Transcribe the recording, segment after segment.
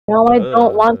No, I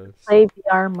don't want to play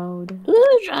VR mode.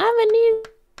 Who's driving these?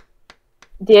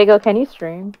 Diego, can you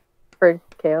stream for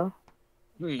Kale?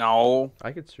 No.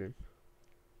 I could stream.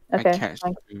 Okay. I can't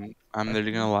stream. I'm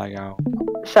literally gonna lag out.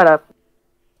 Shut up.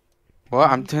 Well,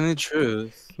 I'm telling the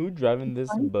truth. Who driving this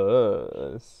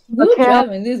bus? Who's Okay.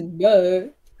 driving this bus?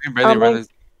 I can barely run this.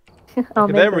 I'll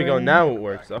Okay, make there the we go. room. Now it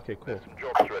works. Okay, cool.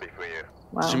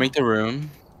 Wow. Did you make the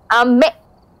room? I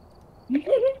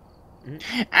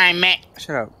met.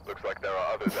 Shut up. Looks like there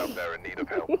are others out there in need of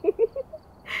help.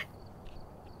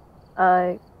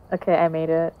 Okay, I made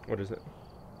it. What is it?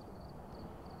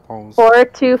 Balls.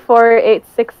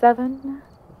 424867.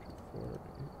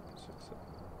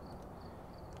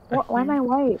 Why am I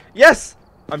white? Yes!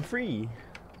 I'm free.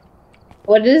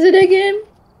 What is it again?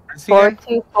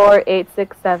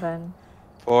 424867.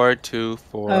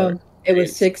 424. Oh, it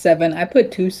was 6-7. I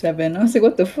put 2-7. I was like,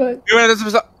 what the fuck?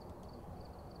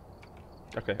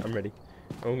 Okay, I'm ready.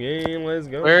 Okay, let's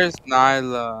go. Where's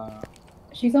Nyla?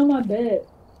 She's on my bed.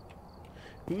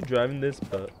 Who driving this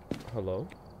bus? Hello?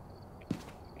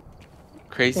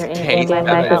 Crazy Your Kate. my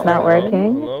mic is not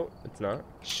working. Hello? It's not.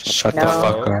 Shut No. the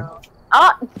fuck up.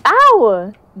 Oh,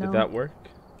 ow! No. Did that work?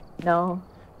 No.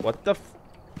 What the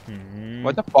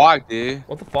What the fuck, dude?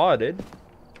 What the fuck, dude?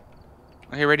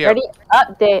 Okay, ready up. Ready?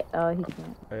 Update. Oh, he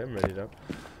can't. I am ready up.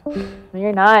 No,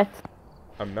 you're not.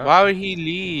 I'm not. Why would he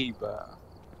leave?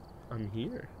 I'm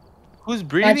here. Who's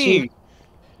breathing?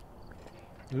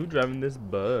 Who driving this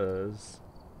bus?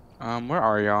 Where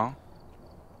are y'all?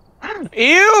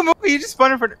 Ew, Mocha, you just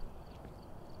spun in for.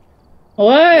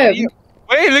 What? Wait, look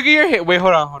at your head. Wait,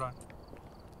 hold on.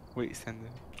 Wait, send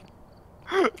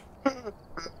it.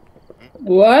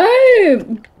 What?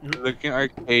 Looking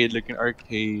arcade.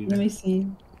 Let me see.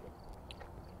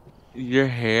 Your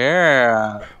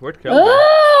hair. Where'd Kel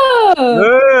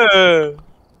Oh!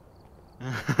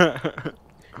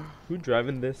 Who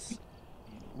driving this?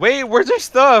 Wait, where's your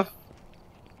stuff?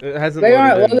 It hasn't They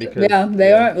aren't loaded in loaded. because Yeah,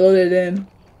 they aren't loaded in.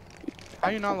 How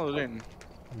you not loaded in?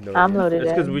 No, I'm idea. loaded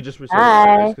It's because in. we just reset.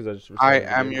 Hi. It's 'cause I just reset I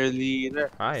the am game. your leader.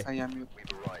 Hi. I am your...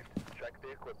 We've arrived. Check the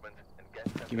equipment and get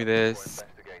sent Give me to the this.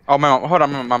 investigation. Oh, my mom. Hold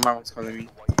on, my mom's calling me.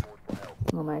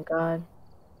 Oh my god.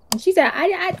 And she said,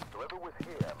 Whoever was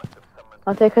here must have summoned.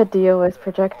 I'll take a DOS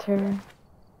projector.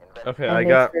 Okay, and I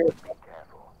got. Be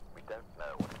careful. We don't know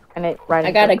what it's And it right.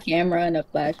 I got a into- camera and a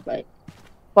flashlight.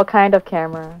 What kind of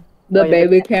camera? The Oh, you're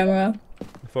baby looking- camera.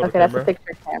 Photo Okay, that's a camera.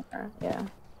 picture camera. Yeah.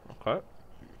 Okay.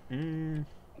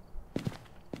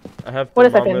 I have Wait a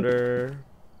second. thermometer.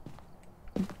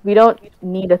 We don't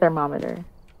need a thermometer.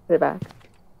 Put it back.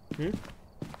 Hmm?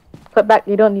 Put back.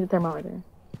 You don't need a thermometer.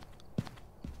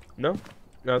 No,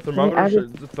 I thermometer.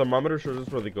 just- The thermometer shows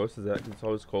us where the ghost is at. 'Cause it's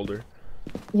always colder.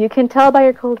 You can tell by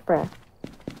your cold breath.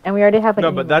 And we already have an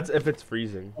No, but email. that's if it's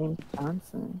freezing. James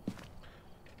Johnson.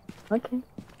 Okay.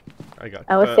 I got.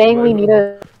 I was saying we need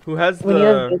a. Who has We need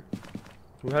a. the?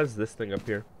 Who has this thing up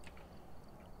here?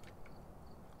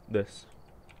 This.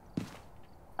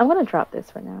 I'm gonna drop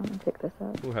this for now and pick this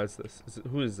up. Who has this?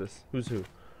 Who is this? Who's who?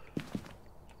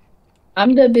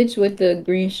 I'm the bitch with the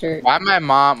green shirt. Why my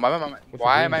mom? With the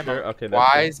Why green my shirt? mom? Okay, that's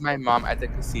Why good. is my mom at the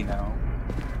casino?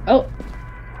 Oh,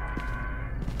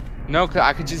 No, cause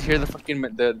I could just hear the fucking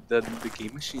the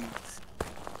game machines.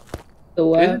 the Is it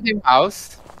what? the same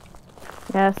house?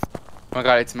 Yes. Oh my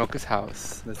god, it's Mocha's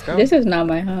house. Let's go. This is not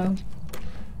my house.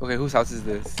 Okay, whose house is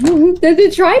this? There's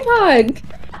a tripod.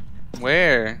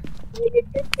 Where?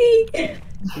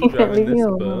 Who driving Leave me this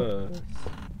alone. bus?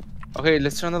 Okay,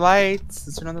 let's turn on the lights.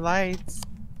 Let's turn on the lights.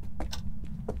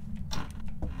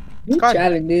 Who's God.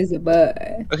 driving this bus?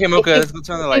 Okay, Mocha, let's go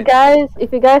turn on the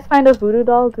If you guys find a voodoo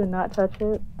doll, do not touch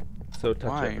it. So touch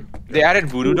Why? it. They added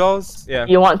voodoo dolls? Yeah.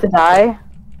 You want to die?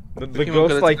 The Okay, Mocha,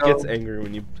 ghost let's like go. gets angry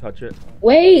when you touch it.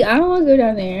 Wait, I don't want to go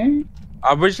down there.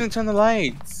 We're just gonna turn the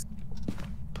lights.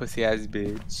 Pussy ass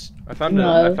bitch. I found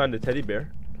No. I found a teddy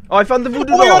bear. Oh, I found the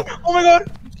voodoo Oh my doll. god! Oh my god!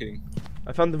 I'm just kidding.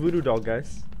 I found the voodoo doll,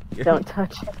 guys. Yeah. Don't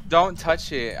touch it. Don't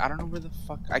touch it. I don't know where the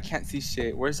fuck. I can't see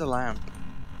shit. Where's the lamp?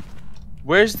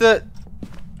 Where's the?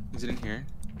 Is it in here?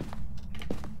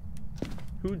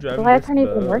 Who driving Why this turn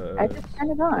even work? I bus? just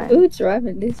turned it on. Who's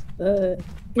driving this bus?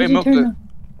 Wait, Did you turn Mocha. on-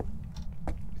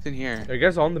 It's in here. Are you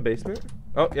guys all in the basement?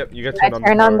 Oh, yep. You guys I turned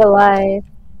turn on the power. light.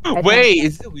 I Wait,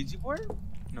 is it a Ouija board?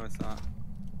 No, it's not.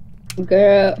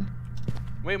 Girl,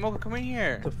 Wait, Mocha, come in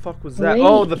here. What the fuck was that? Wait.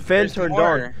 Oh, the fan There's turned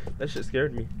more. on. That shit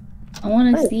scared me. I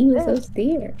want What to is see what's this?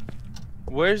 upstairs.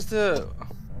 Where's the?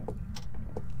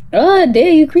 Oh,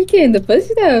 there you creaking the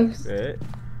footsteps. Right.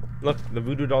 Look, the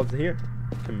voodoo doll's here.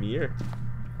 Come here.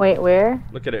 Wait, where?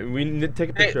 Look at it. We need take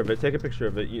a picture of it. Take a picture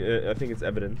of it. I think it's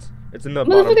evidence. It's in the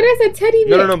Motherfucker, bottom. that's a teddy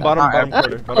No, bear. no, no. Bottom Oh, corner. oh,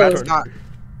 Bottom That's corner. not.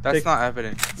 That's Take- not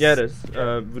evidence. Yeah, it is.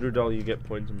 Voodoo doll, you get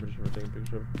points. I'm pretty sure we're taking a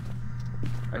picture of.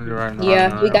 I can- Right,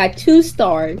 Yeah, we got 2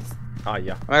 stars. Ah,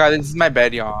 yeah. Oh my god, this is my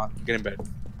bed, y'all. Get in bed.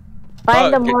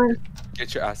 Find the Okay. more.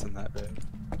 Get your ass in that bed.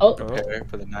 Oh, Prepare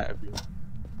for the night of you.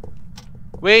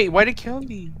 Wait, why'd it kill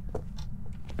me?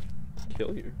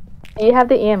 Kill you. Do you have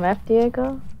the EMF,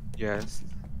 Diego? Yes.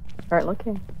 Start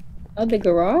looking. oh, the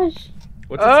garage?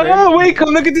 What's its Oh name? wait, come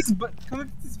look at this. Come look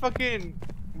at this fucking.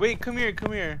 Wait, come here,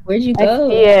 come here. Where'd you I go?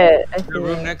 see it. I see The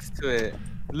room it. next to it.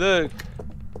 Look.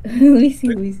 Let me see,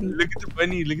 let me see. Look at the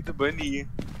bunny. Look at the bunny.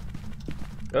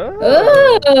 Oh.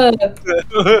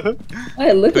 Oh, why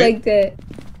it look Wait. like that?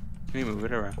 Can we move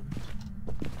it around?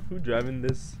 Who driving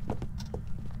this?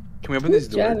 Can we open Who's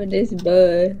this door? driving this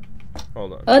bud?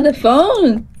 Hold on. Oh, the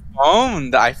phone.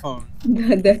 Phone, the iPhone,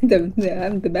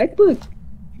 The MacBook.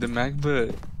 the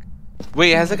MacBook.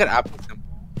 Wait, it has like an apple symbol.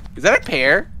 Is that a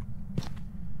pear?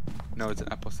 No, it's an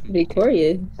apple symbol.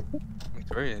 Victoria.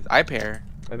 Victoria's. I pear.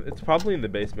 It's probably in the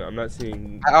basement. I'm not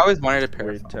seeing I always wanted a pear.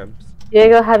 weird phone. temps.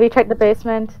 Diego, have you checked the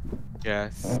basement?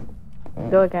 Yes.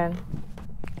 Go again.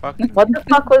 Fuck. What the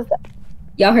fuck was that?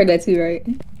 Y'all heard that too, right?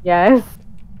 Yes.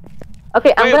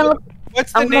 Okay, I'm Wait, gonna look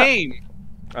What's the I'm not- name?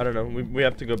 I don't know. We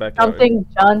have to go back out. something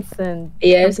Johnson.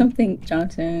 Yeah, something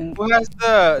Johnson. Who has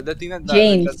the thing that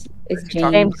James. It's that you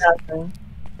talk- James. James Johnson.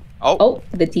 Oh, Oh,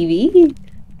 the TV.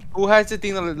 who has the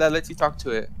thing that lets you talk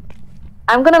to it?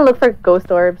 I'm gonna look for ghost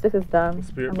orbs. This is dumb.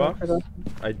 Spirit I'm looking box? for ghost-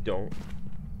 I don't.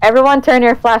 Everyone turn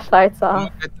your flashlights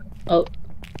off. Oh,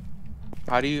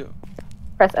 How do you?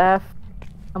 Press F.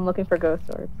 I'm looking for ghost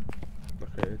orbs.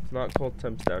 Okay, it's not called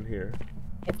temps down here.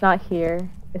 It's not here.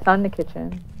 It's not in the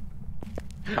kitchen.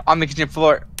 On the kitchen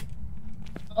floor.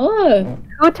 oh.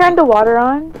 Who turned the water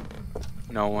on?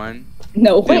 No one.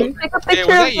 No Wait, way. take a Hey, picture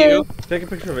was of that you? this. Take a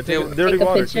picture of it. Take- Take dirty take a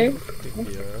water. picture?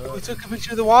 Who took a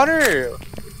picture of the water?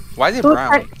 Why is it Who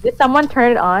brown? did someone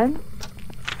turn it on?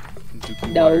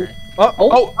 Dookie No. water. Oh,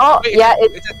 Oh, Oh, wait, yeah,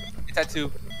 it's at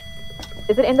 2.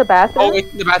 Is it in the bathroom? Oh,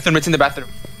 it's in the bathroom. It's in the bathroom.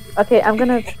 Okay, I'm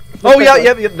gonna. oh yeah,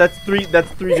 yeah. That's 3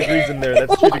 degrees in there.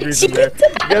 That's 3 degrees in there.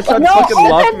 You guys trying to No, fucking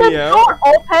lock open the me out? door.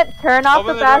 Open. Turn off Open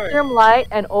the the door. bathroom light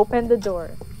and open the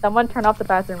door. Someone turn off the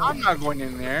bathroom light. I'm not going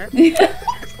in there.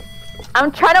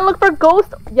 I'm trying to look for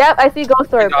ghost. Yep, I see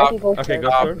ghost orb. I see ghost Okay,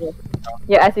 orb. ghost orb.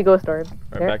 Yeah, I see ghost orb.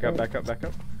 Alright, back up, back up, back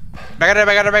up. Back it up,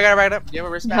 back it up, back it up, back it up. You have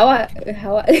a wristband? How I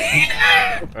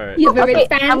Alright. You have a Okay,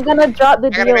 wristband? I'm gonna drop the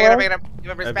Back it up, back it up, DOS. back it up. You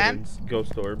have a wristband? Evidence.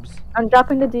 Ghost orbs. I'm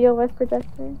dropping the DOS projector.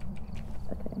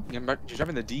 Okay. You're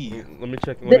dropping the D. Let me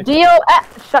check. The Let me,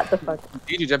 DOS. Shut the fuck.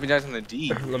 Dude, you're jumping down on the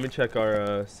D. let me check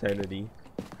our sanity.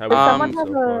 How Does we someone doing have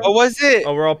so a- far. What was it?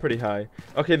 Oh, we're all pretty high.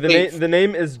 Okay, Wait. the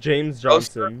name is James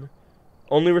Ghost Johnson.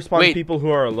 Only respond to Wait. people who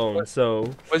are alone.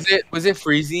 So Was it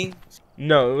freezing?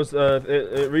 no, it was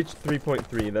it reached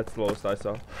 3.3. That's the lowest I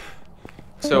saw.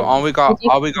 So all we got Did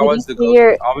you- was the did you see ghost.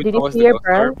 your- All we did got you was see the your ghost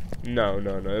bro? orb. No,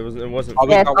 it wasn't. All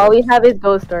we Yes, got all was- we have is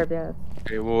ghost orb. Yes.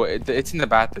 Okay, well it's in the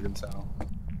bathroom, so.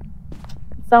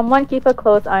 Someone keep a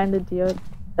close eye on the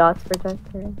DOS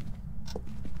projector.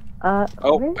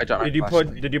 Oh, where? I dropped my Did you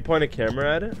flashlight. Did you point a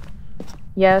camera at it?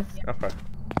 Yes. Okay.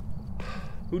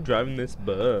 Who driving this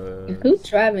bus? Who's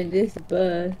driving this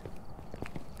bus?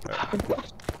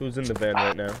 Who's in the van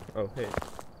right now? Oh, hey.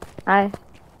 Hi.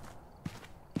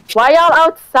 Why y'all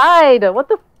outside? What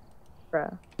the?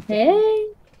 Bruh. Hey.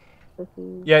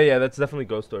 Pussy. Yeah, that's definitely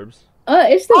ghost orbs.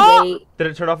 It's the Oh! weight. Did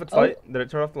it turn off its Oh. light? Did it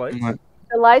turn off the lights?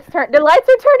 The lights are turning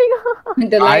on.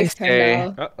 The I lights say-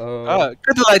 turned off. Uh-oh.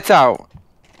 Cut the lights out.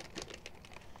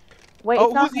 Wait, Oh,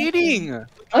 it's not who's eating?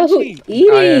 Oh, who's Touching.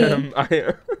 eating? I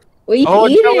am. What you Oh,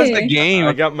 eating? that was the game.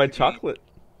 I got my chocolate.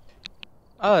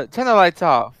 Turn the lights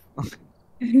off.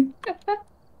 Turn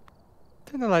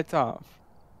the lights off.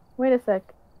 Wait a sec.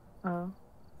 Oh.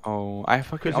 Oh, I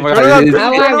fucking. Chrissy, Oh my turn god, around! it is- How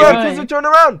Chrissy, I turn around! run? Chrissy, turn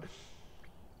around!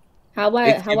 How I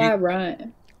It's how I giving-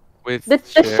 run? with The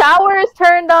shit. shower is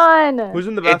turned on. Who's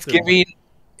in the It's bathroom?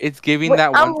 giving Wait,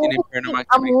 that I'm one thing in looking, Paranormal I'm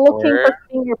Activity looking 4. for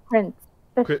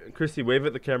fingerprints. Chrissy, wave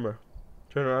at the camera.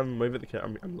 Turn around and wave at the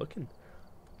camera. I'm looking.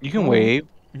 You can wave.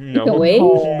 No. can wave?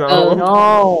 No.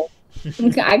 Oh.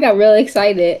 No. I got real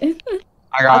excited.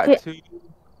 I got Okay, 2.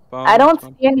 I don't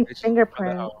see any bitches for the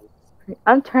fingerprints. house.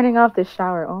 I'm turning off the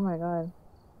shower. Oh my god.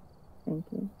 Thank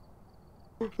you.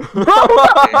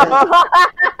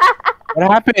 What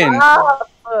happened? Oh,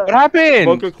 What happened?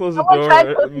 Mocha closed the Someone tried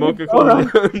door. closing the Mocha door. closed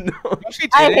the door. No. No, she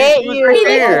I didn't. hate She was you. right Oh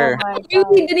there. my You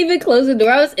God. didn't even close the door.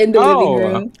 I was in the No.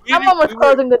 living room. Someone was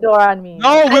closing the door on me.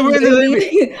 No, we I were in the living.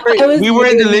 literally- I was We were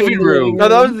in the literally living room. No,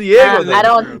 that was Diego. I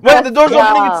don't. Wait, the door's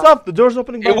Yeah. opening itself. The door's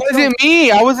opening by It itself. wasn't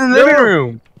me. I was in the No. living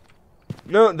room.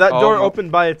 No, that Oh, door no.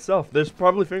 opened by itself. There's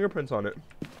probably fingerprints on it.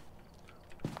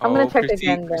 I'm gonna check Chrissy,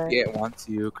 again, Chrissy, then. it wants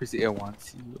you. Chrissy, it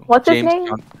wants you. What's his James name?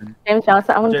 Johnson. James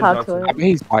Johnson. I'm gonna James talk Johnson. to I him. bet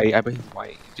he's white. I bet he's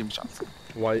white. James Johnson.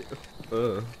 White.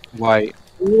 Ugh. White.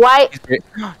 White. He's,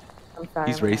 I'm sorry.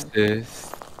 he's man.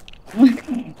 racist.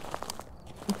 I'm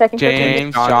checking for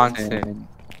James Johnson.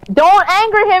 Don't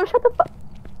anger him. Shut the fuck.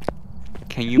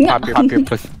 Can you pop your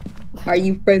pussy? Are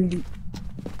you friendly?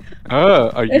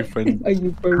 Are you friendly? Are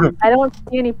you friendly? I don't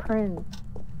see any prints.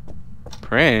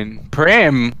 Prim.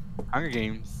 Hunger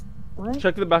Games. What?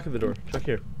 Check the back of the door. Check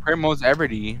here. Primos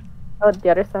Everty. Oh, the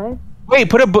other side. Wait,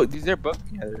 put a book. These are book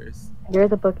together.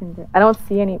 There's a book in there. I don't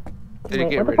see any. Did it Wait,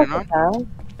 get what the written on? fuck is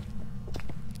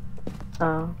that?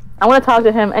 Oh, I want to talk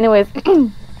to him. Anyways,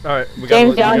 All right. We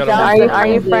James gotta, Johnson, we are gotta you are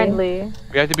you Yeah. friendly?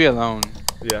 We have to be alone.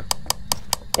 Yeah.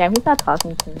 Damn, he's not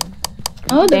talking to me.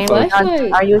 Oh, the James Johnson,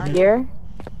 flashlight. are you here?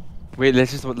 Wait,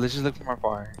 let's just look from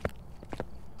afar.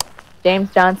 James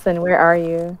Johnson, where are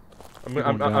you?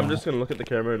 I'm just gonna look at the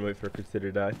camera and wait for Chrissy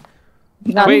to die.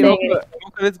 He's not Wait, saying Mocha, anything.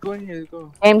 Mocha, let's go in here. Let's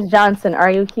go. James Johnson,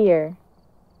 are you here?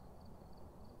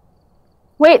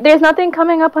 Wait, there's nothing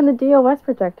coming up on the DOS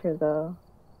projector though.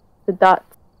 The dots.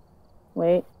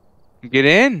 Wait. Get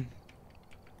in.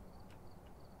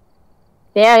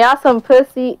 Damn, y'all some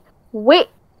pussy. Wait.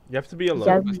 You have to be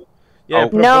alone. Yes. Yeah. Oh.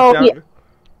 Put a No, book he- down.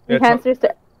 He Yeah, tell, answers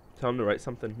to. tell him to write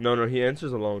something. No, he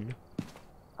answers alone.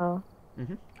 Oh.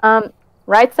 Mhm.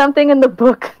 Write something in the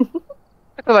book.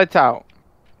 Put the lights out.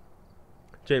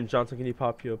 James Johnson, can you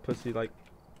pop your pussy like?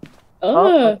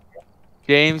 Oh,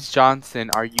 James Johnson,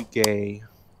 are you gay?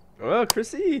 Oh,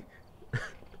 Chrissy.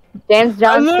 James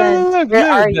Johnson, look, where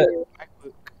look, are the-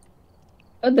 you?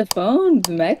 oh, the phone,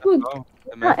 the MacBook. Oh,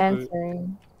 the Not MacBook.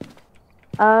 answering.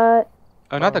 Oh,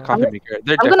 not the I'm coffee maker.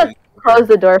 They're I'm gonna definitely close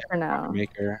the door for coffee now.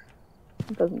 maker.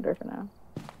 Close the door for now.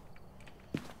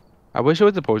 I wish it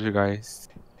was a poltergeist.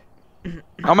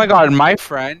 Oh my god, my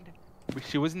friend,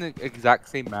 she was in the exact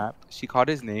same map. She called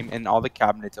his name and all the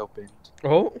cabinets opened.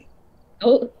 Oh.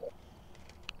 Oh,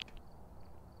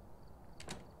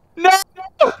 No!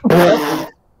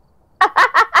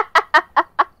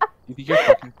 You think you're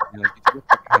fucking funny? Like, you think you're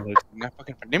fucking hilarious. You're not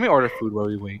fucking funny. Let me order food while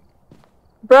we wait.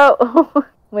 Bro,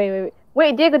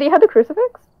 wait, Diego, do you have the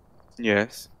crucifix?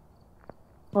 Yes.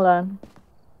 Hold on.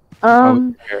 I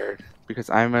was scared because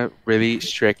I'm a really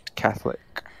strict Catholic.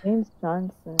 James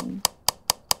Johnson.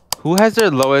 Who has their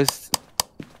lowest?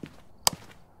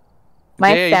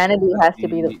 My Jay, sanity has to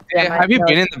be the. Jay, Yeah, have you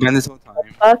been in the band this whole time?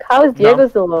 Fuck, how is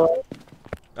Diego's the lowest?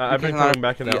 I've been Because I'm not coming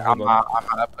back in a that. pussy. I'm Hold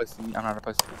on. not a pussy. I'm not a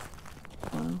pussy.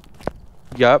 Oh.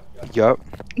 Yup.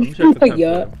 Let me check the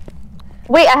Yeah. temperature.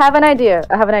 Wait, I have an idea.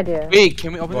 Wait,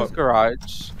 can we open What? this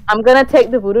garage? I'm gonna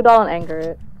take the voodoo doll and anger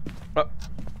it.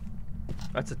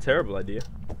 That's a terrible idea.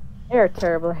 You're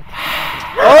terrible.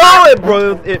 Oh, it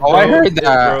broke. It Oh, I broke, heard it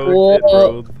that. broke, it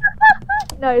Whoa. broke.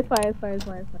 No, it's fine.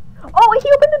 Oh,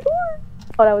 he opened the door.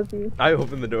 Oh, that was you. I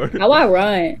opened the door. how I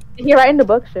run? You're right in the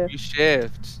book shift. You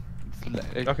shift.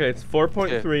 Okay, it's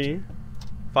 4.3,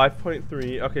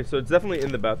 5.3. Okay, so it's definitely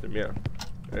in the bathroom. Yeah,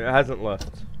 it hasn't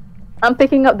left. I'm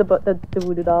picking up the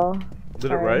voodoo doll. Did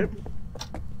Sorry. it right?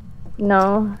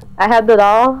 No, I had the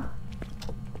doll.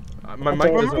 My Okay.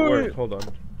 mic doesn't work. Hold on.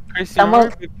 Chris,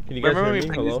 Someone- Can you guys remember hear when me? we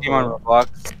played Hello. this game on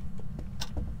Roblox?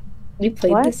 You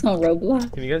played What? this on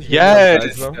Roblox? Can you guys hear me Yes.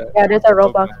 outside now? Yeah, there's a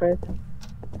Roblox version.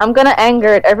 I'm gonna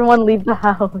anger it. Everyone leave the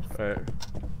house. Alright.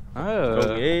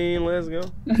 Oh. Okay, let's go.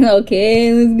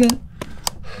 Okay, let's go.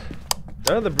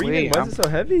 Oh, the breathing. Wait, Why is it so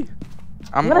heavy?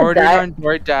 I'm gonna ordering die. on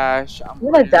DoorDash. I'm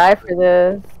gonna die for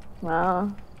this.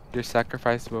 Wow. Your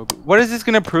sacrifice will be. What is this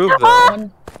gonna prove though?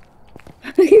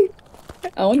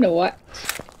 I wanna watch.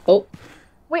 Oh,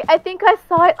 Wait, I think I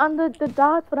saw it on the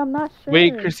dots, but I'm not sure.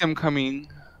 Wait, Chris, I'm coming.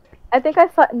 I think I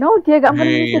saw. No, Diego, I'm gonna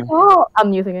use Hey. the doll.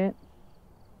 I'm using it.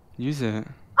 Use it.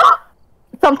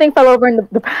 Something fell over in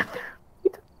the bathroom.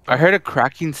 I heard a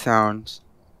cracking sound.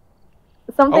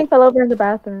 Something Oh. fell over in the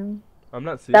bathroom. I'm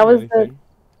not seeing That was the- anything.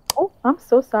 Oh, I'm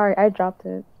so sorry. I dropped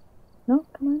it. No,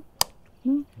 come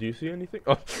on. Do you see anything?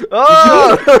 Oh!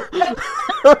 Oh!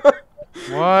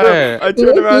 What? I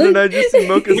turned around and I just see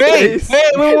Mocha's Wait, face.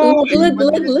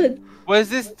 look. Was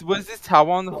this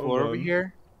towel on the floor Hold over on.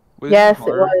 here? Was Yes, this it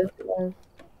floor? was.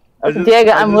 I Okay, just-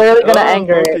 Diego, I I'm just- literally gonna oh,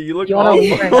 anger Mocha, it. You look You wanna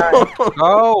leave or not? awful.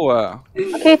 Go.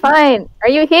 Okay, fine. Are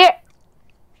you here?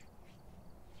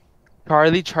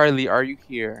 Charlie, are you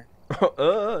here?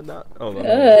 Not. Oh,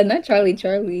 no. Not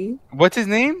Charlie. What's his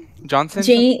name? Johnson?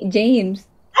 James.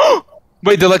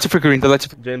 Wait, the letter figurine, the letter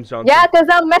figurine. James Johnson. Yeah, because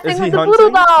I'm Is messing he with the hunting?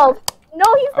 voodoo dolls. No,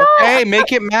 he's not. Okay,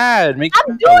 make it mad. Make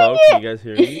I'm it doing Hello, it. can you guys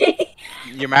hear me?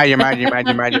 You're mad.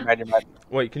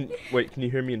 Wait, can you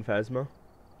hear me in Phasma?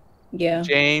 Yeah.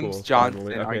 James Cool, Johnson,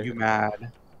 finally, are okay. you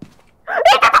mad?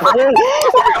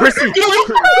 Chrissy!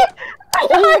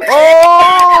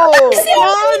 Oh!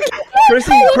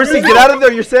 Chrissy, get out of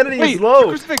there! Your sanity Wait, is low.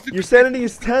 crucifix, Your sanity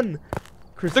is 10.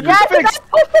 Chrissy, The crucifix!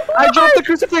 I dropped the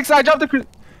crucifix!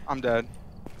 I'm dead.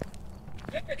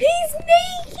 He's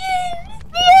naked.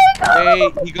 Hey,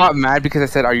 he got mad because I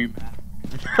said, are you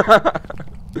mad?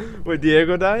 Wait,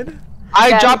 Diego died? I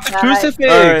Yeah, dropped the he died.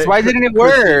 crucifix! Alright, Why didn't it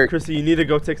Chrissy, work? Chrissy, you need to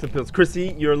go take some pills.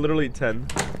 Chrissy, you're literally 10.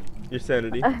 Your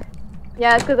sanity.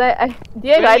 Yeah, because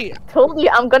Diego, Wait. I told you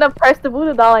I'm gonna press the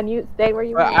voodoo doll and you stay where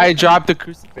you But are. I dropped the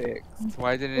crucifix.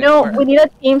 Why didn't it No, work? we need a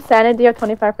team sanity of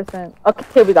 25%.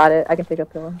 Okay, we got it. I can take a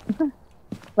pill. I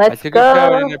Let's took a pill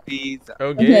go. and a pizza.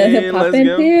 Okay, let's Poppin'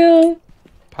 go. pill.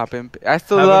 Poppin'. I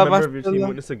still Have a love member of your us. team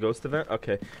witness a ghost event?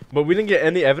 Okay. But we didn't get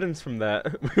any evidence from that.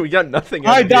 We got nothing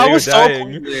out Hi, of that Diego was so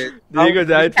dying. pointless. Diego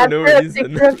died for no After a reason.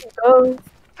 picture of the ghost.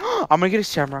 I'm gonna get a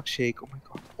shamrock shake. Oh my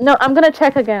god. No, I'm gonna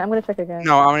check again.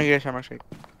 No, I'm gonna get a shamrock shake.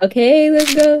 Okay,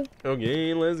 let's go.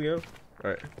 Okay, let's go.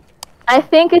 Alright. I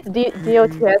think it's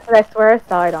DOTS, but I swear I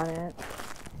saw it on it.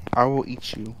 I will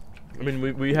eat you. I mean,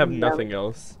 we have Yum. nothing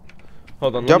else.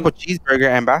 Hold on. Double cheeseburger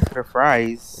and basket of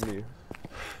fries. Let me...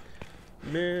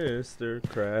 Mr.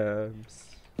 Krabs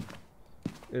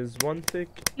is one thick.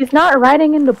 He's not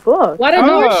writing in the book. Why the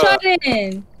door Oh. shut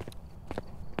in?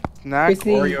 Snack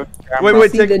Chrissy. Oreo shamrock.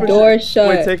 Wait, See take a the picture. door shut.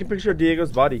 Wait, take a picture of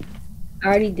Diego's body. I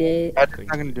already did. That's not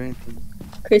gonna do anything.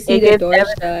 Chrissy, It the gets door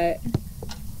evidence. shut.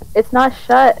 It's not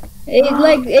shut.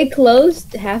 It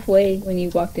closed halfway when you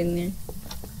walked in there.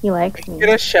 He likes me. Get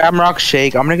a shamrock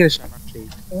shake. I'm gonna get a shamrock shake.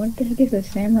 What the heck is a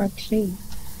Shamrock Shake?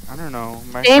 I don't know.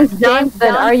 My James friend-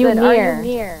 Johnson, are you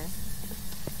near?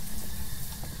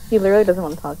 He literally doesn't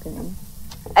want to talk to me.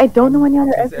 I don't know any other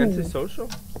He's evidence. antisocial?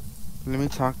 Let me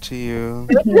talk to you.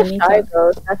 He's Let a me shy talk.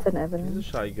 ghost. That's an He's a evidence.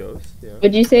 shy ghost, yeah.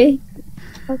 What'd you say?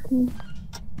 Fucking-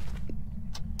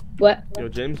 What? Yo,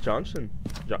 James Johnson.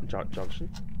 Johnson?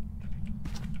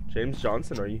 James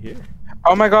Johnson, are you here?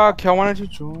 Oh my god, Kel wanted to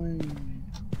join.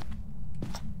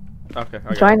 Okay,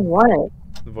 I got Join it. what?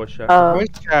 The voice chat. Voice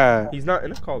chat. He's not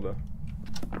in a call though.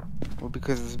 Well,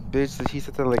 because this bitch, he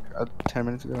said that like 10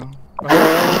 minutes ago.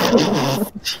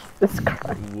 Jesus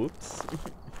Christ. Whoops.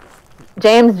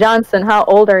 James Johnson, how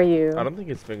old are you? I don't think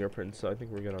it's fingerprints, so I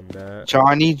think we're good on that.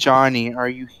 Johnny, are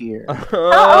you here?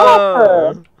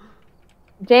 Oh.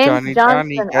 James Johnny,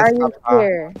 Johnson, yes, are you Papa.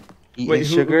 here? Eating Wait, who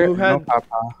sugar? had- No,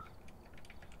 Papa.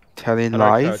 Telling I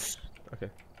like lies? touch. Okay.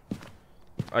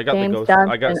 I got James the ghost.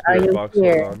 I got Johnson, are spirit you box.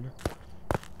 here? Hold on.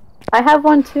 I have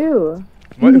one too.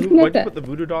 Why'd Look you at that. put the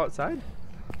voodoo doll outside?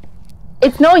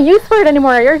 It's no use for it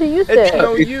anymore. I already used It's it.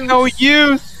 no It's use. no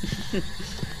use!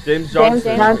 James James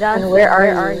Johnson. Johnson, where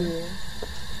are you?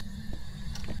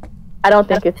 I don't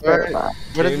think it's spirit box.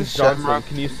 What is James this Johnson, shamrock?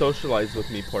 can you socialize with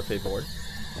me, por favor?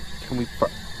 Can we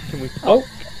Can we? Oh.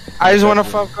 I just wanna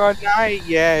fuck all night.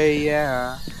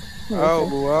 Yeah. Oh,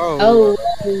 whoa. Oh,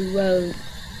 whoa.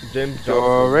 James Johnson.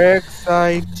 You're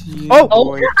exciting. Oh!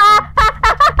 boy.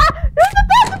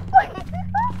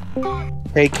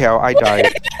 Hey, Kel, I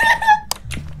died.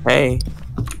 Hey.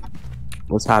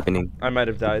 What's happening? I might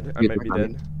have died. I You might be funny.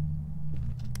 dead.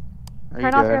 Are you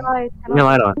Turn off your dead? lights. Turn your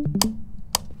light on.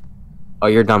 Oh,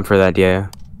 you're dumb for that, yeah.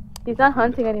 He's not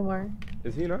hunting anymore.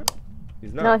 Is he not?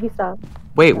 He's No, not. he stopped.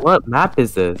 Wait, what map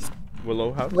is this?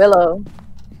 Willow House. Willow.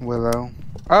 Willow.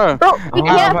 Oh, Bro, we Oh,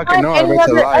 can't fucking find know, I any went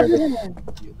to other lie. evidence.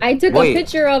 I took Wait. a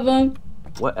picture of him.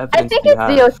 What I evidence think do you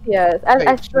it's have? DOTS. I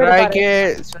wait, swear should I about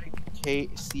it.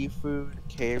 get seafood,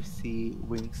 KFC,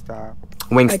 Wingstop?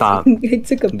 Wingstop. I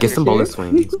took a picture. Get some bonus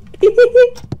wings.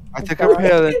 I took a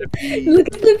pill in the pee. Look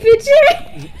at the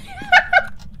picture.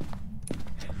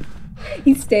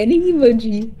 He's standing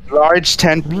emoji. Large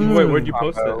 10 pieces. Wait, where'd you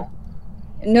post it? combo.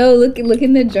 No, look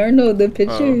in the journal, the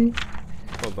picture.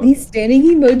 Hold on. He's standing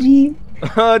emoji.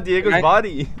 Diego's Can I-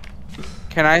 body.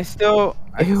 Can I still?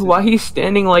 Ew, why he's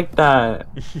standing like that?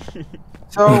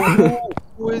 So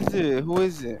who is it? Who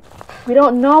is it? We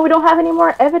don't know. We don't have any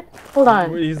more evidence. Hold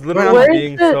on. He's literally Where is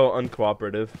being the- so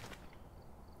uncooperative.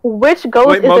 Which ghost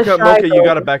Wait, is Mocha, a shy Mocha, you ghost?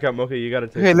 gotta back up. Mocha, you gotta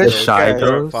take Okay, the let's pills. shy You're at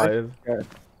ghost. 5.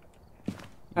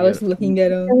 I was looking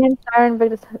at him. Alien Siren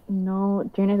Victus. No,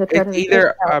 June is a threat It's of the either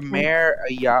Great a Power. mare,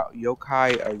 a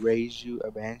yokai, a reiju,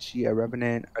 a banshee, a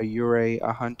revenant, a yurei,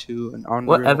 a huntu, an onryu.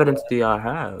 What evidence do y'all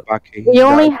have? Okay, We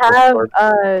only got have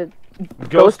it.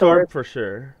 Ghost orb orb. for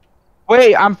sure.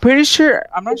 Wait, I'm pretty sure.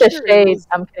 I'm not It's a sure. shade.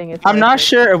 I'm kidding. It's I'm a not shade.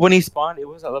 sure if when he spawned, it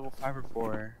was at level 5 or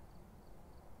 4.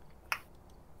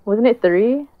 Wasn't it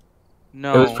 3?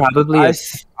 No, It was probably I, a-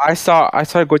 I saw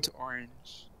it go to orange.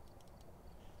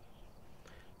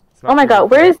 It's not Oh my god, Purple.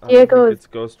 where is I don't think Diego's- It's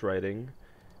ghost writing.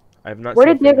 I have not. Where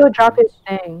seen did Diego drop his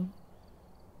fingerprints. thing?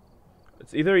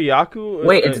 It's either Yaku.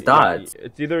 Wait, it's Dots.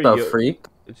 It's either The freak?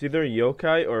 It's either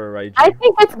yokai or a Raiju. I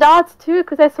think it's Dots too,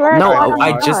 because I swear No, I saw it on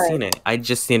I Dots. just seen it. I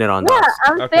just seen it on Yeah, Dots.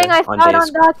 I'm Okay. saying I On saw it on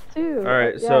Days. Dots too. All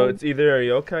right, Yeah. so it's either a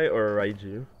yokai or a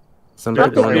Raiju.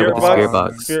 Somebody Spirit going in with the box? spirit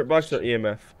box. Spirit box or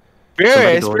EMF. Spirit, Somebody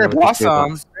go in Spirit with the spirit Blossom.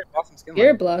 box. Spirit Blossom skin Spirit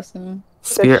line. Blossom.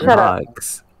 Spirit Shut up.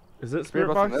 box. Is it Spirit Spirit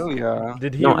Blossom box? Ilya.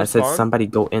 Did he No, I said respond? somebody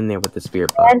go in there with the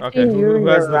spirit box. And Okay, who Yuri,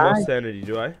 has the right. most sanity?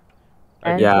 Do I?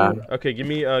 And Yeah. Yuri. Okay, give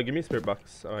me Spirit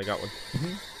box. Oh, I got one.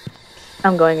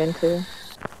 I'm going into.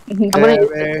 I'm gonna use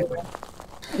Baby.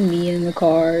 it. Me in the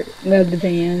car. Love the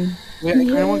van. Wait, I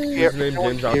kinda want Is Kier- his name I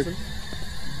want James Kier- Johnson?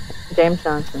 James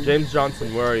Johnson. James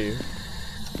Johnson, where are you?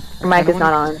 Your mic is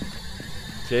not on.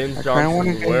 James I kinda wanna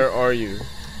Johnson, get- where are you?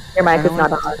 Your mic I is not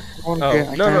don't on. Oh,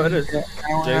 no, it is.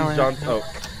 James Johnson. Oh,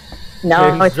 No,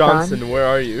 James it's Johnson, where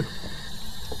are you?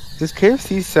 Does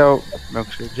KFC sell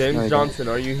milkshakes? James No, they don't. Johnson,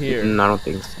 are you here? I don't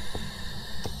think so.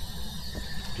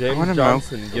 I James wanna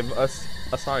Johnson, give us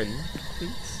a sign, please.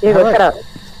 on. Diego, Alright. shut up.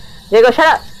 Diego, shut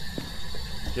up.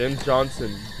 James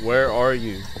Johnson, where are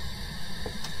you?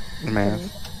 Man.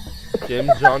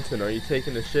 James Johnson, are you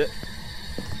taking a shit?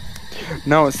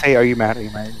 No, say, are you mad? Are you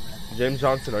mad? James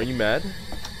Johnson, are you mad?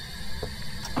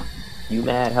 You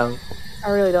mad, hoe? I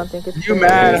really don't think it's. You Spirit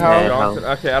mad, Box. huh? Mad, Johnson. hoe?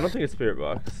 Okay, I don't think it's Spirit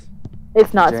Box.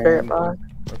 It's not James. Spirit Box.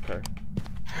 Okay.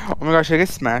 Oh my gosh, should I get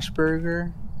Smash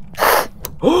Burger?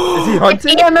 Is he It's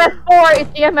hunting? EMF 4. It's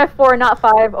EMF 4, not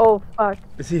 5. Oh fuck.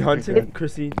 Is he hunting?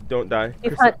 Chrissy, don't die. He's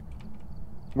Chrissy. hunt.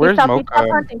 Where's He stopped Mocha?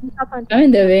 hunting. He stopped hunting. I'm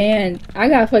in the van. I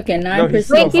got fucking No, he's 9%.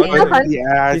 still Wait, he's still hunting. hunting.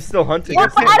 Yeah, He's still hunting. Yeah,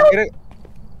 but I don't- Get it.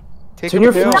 Take Turn a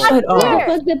your pill. flashlight Not off. here.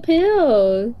 Fuck the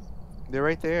pills. They're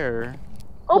right there.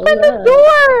 Open Hold the up.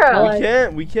 door. Oh, We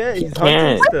can't. We can't. He He's hunting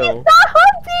can't. still. Stop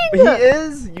But he hunting.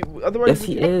 is. You. Otherwise. Yes, we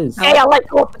he can't- is. Hey, I let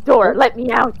go of the door. Let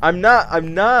me out. I'm not.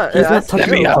 I'm not. He's not That's-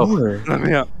 touching me the out. door. Let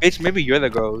me out. Bitch, maybe you're the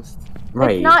ghost.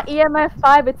 Right. It's not EMF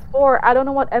 5. It's 4. I don't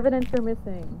know what evidence you're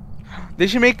missing. They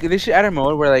should add a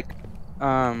mode where like,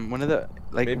 one of the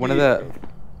Maybe-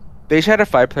 they should add a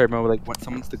 5-player mode where like when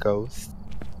someone's the ghost.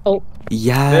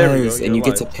 Yes, you're and you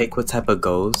get to live. pick what type of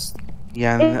ghost.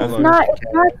 Yeah, and It's Hold on. not. It's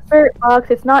not Spirit Box.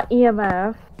 It's not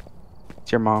EMF.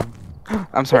 it's your mom.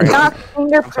 I'm sorry. It's not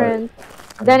fingerprints.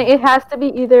 Then it has to be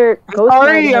either. I'm Ghost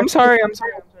sorry. Rider- I'm sorry. I'm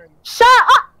sorry. Shut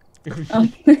up.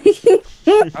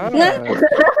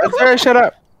 Sarah, shut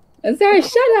up. Sorry,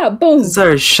 shut up. Boom.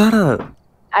 Sir, shut up.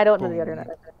 I don't know the other name.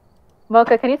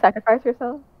 Mocha, can you sacrifice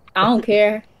yourself? I don't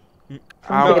care.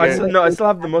 I'll No, I get still, it. no, I still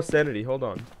have the most sanity. Hold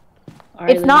on. All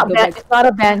right, It's let me not. go Ban- back. it's not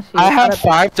a banshee. I It's have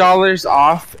not a $5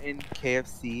 off in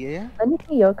KFC. Let me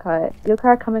see Yokai.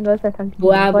 Yokai, come and go. Start talking to me.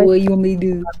 What Boy, you want me to do?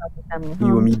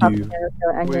 You and me stop do. there, so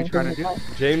I'm What are you going trying to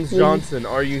do? James Please. Johnson,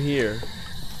 are you here?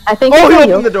 I think. Oh, it's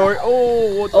he a opened the Yokai. door.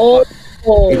 Oh, what the Oh, fuck?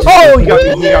 oh. Oh, he got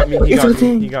me. He got me. He It's got me.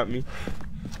 okay. He got me.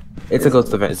 It's a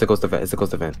ghost event. It's a ghost event. It's a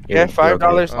ghost event. Yeah,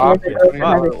 $5 Oh, off. okay. for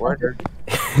Wow. your order.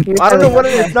 I don't know what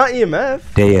it is. It's not EMF.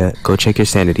 Daya, go check your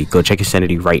sanity. Go check your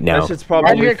sanity right now. That shit's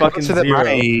probably You're fucking closer than zero.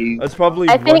 mine. That's probably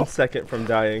I think- 1 second from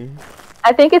dying.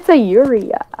 I think it's a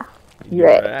Urea.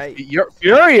 Right. Right.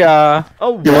 Furia.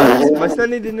 Oh, what? My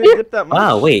sanity didn't dip that much.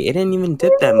 Wow, wait, it didn't even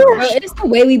dip that Bro, much. it's the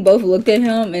way we both looked at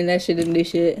him, and that shit didn't do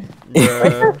shit.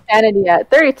 Bruh. Sanity at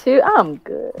 32. I'm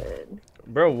good.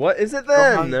 Bro, what is it So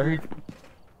hungry. then?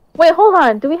 Wait, hold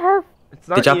on. Do we have? It's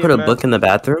not Did y'all put a EMF. book in the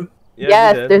bathroom? Yeah,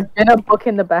 yes, he did. there's been a book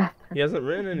in the bath. He hasn't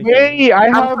written anything. Wait, I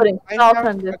I'm have putting I salt have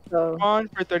on this though. on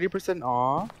for 30%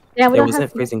 off. Yeah, we It don't wasn't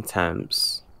have. freezing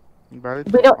temps. We don't.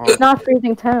 It's not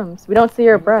freezing temps. We don't see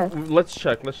your breath. Let's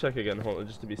check. Let's check again. Hold on,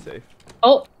 just to be safe.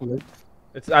 Oh,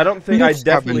 It's. I don't think. I Yes, that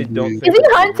definitely would don't be- think. Is he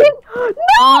it's hunting?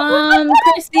 No.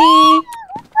 Chrissy.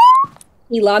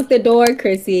 He locked the door,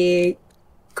 Chrissy.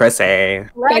 Chrissy.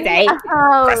 Let me Chrissy.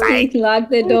 out. He locked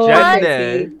the door,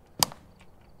 Jenna.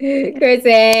 Chrissy.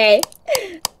 Chrissy.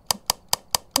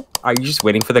 Are you just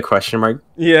waiting for the question mark?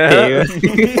 Yeah. Come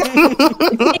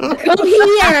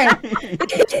here.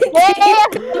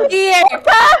 Come here. I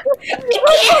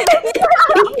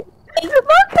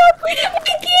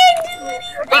can't do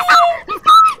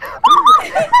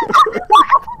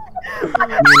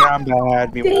it. I'm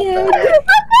bad. Me, Damn. I'm bad.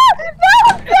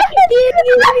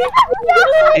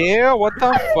 Ew, what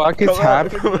the fuck is Come on,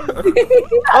 happening? come on.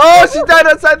 Oh, she died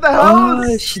outside the Oh,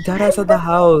 house. she died outside the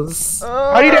house.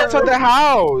 How do you die outside the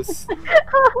house?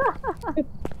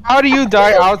 How do you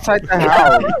die outside the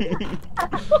house?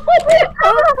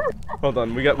 Hold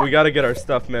on, we gotta get our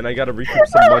stuff, man. I gotta recoup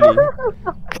some money.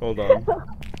 Hold on.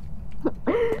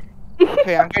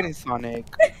 Okay, I'm getting Sonic.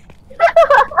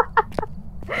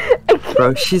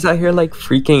 Bro, she's out here like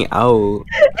freaking out.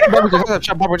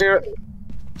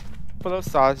 Buffalo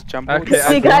sauce, jumbo.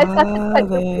 Okay, You guys have to check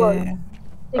the floor. You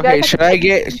Okay, guys have should to I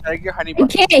check get honey You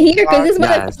butter? can't hear because this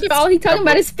Yes. motherfucker, all he talking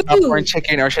about is Popcorn food.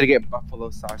 chicken, or should I get buffalo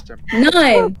sauce? Jumbo?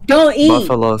 None. Don't eat.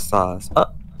 Buffalo sauce.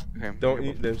 Okay. don't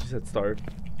eat. Then she said starve.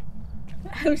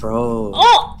 Bro.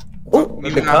 Oh! Oh,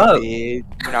 Even the I'm cup. big.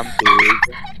 Even I'm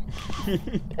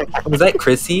big. Was that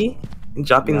Chrissy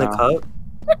dropping the No. cup?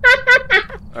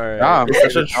 Alright. Dumb.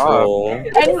 Such a troll. And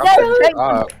you guys check-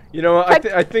 You know what?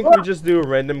 I think we just do a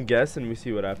random guess and we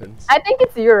see what happens. I think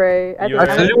it's Yurei. I think,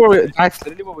 Yurei. That's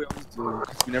literally what we always do.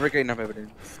 'Cause we never get enough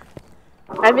evidence.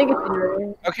 I think it's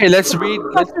Yurei. Okay, let's read.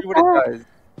 Let's read what it does.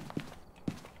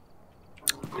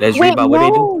 Let's read about what they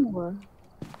do.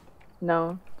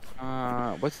 no.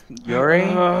 No. What's Yuri? If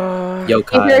Yokai. you're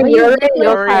Yurei, Yuri yokai, is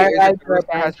a right, you're ghost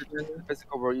that has banned. returned to the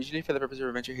physical world, usually for the purpose of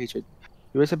revenge or hatred.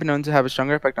 Yuri have been known to have a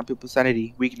stronger effect on people's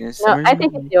sanity, weakness. No, I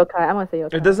think it's yokai. I'm gonna say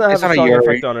yokai. It doesn't have It's a not a strong Yuri.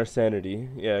 effect on our sanity.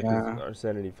 Yeah, because Yeah. our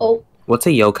sanity. Oh, What's a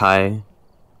yokai?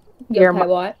 You're yokai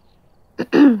what?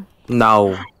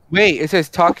 No. Wait, it says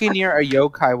talking near a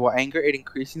yokai will anger it,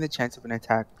 increasing the chance of an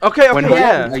attack. Okay, When okay,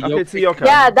 yeah. holding a Okay, it's a yokai- yokai.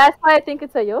 Yeah, that's why I think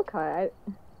it's a yokai.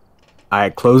 I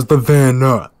closed the van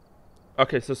up.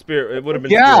 Okay, so spirit. It would have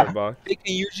been Yeah. spirit box. It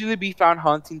can usually be found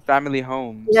haunting family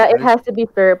homes. Yeah, it has to be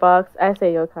spirit box. I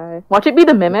say yokai. Watch it be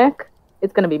the mimic.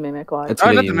 It's gonna be mimic. Watch. It's Oh,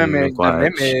 gonna not be the mimic. The watch.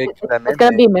 mimic. The It's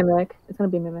gonna be mimic. mimic. It's gonna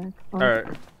be mimic. Oh. All right.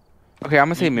 Okay, I'm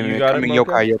gonna say You mimic. got I it, mean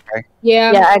Mocha? yokai, yokai.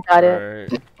 Yeah. Yeah, I got it. All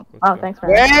right. Let's Oh, go. thanks for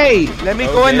Wait, let me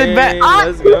go in the Okay, vent.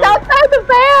 let's He's go. outside the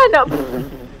van.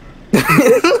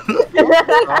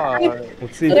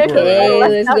 Let's see. Okay, if we're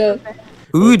right. let's go.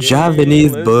 Who Okay, driving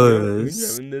these let's go. Who's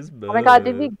bus? driving this bus? Oh my god,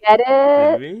 did we get Did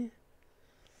it? we?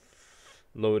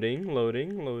 Loading.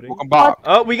 Welcome back.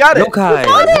 Oh, we got it. Yokai.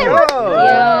 Let's go.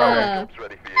 Yeah. It's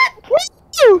ready for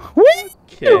you.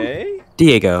 Okay.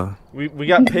 Diego. We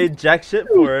got paid jack shit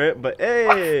for it, but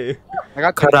hey, I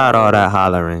got Cut out all that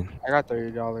hollering. I got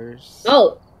 $30.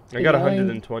 Oh. I got Yeah.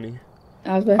 120.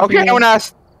 I was about to Okay, say- no one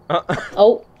asked.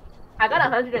 Oh. I got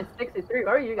 163.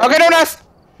 What are you guys? Okay, no one asked.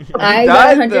 I We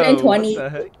got died, 120. though.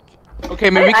 What the heck? Okay,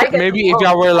 maybe I get maybe if both.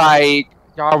 y'all were like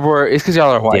it's because y'all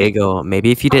are white. Diego,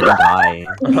 maybe if you didn't die.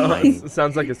 like,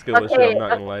 Sounds like a skill issue. Okay, I'm not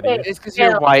gonna lie to you. okay. It's because you're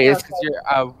Yeah, white. It's okay. because you're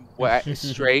white,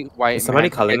 straight white. Is somebody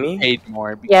man calling gets me? Paid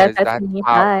more because Yes, that's that's me.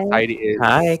 how Hi. society is.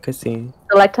 Hi, Chrissy.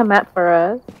 Select a map for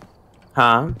us.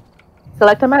 Huh?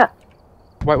 Select a map.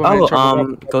 White women in Oh,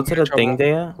 trouble. go to the thing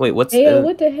there. Wait, what's Hey, the?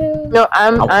 what the hell? No,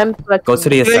 I'm Oh. selecting. Go to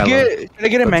the Should I asylum. get a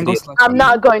Go to mango the- slushie? I'm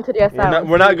not going to the asylum.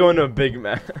 We're not going to a big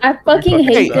map. I fucking fucking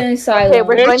hate suck. the asylum. Okay,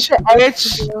 we're going Bitch, to bitch.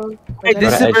 Edgefield. Hey, We're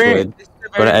this is to a very. Edgewood. This is a Go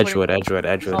to very Edgewood, Edgewood,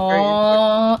 Edgewood.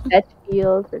 Aw. going to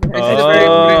Edgefield. We're going to This is very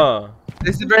Oh.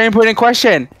 This is a very important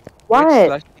question. What? Which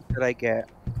slushie did I get?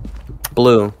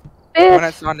 Blue. The one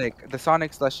at Bitch. Sonic. The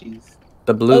Sonic slushies.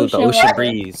 The blue, Ocean the ocean water.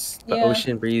 breeze. The Yeah.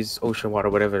 ocean breeze, ocean water,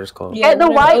 whatever it's called. Yeah, Get the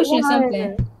whatever, white ocean one.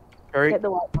 something. Very Get the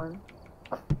white one.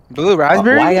 blue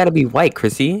raspberry. Why gotta be white,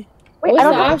 Chrissy? Wait, What's I the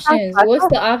don't know. options? What's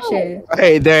the options?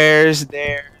 Okay, there's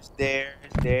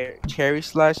cherry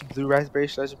slush, blue raspberry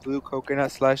slush, blue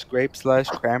coconut slush, grape slush,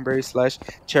 cranberry slush,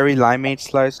 cherry limeade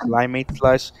slush,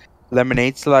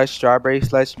 lemonade slush, strawberry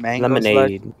slush, mango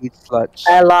Lemonade. slush, peach slush.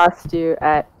 I lost you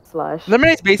at slush.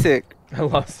 Lemonade's basic. I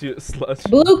lost you at slush.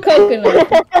 Blue coconut.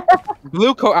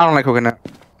 I don't like coconut.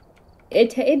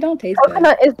 It don't taste good.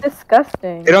 Coconut is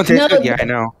disgusting. It don't taste No, good. Yeah, I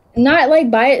know. Not like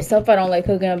by itself. I don't like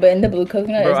coconut, but in the blue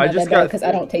coconut, Bro, it's I not just that bad got- because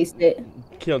I don't taste it.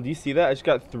 Kill, do you see that? I just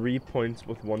got 3 points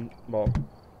with 1 ball.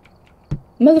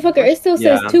 Motherfucker, it still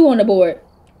says Yeah. 2 on the board.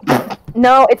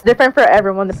 No, it's different for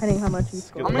everyone depending how much you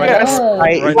score. I'm Right gonna now- guess.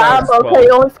 right now Wow, it's okay, 12.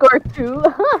 you only scored 2.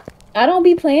 I don't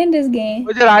be playing this game.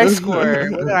 What did I score?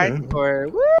 What did I score?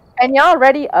 Woo! And y'all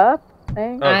already up?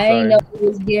 Thanks. Oh, I ain't sorry. know it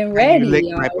was getting You ready.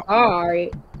 licked my butt.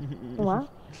 Alright. Wow.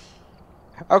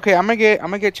 Okay, I'm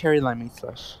gonna get cherry limeade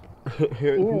slush.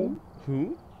 Who? Who?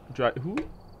 Who?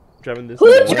 Driving this Who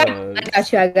bus? I got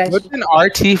you. I got What's you. an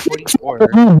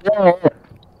RT44?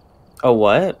 Oh,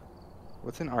 what?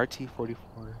 What's an RT44?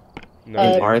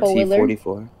 No. Four-wheeler.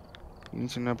 RT44. You need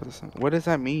to know about this. What does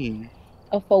that mean?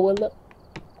 A 4-wheeler.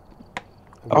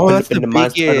 Oh, that's the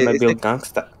mas para biggest. mabil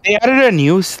gangsta. They added a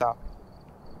new stuff.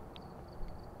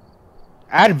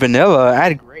 Add vanilla,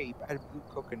 add grape, add blue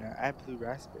coconut, add blue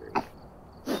raspberry.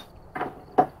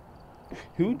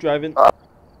 Who driving?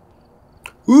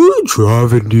 Who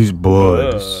driving these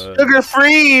boys? Sugar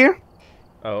free.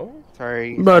 Oh.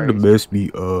 Sorry. About to sorry. mess me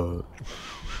up.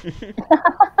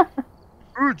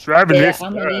 Who driving Yeah, this?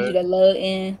 I'm gonna need you to load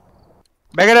in.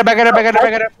 Back it up, back it up, back it up,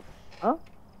 back it up.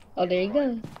 Oh, there you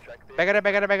go. Back it up,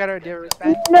 back it up, back it up. Do you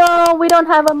respect? No, we don't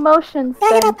have emotions.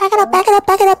 Back it up, back it up, back it up,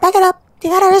 back it up, back it up. You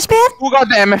gotta respect. Who got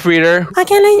the MF reader? I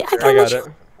can't let I got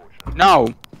it. No.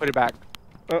 Put it back.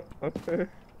 Oh, okay.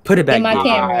 Put it back. In my dude.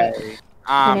 camera.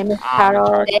 My name is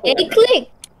Carol. Hey,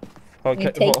 click.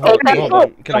 Okay, take hold it.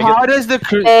 on. Can I How get? does the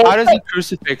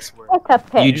crucifix work?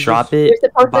 You drop it You're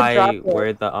supposed to by drop it.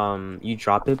 where the you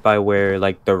drop it by where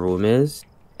like the room is,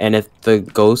 and if the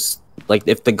ghost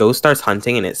starts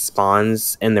hunting and it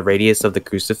spawns in the radius of the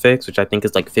crucifix, which I think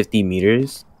is like 50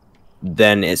 meters,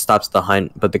 then it stops the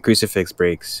hunt, but the crucifix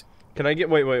breaks. Can I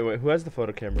get? Wait. Who has the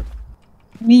photo camera?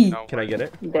 Me. No. Can I get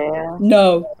it? There.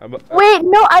 No. Wait,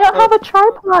 no, I don't have a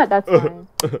tripod. That's fine.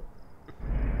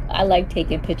 I like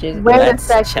taking pictures. Wait a Let's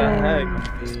second.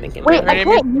 Just thinking Wait, Her about I name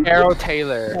can't is use Carol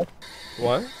Taylor.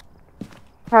 What?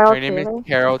 Carol Her name Taylor. is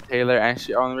Carol Taylor, and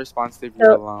she only responds to you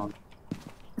So- alone.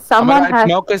 Someone it's has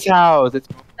Mocha's house.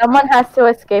 someone has to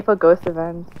escape a ghost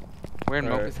event. We're in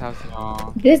Alright. Mocha's house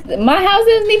now. My house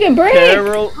isn't even brick.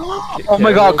 Carol. Oh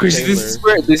my God, Chris, this is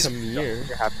where this Come here.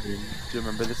 happened. Do you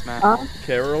remember this, man? Huh?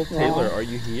 Carol Taylor, are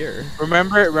you here?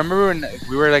 Remember when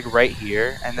we were like right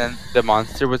here, and then the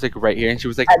monster was like right here, and she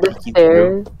was like At the peeking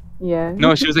through? stairs. Yeah.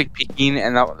 No, she was like peeking,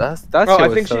 and that's Oh, shit I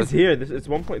was think so- she's here. It's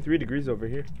 1.3 degrees over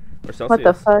here, or Celsius. What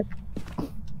the fuck?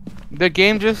 The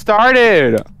game just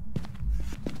started.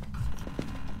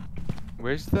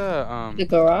 Where's the The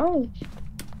garage.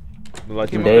 The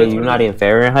lights are Today, on. you're not in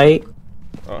Fahrenheit.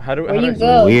 Oh, how do Where how do you I see-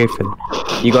 go? Weird.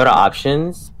 You go to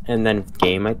options and then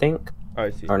game, I think. Oh, I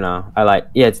see. Or no,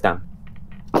 it's down.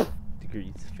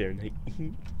 Degrees Fahrenheit.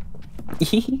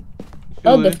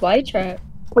 Oh, the fly trap.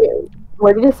 Wait,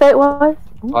 what did you say it was?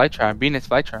 Flytrap? Venus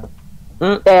Flytrap.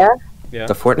 There. Yeah.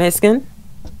 The Fortnite skin.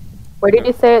 Where did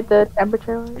you say it, the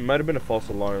temperature was? It might have been a false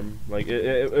alarm. Like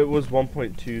it was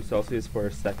 1.2 Celsius for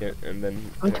a second, and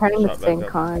then I'm it turning the shot back sink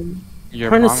up. on.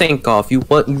 Turn the sink off. You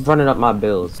running up my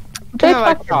bills. Turn Bitch, the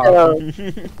lights fuck off.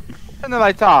 yourself. Turn the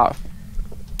lights off.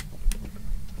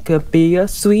 Could be a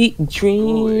sweet Ooh, it'd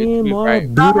dream be or bright. a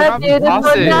I'm beautiful. a beautiful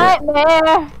Faucet.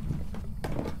 nightmare.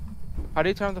 How do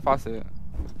you turn off the faucet?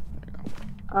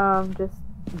 Just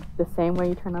the same way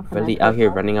you turn off. a Really night out here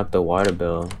light. running up the water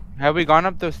bill. Have we gone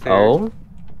up those stairs? Oh,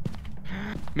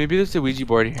 Maybe there's a Ouija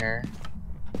board here.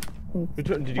 Did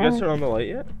you guys turn on the light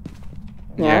yet?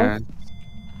 Yeah.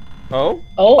 Oh.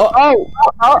 Oh,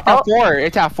 Oh, It's at 4.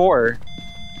 It's at 4.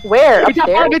 where? It's at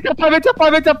 5. Upstairs? It's at 5. It's at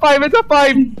 5. It's at 5. It's at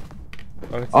 5.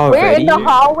 It's Oh, Where in the Already?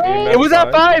 hallway? It was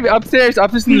at 5. Upstairs.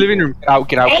 Upstairs in the living room. Get out.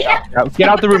 Get out. Get out. Get out, get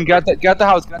out the room. Get out the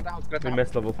house. Get out the house. Get out the house.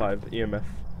 EMS level 5 EMF.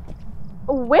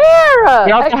 Where?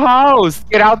 Get out the house.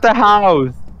 Get out the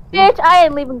house. Bitch, I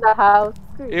ain't leaving the house.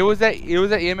 It was at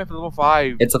EMF level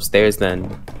 5. it's upstairs then.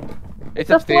 It's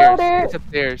a upstairs. floater. It's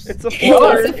upstairs. It's a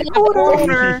It's a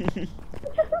floater.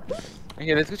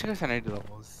 Okay, let's go check out sanity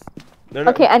levels. They're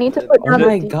not- Okay, I need to put Oh down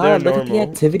my the god, look at the normal.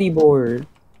 activity board.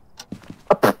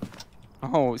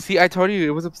 Oh, see, I told you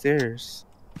it was upstairs.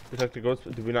 Detective Ghost,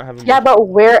 do we not have him? Yeah, but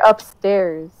where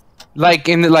upstairs? Like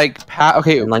in the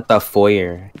okay. In like the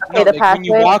foyer. Okay, the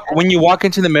like when you walk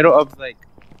into the middle of like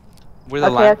where the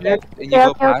Okay, lamp okay, is and you okay, go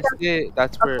okay, past it,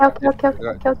 that's where. Okay.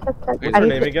 What's I her need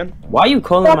name to- again? Why are you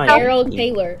calling my Carol name?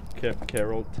 Taylor.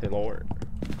 Carol Taylor.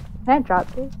 Can I drop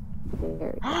this?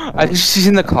 There. I think she's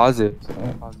in the closet.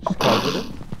 Positive?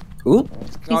 Oop,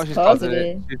 No, She's she's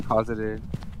closeted. She's closeted.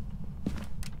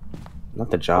 not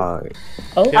the jog.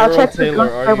 Oh, I'll Carol check the Taylor,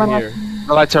 door are when you I- here?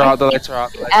 The lights are out. The lights are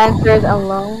out. The lights are out. Answers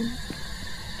alone.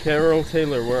 Carol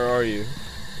Taylor, where are you?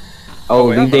 Oh,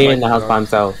 wait, leave my Day mic in the is house on. by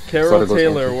himself. Carol Sort of goes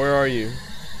Taylor, empty. where are you?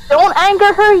 Don't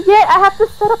anger her yet. I have to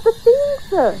set up the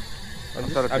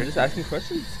things. I'm just asking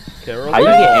questions. Carol. How you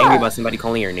get Yeah. angry about somebody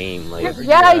calling your name? Like,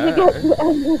 Yeah, you Yeah. get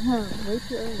angry. Way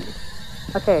too early.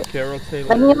 Okay. Carol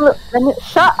Taylor. Let me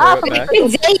shut Throw up. it back.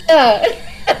 Zeta.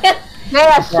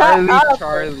 Yeah, shut up.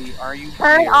 Charlie, are you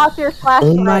Turn here? off your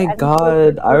flashlight. oh my I need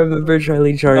god, I remember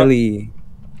Charlie.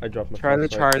 I dropped my Charlie,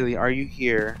 flashlight. Charlie, are you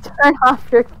here? to Turn off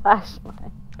your flashlight.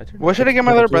 I turned What it should I off. get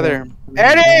my little brother?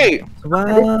 Eddie!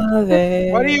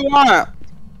 Suave. What do you want?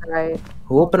 Right.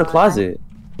 Who opened a closet?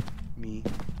 Me.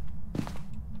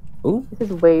 Ooh. This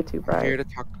is way too I'm here bright.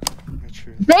 to talk my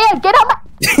truth. Zaya, get out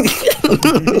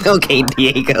my. Okay,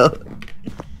 Diego.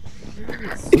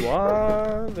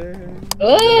 Suave.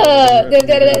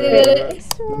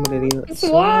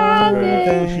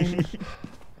 Suave.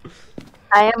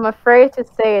 I am afraid to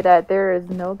say that there is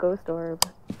no ghost orb.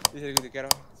 I'm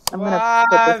gonna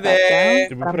put this back down. Did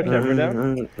we but I'm put a gonna- camera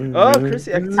down? Oh,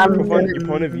 Chrissy, I can see your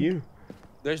point of view.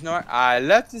 There's no. I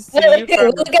love to see Look you. at her,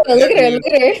 look at her, look at her, look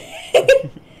at her.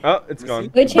 Oh, it's gone.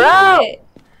 We changed Bro. it.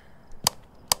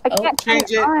 I can't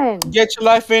Change turn it. on. Get your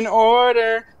life in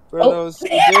order. For Oh. those who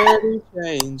dare to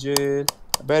change it.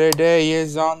 A better day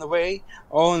is on the way.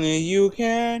 Only you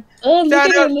can. Oh, look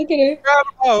Stand at her, up. look at her.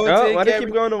 Oh, Oh, why'd it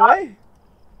keep going away?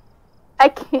 I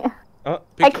can't. Oh,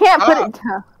 I can't put up. it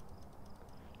down.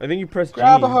 I think you pressed G.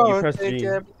 Grab a You hoe, pressed take G.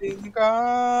 everything you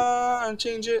got and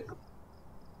change it.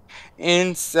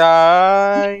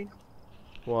 Inside.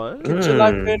 What? Get your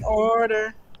life in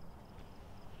order.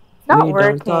 It's not We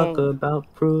working. don't talk about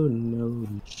Bruno.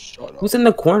 Shut up. Who's in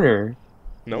the corner?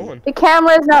 No one. The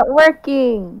camera is not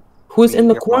working. Who's Me in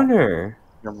the and your mom. corner?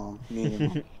 Your mom. Me and your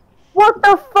mom. What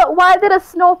the fuck? Why did a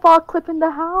snowball clip in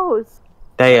the house?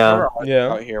 They We're all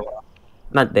Yeah. out here.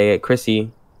 not they,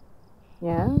 Chrissy.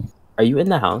 Yeah. Are you in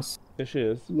the house? There she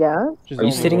is. Yeah. She's Are you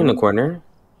on sitting in the board. corner?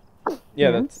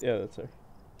 Yeah, Yes. that's her.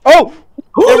 Oh!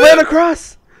 It ran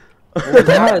across!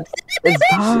 Dad, it's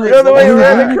Dad. You know the way it Oh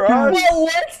ran my across? What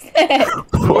was that?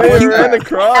 The way it ran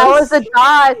across! That was the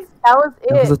dot. That was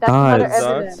it. was a That's another dot.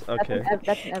 evidence. Dots? Okay.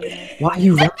 That's an evidence. Why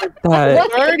you run like that?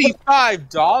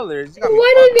 $35. You got me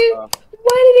Why did it- fucked up.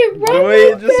 Why did it The run way it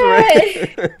like just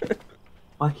that? ran.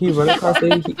 Why he run across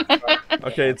the?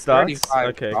 Okay, it's dots.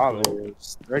 Okay, cool.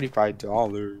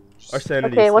 $35. Our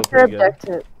sanity Okay, is what's still your pretty good.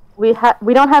 objective? We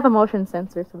don't have a motion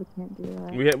sensor, so we can't do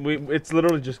that. It's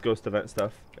literally just ghost event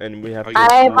stuff, and we have to. I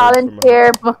do it from our-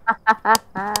 volunteer.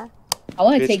 I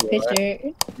want to Bitch, take what?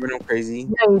 picture. You're no crazy.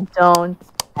 No, you don't.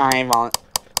 I'm on.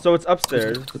 So it's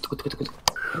upstairs. Yeah.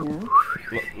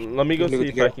 Let me go see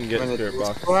if I can get spirit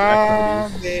box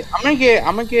activities. I'm gonna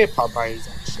get Popeyes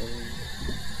actually.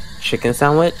 Chicken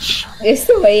sandwich? It's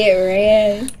the way it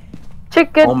ran.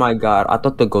 Chicken. Oh my god, I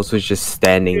thought the ghost was just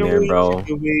standing there, bro.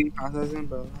 Chicken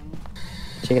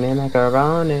and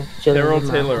macaroni. Carol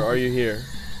Taylor, are you here?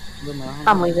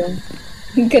 I'm leaving.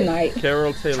 Good night.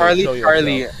 Carol Taylor, Charlie, show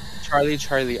Charlie, yourself.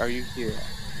 Charlie, are you here?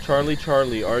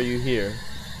 Charlie, are you here?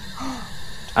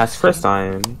 That's first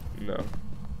time. No.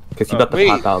 Cause he Oh, about to wait.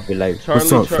 pop out and be like, Charlie,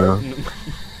 what's up, fam?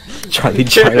 Charlie.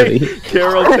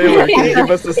 Carol Taylor, can you give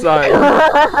us a sign?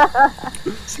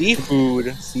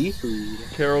 Seafood.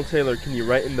 Carol Taylor, can you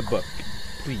write in the book,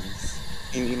 please?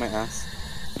 Can you eat my ass?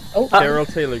 Oh, Carol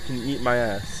Taylor, can you eat my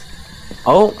ass?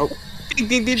 Oh, Ding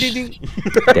ding ding ding ding.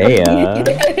 damn.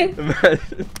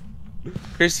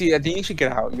 Chrissy, I think you should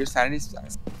get out. Your sanity's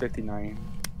 59.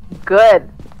 Good.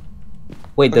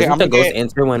 Wait, Okay, doesn't I'm the gonna ghost get-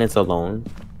 answer when it's alone?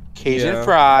 Cajun Yeah.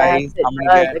 fries. Yes, it I'm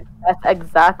gonna does. get. That's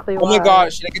exactly Oh why. my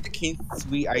god, should I get the King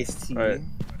Sweet iced tea? Alright.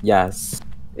 Yes.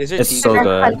 Is there It's tea so there?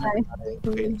 good.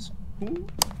 Okay.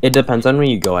 It depends on where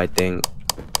you go, I think.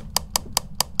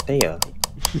 Damn.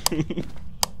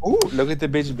 Ooh, look at the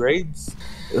bitch braids.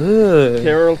 Ugh.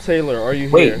 Carol Taylor, are you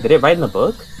Wait, here? did it write in the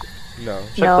book? No,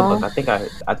 Check No. the book.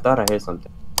 I thought I heard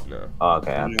something. no. Oh,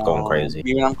 okay, I'm going crazy.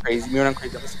 Me when I'm crazy.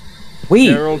 Wait,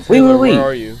 Carol wait, Taylor, wait, where are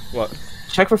wait. you? What?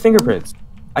 Check for fingerprints.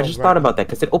 I Oh, just right. thought about that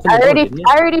because it opened I the door, already, didn't it?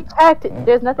 I already checked.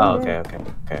 There's nothing Oh, there. okay.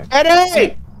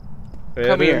 Eddie!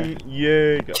 Come here. Eren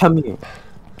Yeager. Come here.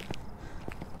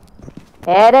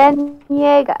 Eren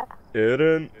Yeager.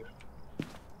 Eren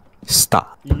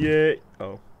Stop. Yeager.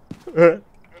 Oh.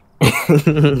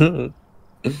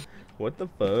 What the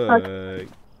fuck?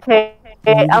 Okay,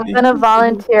 I'm gonna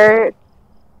volunteer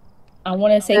I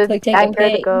want to say to click take a anchor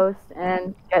the pic. ghost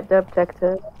and get the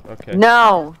objective. Okay.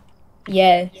 No,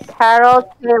 Yes.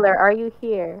 Carol Taylor, are you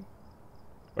here?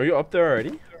 Are you up there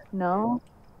already? No.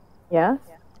 Yes.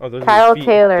 Oh, those are Carol your feet.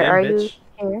 Taylor, Damn, are bitch.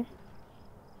 you here?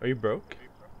 Are you broke?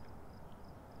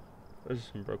 Those are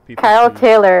some broke people. Carol too.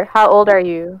 Taylor, how old are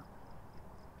you?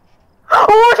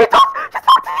 Oh, she talked to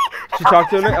me. She talked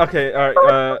to me? Okay,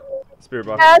 alright, spirit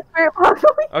box. Yeah, spirit box.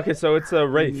 Okay, so it's a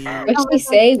Wraith. What'd she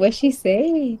say? What'd she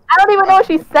say? I don't even know what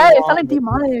she said. It sounded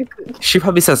demonic. She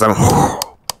probably says I'm.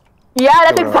 Yeah,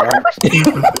 that's exactly what she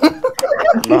said.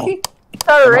 No. It's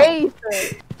a race.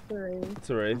 It's a race. It's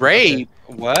a Wraith. Rape?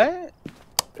 What?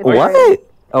 It's a race. What?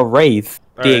 A wraith.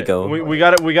 Okay. Diego. Alright,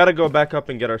 we gotta go back up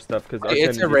and get our stuff because our It's sanity a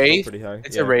is still Wraith? pretty high.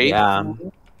 It's yeah. a rape? Yeah.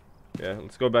 Yeah,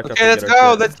 let's go back up. Okay, and let's get our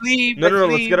go. shit. Let's leave. No,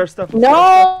 let's leave. get our stuff.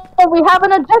 No, we have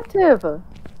an objective.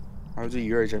 How do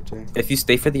your objective? If you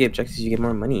stay for the objectives, you get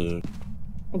more money.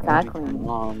 Exactly. Okay.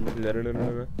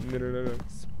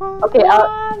 Okay,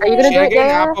 are you gonna Should do I it get an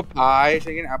there? apple pie? Should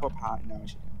I get an apple pie? No.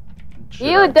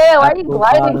 You did. Why are you Apple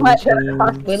gliding like bottom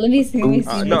that? jeans. Wait, let me see. Let me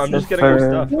see. No, I'm just getting her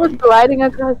stuff. He was gliding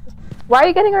across. Why are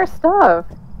you getting our stuff?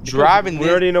 Driving We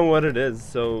this. already know what it is,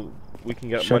 so we can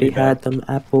get money Shorty had back. them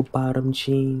apple bottom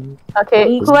jeans.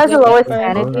 Okay, Who's who has the looking lowest for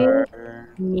sanity?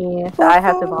 Me. So I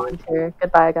have to volunteer.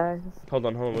 Goodbye, guys. Hold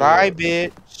on, hold on. Bye,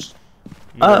 bitch.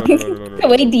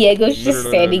 Wait, Diego's just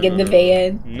standing in the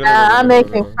van. I'm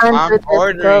making friends I'm with this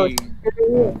ordering.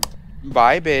 ghost.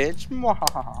 Bye, bitch.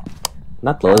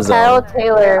 Not Kyle Lizzo.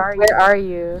 Taylor, where are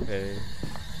you? Okay.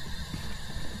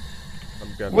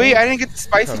 I'm grabbing Wait, it. I didn't get the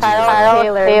spicy Kyle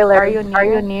chicken. Kyle Taylor, are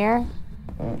you near?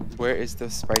 Where is the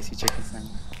spicy chicken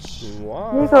sandwich?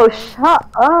 Wow. Diego, shut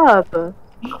up.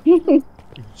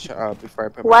 Shut up before I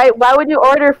put. Why would you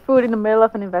order food in the middle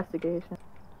of an investigation?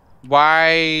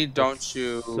 Why don't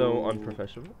you? So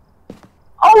unprofessional.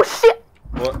 Oh shit!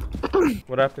 What?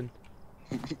 What happened?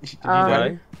 Did you Um,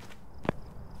 die?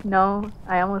 No,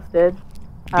 I almost did.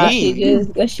 She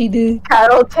did. What she do?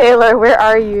 Kyle Taylor, where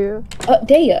are you? Oh,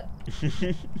 Daya.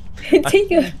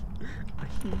 Daya.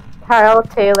 Kyle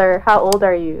Taylor, how old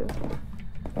are you?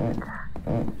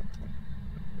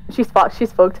 She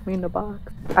spoke to me in the box.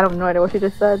 I have no idea what she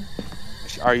just said.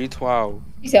 Are you 12?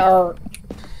 She said, "Oh,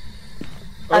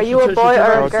 Are she you a turned- boy she or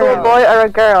turned a on girl? the Boy or a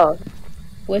girl?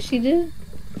 what she do?"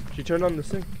 sink. She turned on the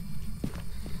sink.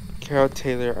 Carol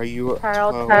Taylor, are you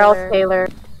 12? Kyle Taylor,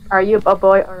 are you a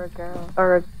boy or a girl?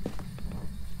 Or a...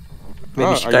 Maybe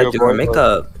Oh, she are gotta you a do her boy or-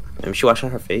 makeup. Maybe she washing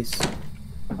her face.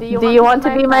 Do you want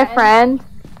to be my friend?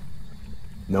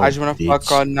 No. I just wanna fuck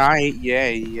all night.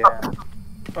 Yeah.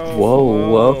 Oh, Whoa,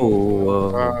 whoa.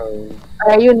 Bro.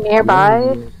 Are you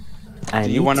nearby? I Do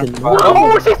you need wanna to fuck? know.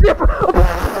 Oh, she's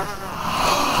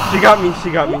She got me.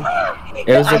 She got me.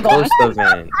 It was a ghost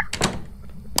event.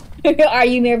 Are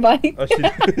you nearby? Oh, she.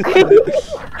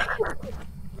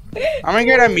 I'm gonna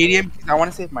get a medium because I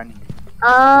wanna save money.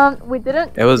 We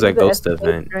didn't. It was a do the ghost escape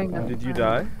event. during the Did you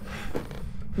time. die?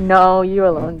 No, you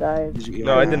alone died. Did you eat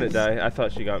No, my I didn't ass? die. I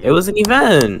thought she got me. It was an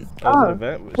event. That was Oh. an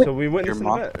event. Wait. So we Your witnessed an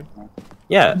mom? event.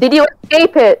 Yeah, Did you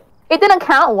escape it? It didn't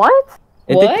count. What?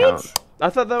 it What? did count. I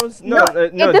thought that was No,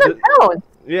 it didn't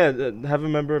count. have a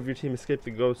member of your team escape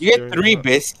the ghost. You get during 3 the hunt.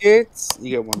 biscuits. You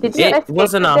get 1 Did biscuit. you It escape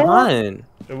wasn't a the jail? hunt.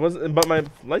 It wasn't, but my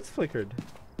lights flickered.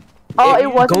 Oh, It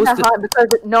it wasn't a ghosted- hunt because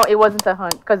no, it wasn't a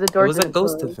hunt because the It door was a didn't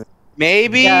ghost close. event.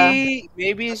 Maybe it's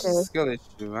Okay. just a skill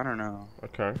issue. I don't know.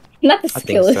 Okay. Not the I think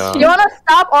skill so. issue. You wanna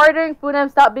stop ordering food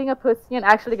and stop being a pussy and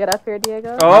actually get up here,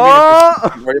 Diego? Oh!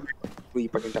 You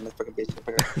fucking dumbass fucking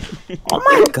bitch. Oh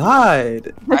my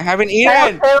god. I haven't Kyle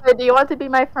eaten. Taylor, do you want to be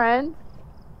my friend?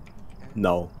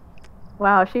 No.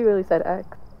 Wow, she really said X.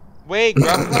 Wait,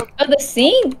 Grubhub Oh, the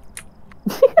scene.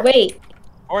 Wait.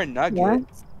 or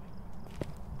nuggets?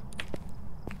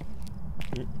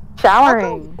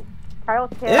 Showering. Kyle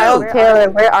Ew. Taylor, Taylor,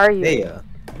 where are you? Yeah.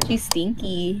 She's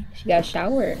stinky. She got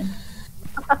showered.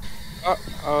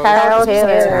 Oh, Kyle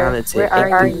Taylor, Talented where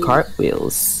and are do you?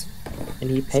 cartwheels. And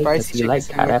he paid because Spicy he chicken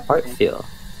liked how that part sandwich. feel.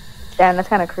 Damn, that's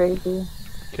kind of crazy.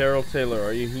 Carol Taylor,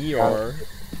 are you here?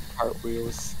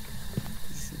 cartwheels.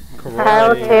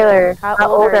 Kyle Karate. Taylor, how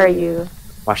old are you?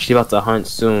 Wow, she about to hunt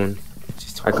soon.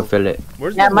 I can feel it.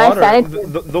 Where's Yeah, the my water?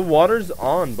 sanity- The water's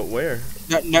on, but where?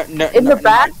 No, In the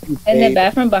back? In the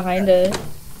bathroom behind us.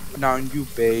 No, you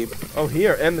babe. Oh,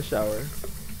 here, and the shower.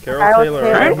 Carol Kyle Taylor,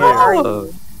 Taylor, right where here. are you?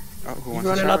 Oh, Oh, who you wants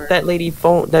running to up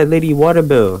that lady water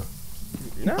bill.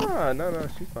 Nah, no,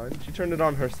 she's fine. She turned it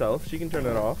on herself. She can turn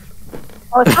it off.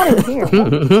 Oh, it's not in here.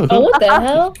 Oh, what the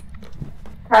hell?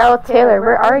 Kyle Taylor,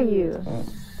 where are you?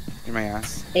 In my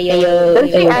ass. Hey, yo, Didn't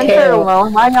she yo, enter Carol.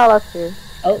 alone? Why y'all up here?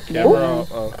 Oh, Camera.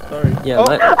 Oh, sorry. Yeah, Oh,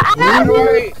 let.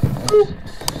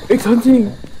 It's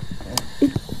hunting.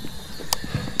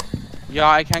 Yeah,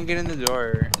 I can't get in the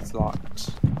door. It's locked.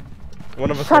 one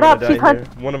of us Shut are up, gonna she's die here.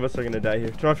 One of us are gonna die here.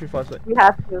 Turn off your flashlight. We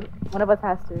have to. One of us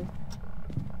has to.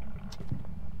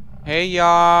 Hey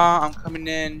y'all, I'm coming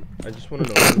in. I just wanna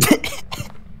know.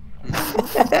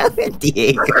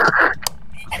 Diego.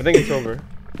 I think it's over.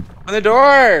 On the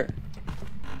door.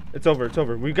 It's over. It's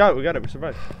over. We got it. We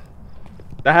survived.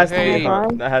 That has to be Hey. a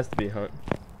hunt. That has to be a hunt.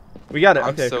 We got it. I'm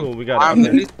Okay, so- cool. We got I'm it.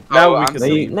 Okay. literally so- Now we I'm can No, so-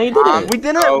 you, no, you didn't. We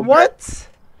didn't. so good. What?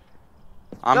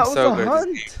 I'm that was so a good.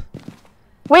 hunt.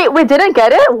 Wait, we didn't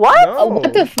get it? What? No. Oh,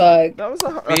 what the fuck? That was a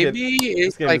hunt. Maybe this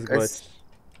it's game like is a glitched.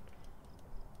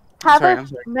 Have sorry, a I'm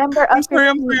sorry. member I'm of sorry,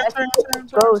 your I'm team sorry, I'm sorry, I'm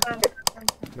sorry, ghost. I'm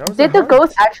That was Did a the hunt.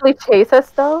 ghost actually chase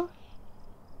us though?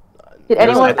 Did Yes,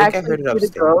 anyone I think I actually heard it see the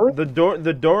upstairs. ghost?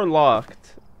 The door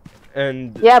locked,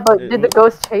 and Yeah, but it did the wa-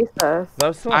 ghost chase us? That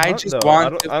was still a I hunt, just though.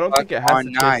 want to I don't think fuck it has all to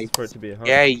chase night. us for it to be a hunt.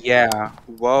 Yeah.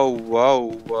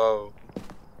 Whoa.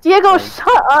 Diego,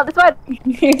 shut up! That's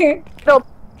why.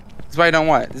 This is why I don't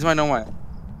what? This is why I don't what?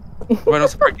 Why I don't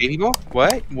support gay people?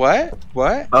 What? What?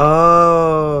 What?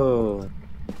 Oh.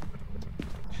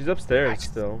 She's upstairs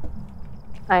still.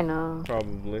 I know.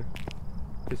 Probably.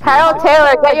 Kyle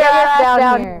Taylor, get your ass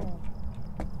down here.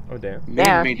 Oh damn.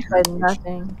 Damn, she said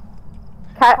nothing.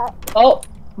 Cat. Oh.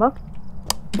 Look.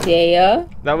 Dea.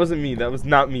 That wasn't me. That was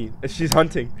not me. She's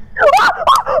hunting. Are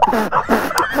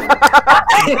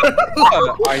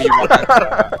you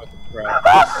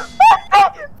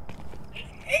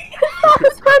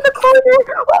the corner.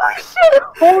 Holy shit!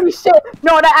 Holy shit!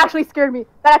 No, that actually scared me.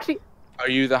 That actually. Are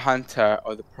you the hunter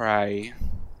or the prey?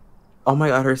 Oh my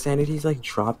god, her sanity's like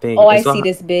dropping. Oh, I see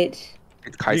this bitch.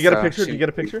 It's Do you get a picture? Do you get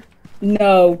a picture?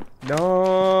 No.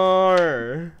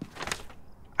 No.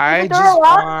 I just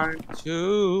want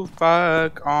to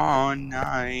fuck all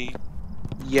night.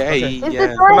 Yay, Okay.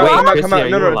 yeah. Come out, Wait, come out, Chrissy, come out. are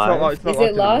No, you no, it's not alive? locked. It's not Is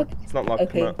it locked anymore. locked? It's not locked.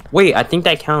 Okay. Come out. Wait, I think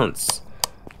that counts.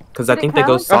 Because I Did it think the count?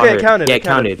 ghost saw Okay, her. it counted. Yeah, it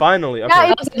counted. counted. Finally. Okay. Yeah,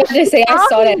 I was about to say I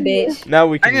saw that bitch. Now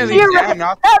we I can need to leave. leave that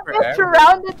not that bitch forever.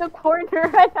 surrounded the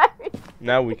corner.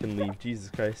 Now we can leave. Jesus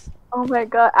Christ. Oh my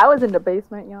god, I was in the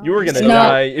basement, y'all. You were gonna No.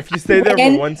 die. If you stayed there for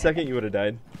And- 1 second, you would have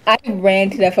died. I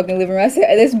ran to that fucking living room. I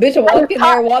said, this bitch walked in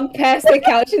there, walked past the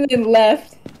couch, and then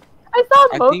left. I saw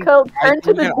I think- Moco I turn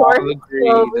to think the we can door all agree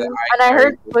slowly, that and I heard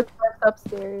heard- footsteps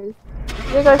upstairs.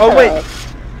 You guys Oh, shut wait. up.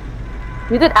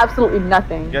 You did absolutely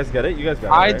nothing. You guys get it? You guys got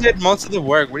it. I right? did most of the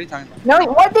work. What are you talking about? No,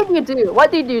 what did you do? What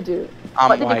did you do? I'm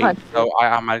What did you white, punch? so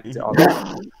I'm addicted to all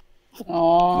that.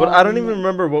 Aww. But I don't even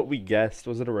remember what we guessed.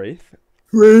 Was it a wraith?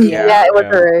 Yeah, it was Yeah.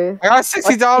 a race. I got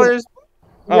 $60.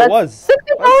 Oh, it was.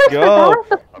 $60 for go.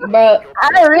 that? Bro,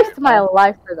 I risked my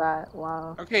life for that.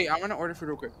 Wow. Okay, I'm gonna order food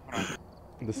real quick. Hold on.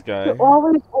 This guy. You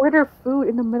always order food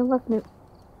in the middle of the.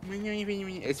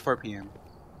 It's 4 p.m.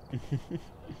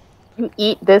 You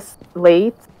eat this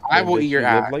late? I will eat your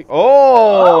ass. Like,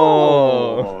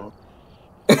 oh.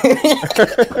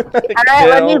 Alright,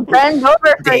 let me bend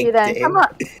over for you then. Come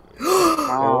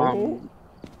on.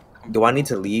 Do I need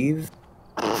to leave?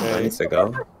 Do I need to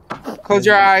go? Close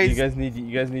your eyes. You guys need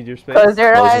your space. Close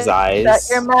your Close eyes. his eyes. Shut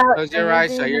your mouth. Close your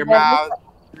eyes. Shut your mouth.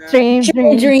 Dream,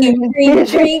 dream, dream, dream,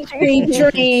 dream, dream,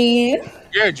 dream.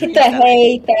 You're a Hit dream. the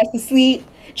hay, fast asleep.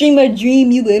 Dream a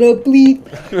dream, you little bleep.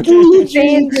 Dream,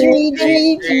 dream, dream,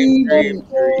 dream, dream,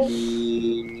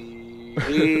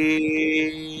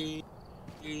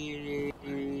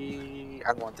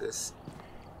 I want this.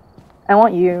 I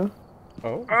want you.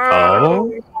 Oh.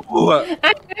 Oh.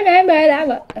 I remember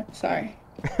that. Sorry.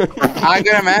 I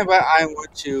got a man, but I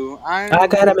want you. I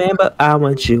got a man, but I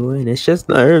want you, and it's just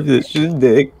nerves, it's just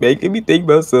dick, making me think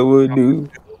about someone new.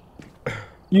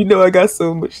 You know I got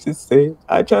so much to say.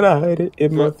 I try to hide it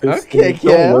in my face. Okay, Don't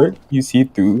Kel. work, you see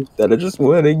through that. I just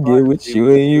wanna get with you,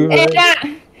 and you And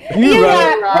right. you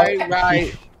right,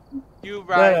 right. You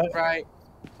right, right.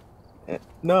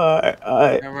 No, I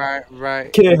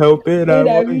Right. can't help it. I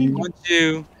Yeah, want you. Want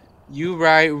you. You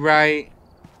right.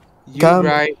 You Come.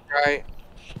 right.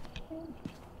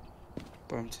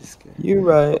 But I'm just scared. You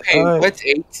right. Okay, I what's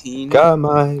 18? got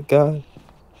my God.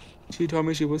 She told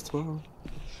me she was 12.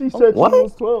 She said What? she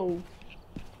was 12.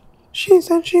 She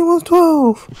said she was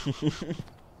 12.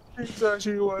 She said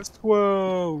she was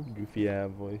 12. Goofy ass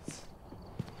voice.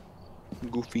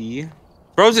 Goofy.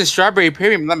 Frozen strawberry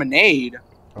premium lemonade.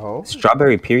 Oh.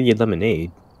 Strawberry period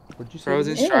lemonade. What'd you say?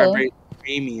 Frozen Ew. strawberry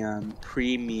premium.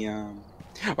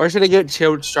 Or should I get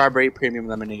chilled strawberry premium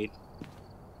lemonade?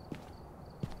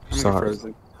 I'm gonna get Sorry,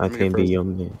 frozen. I I'm gonna can't get be your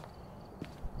man.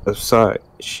 I'm sorry,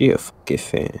 she a fucking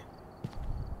fan.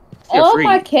 You're oh, free.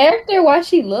 my character, why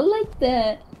she look like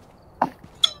that?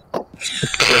 You're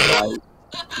white.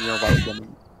 You're a white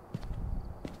woman.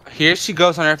 Here she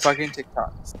goes on her fucking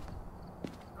TikToks.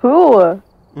 Who? Okay.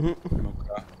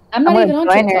 I'm not I'm even on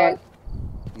gonna join her. TikTok.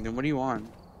 Then what do you want?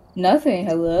 Nothing.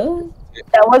 Hello?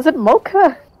 That wasn't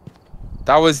Mocha.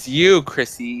 That was you,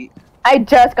 Chrissy. I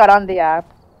just got on the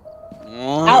app.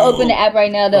 I'll open the app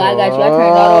right now, though. I got you. I turned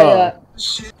it all the way up.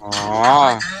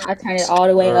 Aw. I turned it all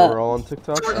the way We're up. all on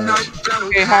TikTok. Alright.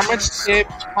 Okay, how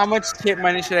much tip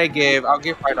money should I give? I'll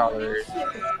give $5.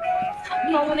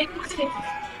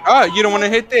 Oh, you don't want to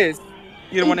hit this.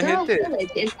 You don't want to hit this.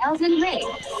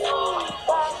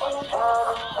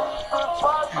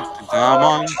 I'm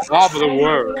on top of the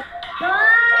world.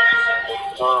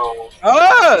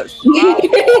 Oh!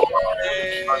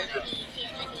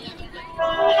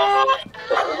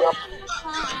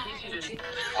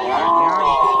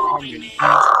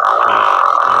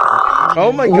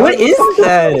 Oh my god. What is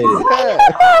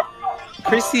that?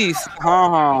 Chrissy,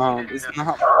 stop. It's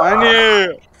not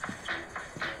funny.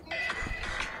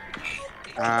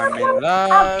 I'm in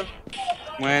love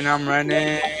when I'm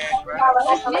running.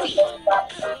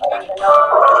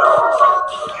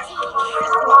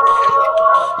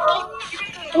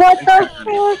 What the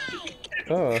fuck?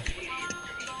 Oh.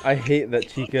 I hate that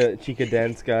Chica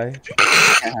dance guy. I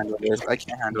can't handle this. I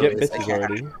can't handle Get this. I bitches can't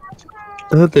already.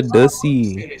 Oh, the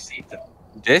Dussy.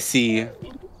 Jesse. The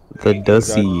God,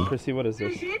 Dussy. Chrissy, what is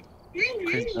this?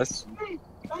 Chris,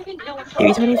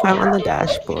 Maybe 25 on the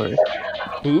dashboard.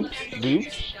 Boobs?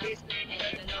 Boobs?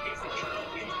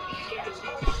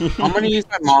 I'm gonna use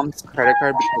my mom's credit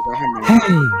card because I have my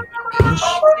Boobs.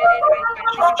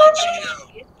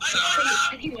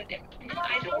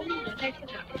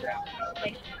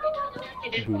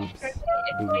 Boobs.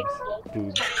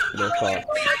 Boobs. No thoughts.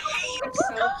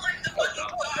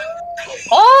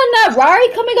 Oh, not Rari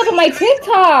coming up on my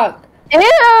TikTok. Ew!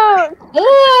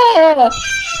 Ugh.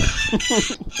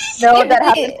 No, that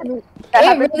happened to me. That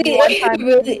happened to me one time.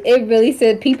 It really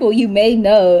said people you may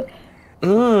know.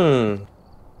 Mmm.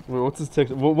 Wait, what's his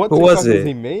TikTok? What Who TikTok was does it?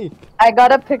 he make? I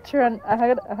got a picture and I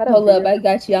had a Hold up, video. I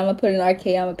got you. I'm gonna put an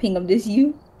arcade. I'm gonna ping them. This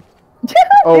you?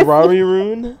 Oh, Rari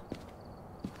Rune?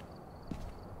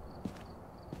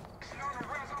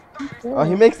 Oh,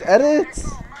 he makes edits.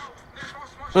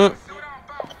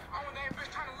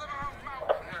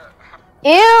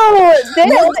 Ew!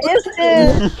 This is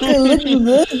this.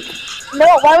 No,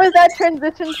 why was that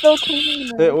transition so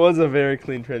clean? It was a very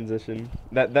clean transition.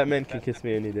 That man can kiss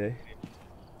me any day.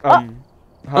 Oh.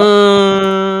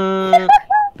 Huh?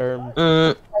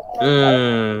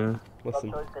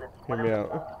 Listen, hear me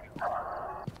out.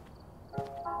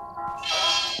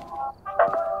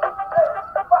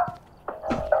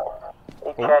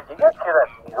 Hey Chad, do you guys hear that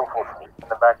beautiful speak in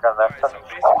the background? That's such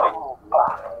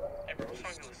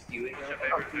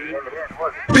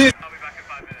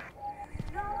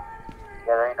Yeah,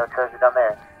 there ain't no treasure down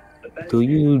there. Do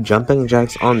you jumping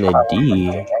jacks on the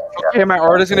D? Okay, my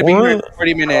order's gonna be here in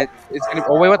 40 minutes. It's gonna.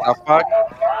 Oh wait, what the fuck?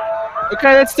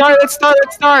 Okay, let's start. Let's start.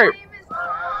 Let's start.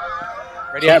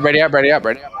 Ready up. Ready up. Ready up.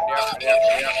 Ready up. Ready up. Ready up.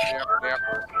 Ready up. Ready up.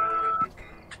 Ready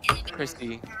up.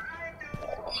 Christy.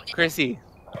 Chrissy.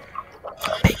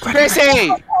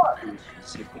 Chrissy.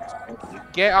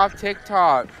 Get off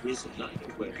TikTok.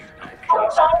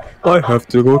 I have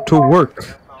to go to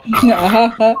work. You do.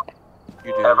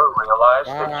 Ever realized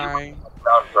that you Bye.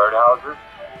 found birdhouses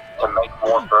to make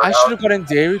more I birdhouses? should have gotten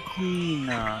Dairy Queen.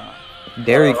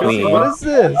 Dairy Chrissy, Queen. what is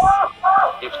this?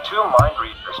 If two mind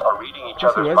readers are reading each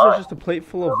Chrissy, other's why is there minds, just a plate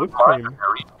full of whipped cream?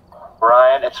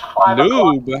 Brian, it's 5 o'clock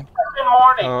Lube. in the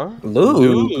morning. Huh?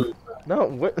 Lube. No,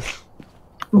 what?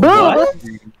 Boo!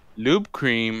 Lube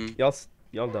cream. Y'all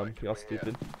dumb. Y'all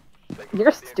stupid.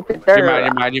 You're stupid. You're mad.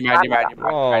 You're mad. You're mad. You're mad. You're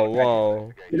mad. Whoa,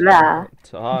 whoa. Yeah.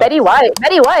 Todd. Betty White.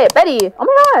 Betty White. Betty. Oh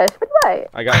my gosh. Betty White.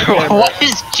 I got the camera. What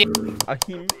is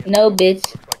Ahim. No,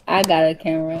 bitch. I got a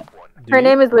camera. Do Her you?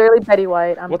 name is literally Betty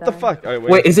White. I'm What the done. fuck? Alright,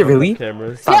 Wait, is it don't have really?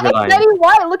 Cameras. Yeah, Stop it's Betty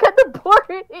White. Look at the board.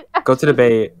 It Go to the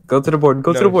bay. Go to the board.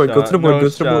 Go to the board. Go to the board. Go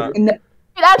to the board.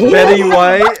 actually Betty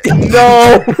White?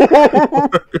 No!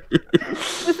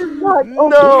 This is not No!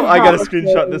 okay. I gotta Not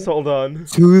screenshot okay. this, hold on.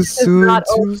 Too soon. not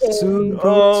Too okay. soon.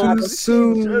 Oh, Too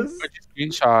soon. just-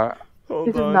 Screenshot. Hold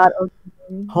This is on. not okay.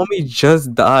 Homie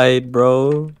just died,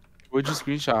 bro. What'd you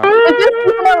screenshot? It's just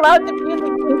even allowed to be in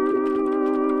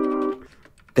the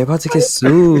They're about to get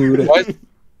sued. What?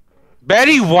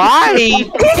 Betty White.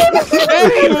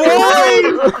 Betty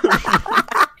White.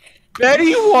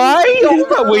 Betty White. Oh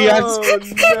my, wait, Oh,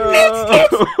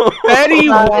 no. Betty It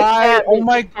White. can't Oh be-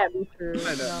 my it can't be true. No.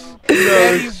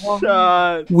 Betty No White.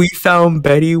 shot. We found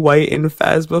Betty White in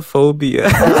Phasmophobia.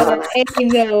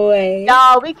 Ain't no way.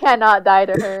 No, we cannot die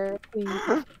to her. Please.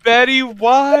 Betty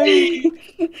White.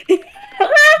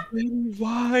 Betty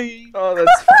White. Oh,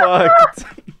 that's fucked.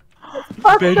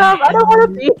 Fucked Betty up. I don't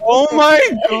want to be. Oh my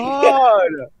god.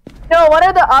 No, what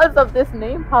are the odds of this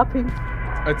name popping?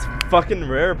 It's fucking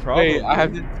rare, probably. Wait, I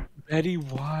have to. Betty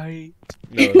White.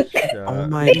 No shot. Oh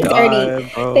my They god,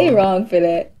 dirty. bro. They wrong for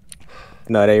that.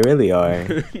 No, they really are.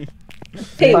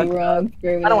 They Fuck. wrong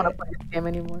for that. I don't want to play this game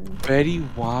anymore. Betty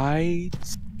White.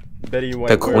 Betty White.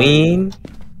 The queen,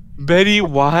 Betty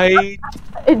White.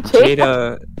 And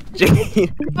Jada. Jada.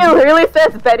 It literally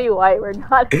says Betty White. We're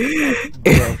not.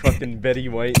 Bro, fucking Betty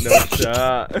White, no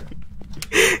shot.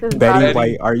 This is Betty not-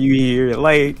 White, are you here?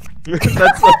 Like,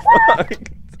 That's so fucked.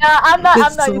 Nah, I'm not. I'm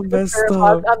It's not so using the messed spirit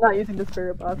up. box. I'm not using the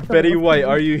spirit box. Betty White,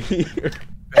 are you here?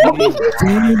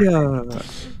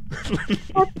 Jada.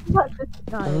 What this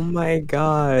guy? Oh my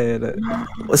god.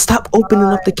 Stop opening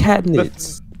up the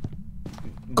cabinets.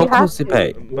 Go We have close the to.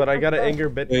 bay. But I gotta anger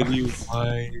Betty. Betty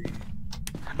White.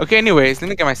 Okay, anyways, let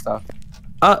me get my stuff.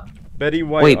 Betty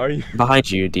White, Wait, are you? behind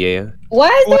you, Dia. Why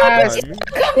is there Yes. a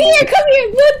Come here, come here.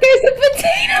 Look, there's a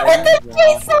potato with a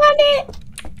face on it.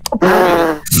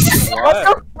 What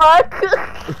the fuck?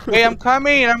 Hey, I'm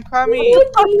coming. I'm coming. Look,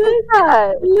 What is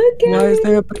that? look Why at is it.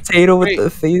 there a potato with Wait. the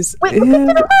face? Wait, Ew. look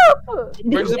it up.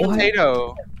 Where's the What?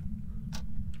 potato?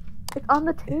 It's on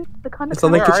the tape. The kind of It's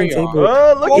on the Where are kitchen you? table.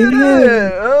 Oh, look at Ew.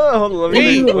 it! Oh, hold on. Let me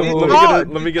Wait, get, let me get a,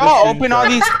 let me get a y'all open all screenshot.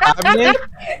 these cabinets?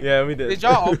 Yeah, we did. Did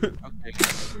y'all open?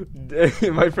 Okay.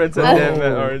 My friend said, Oh. "Damn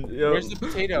that orange." Yo, Where's the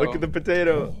potato? look at the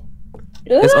potato.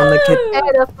 It's on the kitchen.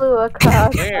 potato flew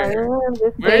across Where? my room.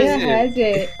 This Where day. is Daya it? has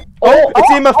it. Oh, it's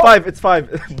EMF 5. It's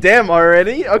 5. Damn,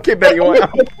 already? Okay, Betty. In the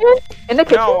kitchen? In the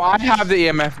kitchen? No, I have the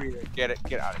EMF reader. Get it.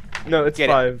 Get out of here. No, it's Get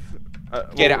it. 5.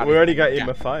 Get out. We already got Yeah.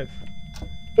 EMF 5.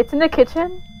 It's in the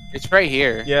kitchen? It's right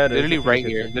here. Yeah, it is. Literally It's in the right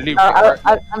here. kitchen. Literally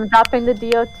right. I'm dropping the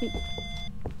DOT.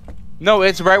 No,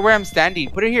 it's right where I'm standing.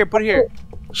 Put it here. Put it here.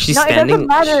 She's No, it doesn't standing.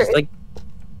 matter. She's like,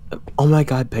 oh my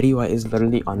god, Betty White is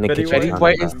literally on the Betty kitchen. Betty counter,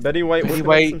 White bro. is- Betty White Betty whipping up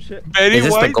White. some shit. Betty Is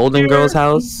this the White's Golden here. Girls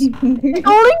house? Golden?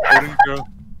 Golden Girl.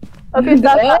 Okay,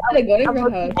 stop. Oh, the Golden I'm Girl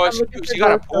looking- house. Oh, I'm looking she for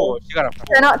got a ghost pull. orbs. She got a pull.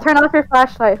 Turn off your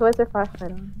flashlight. Who has their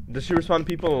flashlight on? Does she respond to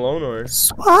people alone or?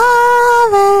 Suave.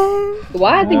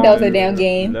 Why I think that was a damn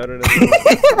game. No, no, no.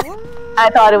 I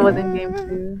thought it was in game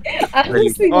 2.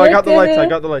 Honestly, Oh, I got the what lights. I hell?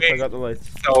 got the lights. I got the lights.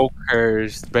 So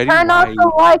cursed. Betty Turn off White. the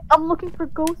lights. I'm looking for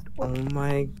ghost orbs. Oh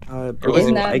my god, It was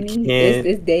It's bro. not I me. can't.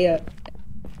 It's Daya.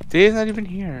 Day's not even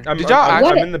here. I'm, Did y'all I'm, act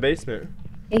I'm in the basement.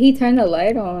 And he turned the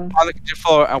light on. on the kitchen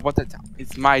floor and what the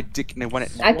it's my dick and they want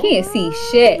it. I can't see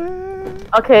shit.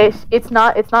 Okay, it's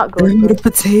not ghost Bring me the orbs.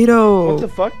 potato. What the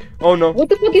fuck? Oh no. What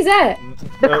the fuck is that?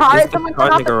 The car, It's the someone car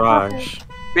turn in the off car. garage.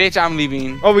 Bitch, I'm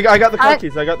leaving. Oh, I got the car I-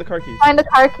 keys. I got the car keys. Find the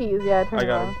car keys, yeah, turn I it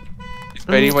got off. him. It's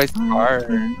Betty White's car.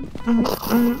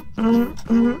 Oh,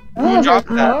 her dropped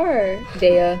that? car.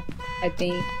 Daya, I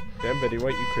think. Damn, Betty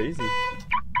White, you crazy.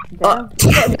 Damn.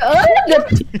 Oh.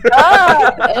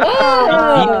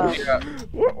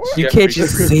 You Yeah, can't for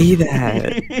just sure. say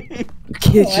that. You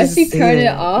can't Why just she say turn it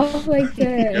that. off like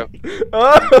that?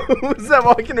 Oh, who's that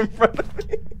walking in front of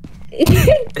me?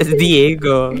 It's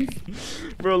Diego.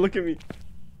 Bro, look at me.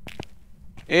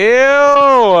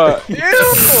 Ew!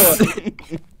 Ew!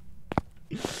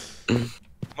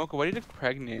 Mocha, why do you look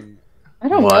pregnant? I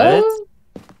don't What? know.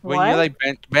 When What? you like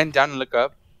bend down and look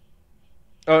up.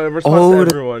 Oh, in response Oh, to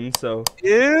the- everyone, so.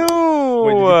 Ew!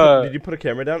 Wait, did you put a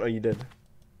camera down? Oh, you did.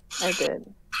 I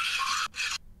did.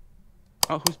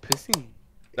 Oh, who's pissing?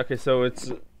 Okay, so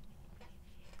it's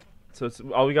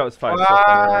all we got was 5 so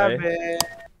far, right?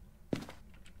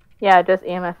 Yeah, just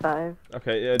EMF 5.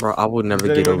 Okay, yeah. Bro, I would never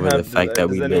does get anyone over the have- fact that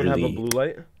we does anyone have a literally blue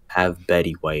light? have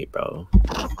Betty White, bro.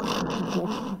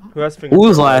 Who has fingerprint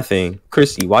Who's lights? laughing?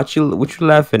 Chrissy, what you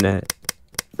laughing at?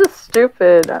 This is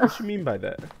stupid. What you mean by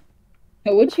that?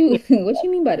 What you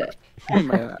mean by that? Oh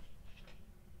my god.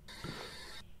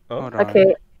 Oh. Hold on.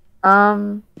 Okay.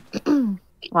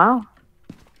 Wow.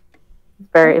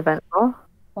 Very eventful.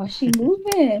 Why she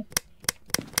moving?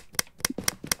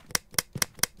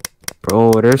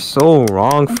 Bro, they're so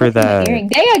wrong for that.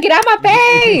 Daya, get out my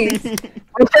face!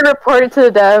 We should report it to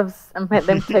the devs and make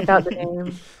them take out the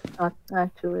game.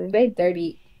 Actually. They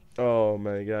 30. Oh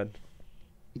my god.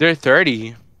 They're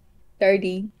 30.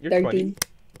 30. You're 30. 20.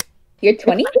 You're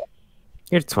 20?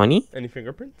 You're 20? Any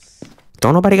fingerprints?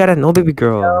 Don't nobody gotta know, baby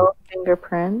girl. No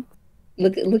fingerprint.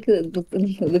 Look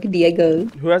at Diego.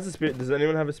 Who has a spirit? Does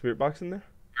anyone have a spirit box in there?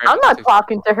 I'm not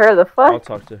talking to her. The I'll fuck?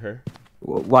 talk to her.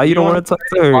 Why you don't want to talk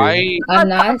to her? Why? I'm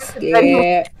not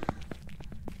scared.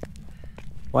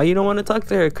 Why you don't want to talk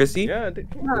to her, Chrissy? Yeah. Okay,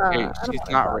 I she's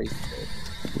don't not know.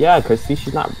 racist. Yeah, Chrissy,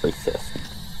 she's not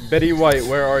racist. Betty White,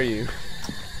 where are you?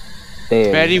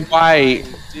 There. Betty White.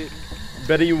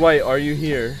 Betty White, are you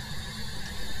here?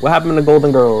 What happened to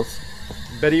Golden Girls?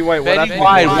 Betty White, what Betty happened?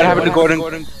 White. to What happened to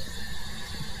Golden?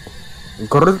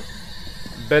 Grrr,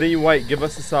 Betty White, give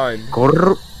us a sign.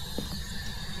 grrr,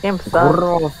 Game sucks.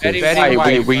 grrr. Betty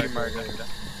White. We murdered.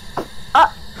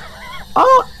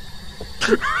 Oh!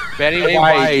 Betty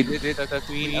White. Did the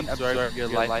queen absorb your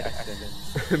life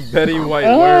essence? Betty White,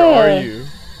 where are you?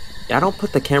 I don't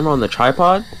put the camera on the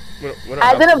tripod.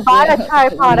 I didn't buy a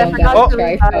tripod. I We don't forgot got to a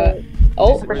buy tripod. it.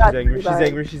 Oh, She's forgot to angry. do She's that.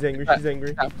 angry. She's angry. She's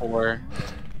angry. At 4.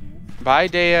 Bye,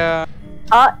 Daya.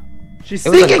 She's It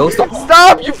was a singing. ghost.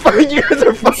 Stop! You guys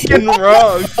are fucking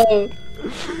wrong. oh,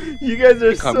 You guys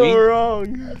are so Coming.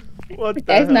 wrong. What the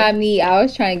that's hell? not me. I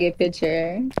was trying to get a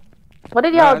picture. What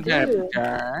did y'all do?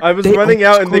 I was They running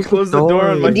out and they closed closed the the door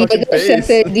on my door. fucking face.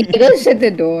 Diego shut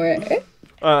the door.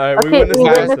 Alright, we Okay, witnessed we the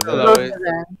rest witnessed of the it. Hello. ghost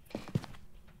event.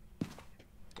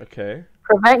 Okay.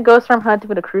 Prevent ghosts from hunting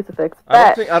with a crucifix.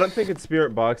 I don't think it's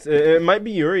Spirit Box. It might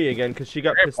be Yuri again because she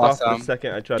got pissed off the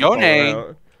second I tried to call her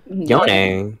out.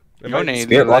 Yone. Yone.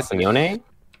 Spirit Blossom Yone? It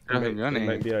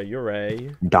might be a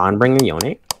Yurei. Dawn bringer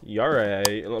Yone?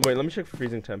 Yurei. Wait, let me check for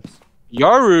freezing temps.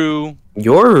 Yoru.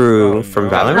 Yoru from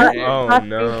Valorant? Oh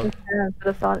no.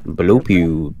 Blue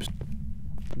pubes.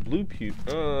 Blue pube.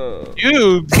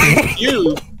 Pubes. Pubes.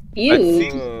 You.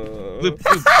 Blue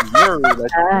pubes. Yoru.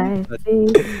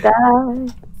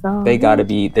 They gotta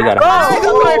be. Whoa!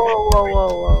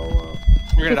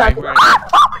 We're gonna die.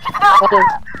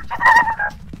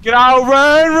 Get out!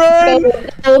 Run!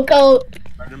 Go.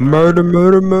 Murder.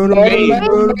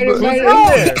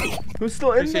 Who's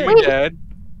still in there? Wait. Dead.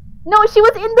 No, she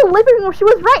was in the living room. She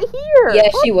was right here. Yeah,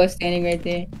 she was standing right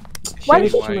there. Why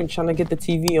is she trying to get the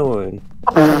TV on?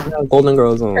 Golden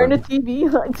Girls on. Turn the TV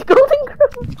on. Golden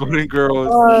Girls. Golden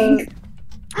Girls.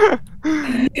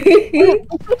 Did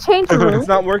she change the room? It's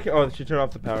not working. Oh, she turned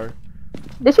off the power.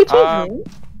 Did she change the room?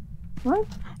 What?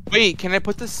 Wait, can I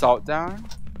put the salt down?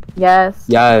 Yes.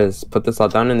 Yes, put the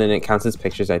salt down and then it counts as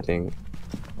pictures, I think.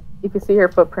 You can see her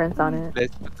footprints on it.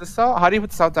 Let's put the salt. How do you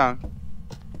put the salt down?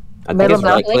 I think it's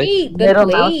right click. Middle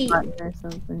mouse button or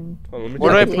something. Oh,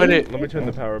 Where do I put it? Let me turn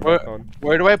the power back on.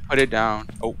 Where do I put it down?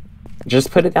 Oh.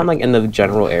 Just put it down like in the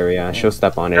general area. She'll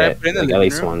step on Should I it put it in the like, at living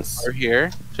least room? once. Or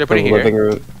here? Should I put it The here? living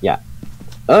room. Yeah.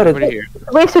 Oh, Put it here.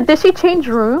 Wait, so did she change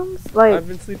rooms? Like, I've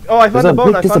been sleeping. Oh, I found a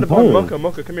bone. I found a bone.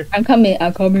 Mocha, come here. I'm coming.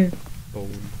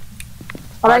 Bone.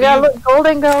 Oh my god, look,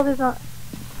 Golden Girls is on.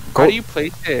 How do you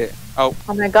place it? Oh.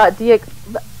 Oh my god, DX.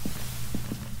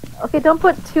 Okay, don't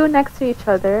put two next to each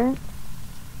other.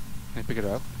 Can I pick it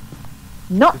up?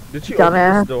 No. Did she dumbass.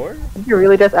 open this door? Did you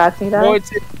really just ask me that? No,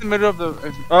 it's in the middle of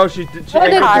the. Oh, she did. She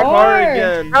Open entered the the car door.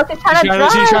 again. Oh, she's trying to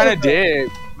She's drive. trying to dip.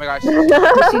 Oh my gosh.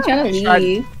 She's trying to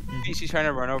leave. She's trying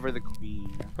to run over the queen.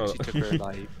 Oh. She took her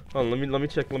life. Oh, let me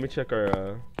check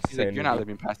our. She's like, you're not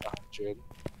living past 100.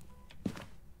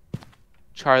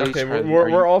 Charlie. Okay, Charlie,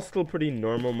 we're all still pretty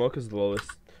normal. Mocha's the lowest.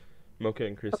 Mocha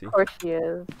and Chrissy. Of course she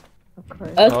is. Of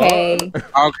course. Okay.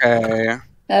 Okay.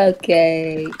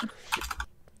 Okay.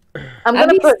 I'm I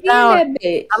gonna be put seeing down. that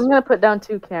bitch. I'm gonna put down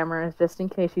 2 cameras just in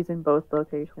case she's in both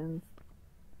locations.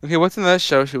 Okay, what's in the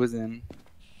show she was in?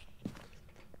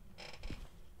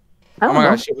 I Oh don't my know.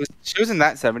 gosh, she was in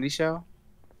that 70s show.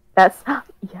 That's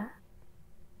yeah.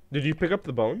 Did you pick up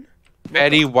the bone?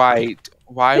 Betty White.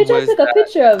 Why Bitch, I was took a that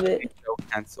picture of it. show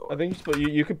canceled? I think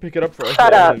you could pick it up for us.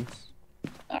 Shut up.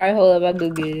 Alright, hold up. I'll go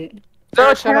get it.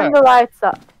 So Shut turn up. the lights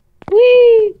up.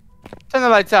 Whee! Turn the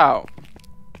lights out.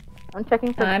 I'm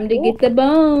checking for. Time to get the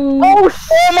bone. Oh shit!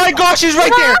 Oh my gosh, she's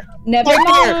right there. Never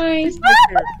right there. mind.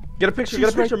 Get a picture.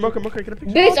 Get a picture. Mocha, get a picture.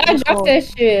 Bitch, I dropped that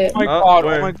shit. Oh my god.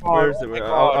 Where? Oh my god. Where is it? Oh my Wait,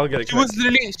 god. I'll get it. She was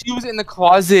literally. She was in the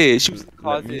closet. She was in the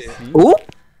Let me closet. see. Ooh!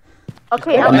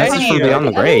 Okay, A I'm message checking. from beyond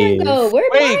the grave. Where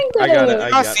Wait, mine go? I got it, Did you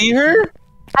not see her?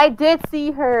 I did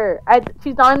see her.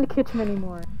 She's not in the kitchen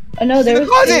anymore. Oh no, She's in there the was.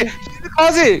 closet. She's in the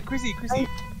closet. Chrissy.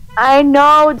 I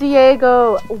know,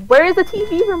 Diego. Where is the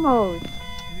TV remote?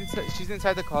 She's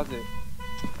inside the closet.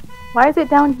 Why is it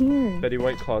down here? Betty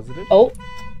White closeted. Oh.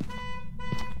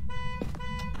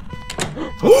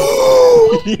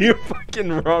 You fucking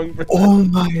wrong. For Oh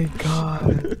my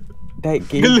god. That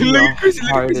gave Look me at a Chrissy, look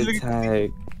at heart Chrissy, look at attack.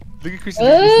 Look at Chrissy.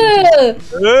 Look at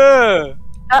Chrissy.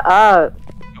 Shut up.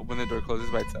 When the door closes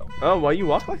by itself. Oh, why you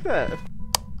walk like that?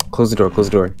 Close the door, close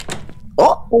the door.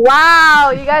 Oh!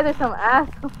 Wow, you guys are some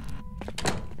assholes.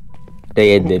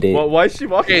 They did it. Well, why is she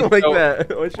walking Okay, like so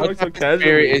that? Why is she What walking so type of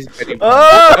spirit casually? is Betty White?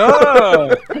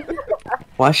 Oh!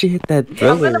 Why she hit that I'm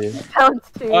thriller? gonna sounds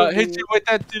too. Hit you with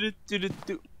that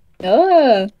do-do-do-do-do.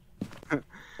 Oh.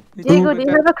 Diego, do you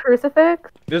have a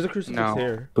crucifix? There's a crucifix No.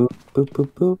 here. Boop, boop, boop,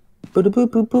 boop. Boop, boop,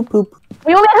 boop, boop, boop.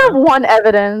 We only have one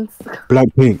evidence.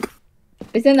 Blackpink.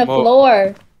 It's in the Well-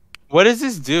 floor. What does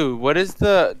this do? What does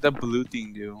the blue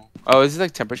thing do? Oh, is it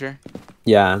like temperature?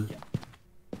 Yeah.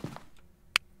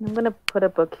 I'm gonna put a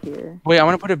book here. Wait, I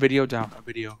want to put a video down. A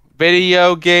video.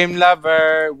 Video game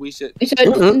lover. We should. We should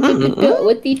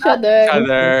with each other.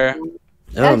 Other. Oh,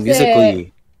 That's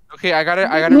musically. Okay, I got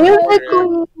it.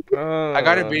 Musical. I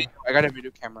got a video. I got a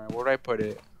video camera. Where do I put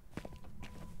it?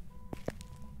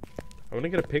 I want to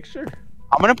get a picture.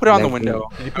 I'm gonna put it on the Next window.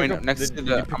 Did you I mean, pick up, next did, to did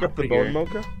the. you pick I'm up the gonna put it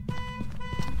bone, here.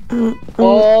 Mocha?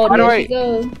 Oh, How do there I- she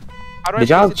goes. How do I Did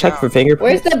y'all place it check down? for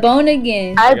fingerprints? Where's the bone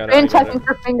again? I've got it, been I got checking it.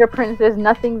 for fingerprints. There's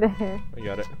nothing there. I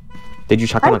got it. Did you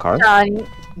check on the car? Johnny.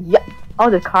 Yeah. Oh,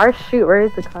 the car? Shoot, where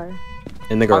is the car?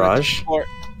 In the garage?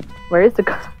 Where is the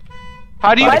car?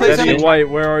 How do you Why place does it? Betty White,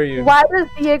 where are you? Why does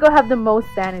Diego have the most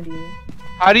sanity?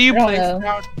 How do you I don't place know. it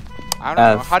down? I don't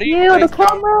know. F. How do you Ew, the place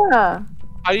down? camera.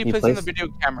 How do you You place in the place- video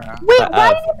camera? Wait, The why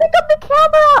F. did you pick up the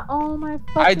camera? Oh my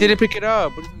fucking. I didn't pick it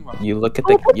up. What are you talking about?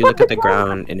 You look at the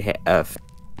ground and hit F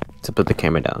to put the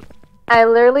camera down. I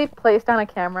literally placed down a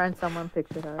camera and someone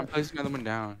picked it I'm up. placing another one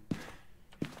down.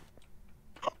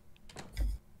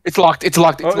 It's locked. It's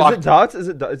locked. It's Oh, locked. is it dots? Is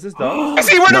this dots?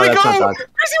 Chrissy, where do No, we that's go? not dots.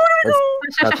 Chrissy, where do we go?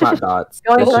 That's not dots.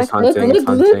 Going, It's just going. hunting. It's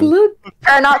Look, look, hunting. look.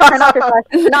 Turn off your flash.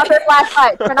 Turn off your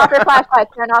flashlight. Turn off your flashlight.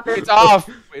 Turn off your. It's off.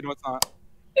 Wait, no, it's not.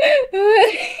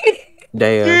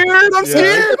 They, Dude, I'm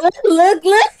scared. Look.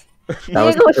 that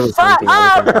was, Diego, it was shut hunting.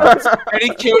 That wasn't up! dots. Betty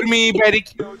killed me. Betty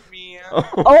killed me.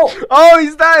 Oh, Oh,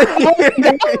 he's dying.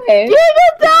 okay.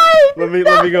 let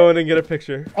me go in and get a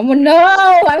picture. I want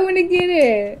to get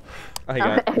it. I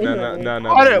got it.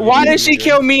 No. Why did she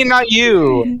kill me and not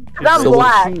you? I'm So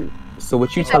black.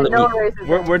 what you telling No me?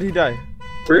 racism. Where'd he die?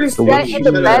 So what Get in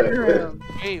the you, bedroom.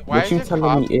 Wait, why what is you it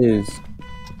telling me pop? is,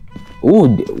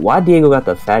 ooh, why Diego got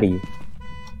the fatty?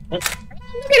 Look at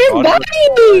his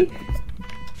body.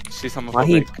 She's Why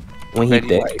he homophobic. when he Betty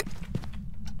thick? White.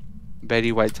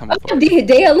 Betty White's Oh, homophobic.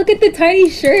 Dale, look at the tiny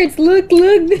shirts. Look.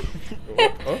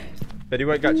 Oh, Betty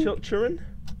White got children?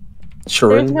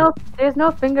 Sure. There's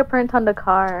no fingerprint on the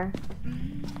car.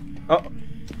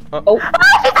 Oh.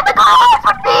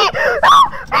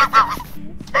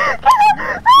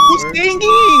 Who's singing?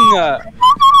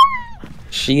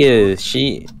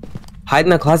 She hide in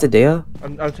the closet, Dea.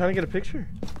 I'm trying to get a picture.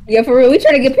 Yeah, for real. We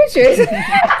trying to get pictures.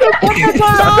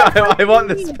 I want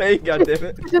this pay,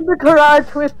 goddammit. He's in the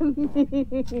garage with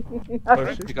me.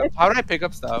 How do I pick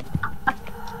up stuff?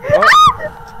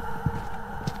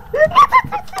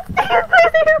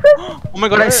 Oh my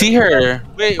god, I see her.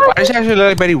 Wait, why does she actually look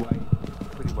like Betty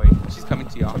White? Betty White, she's coming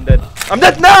to y'all. I'm dead. I'm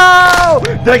dead. No!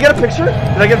 Did I get a picture?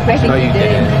 I think No, you you did.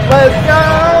 didn't. Let's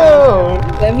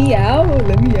go! Let me out.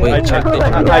 Wait, I, check it.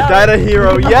 I died a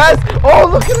hero. Yes! Oh,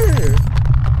 look at her!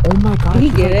 Oh my god. Did he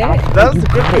get it? That was a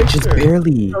good It just picture.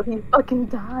 barely. Oh, he fucking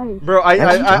died. Bro,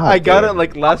 I got it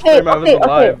like last Okay, time I was okay,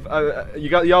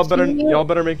 alive. Y'all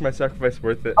better make my sacrifice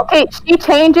worth it. Okay, she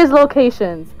changes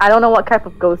locations. I don't know what type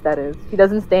of ghost that is. She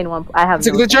doesn't stay in one. I have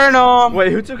Took no the journal.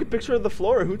 Wait, who took a picture of the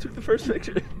floor? Who took the first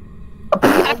picture?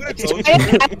 I'm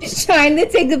just trying to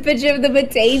take a picture of the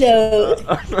potato.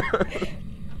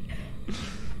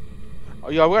 Oh,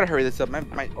 yo, we gotta hurry this up.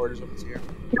 My order's almost here.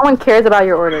 No one cares about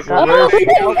your order.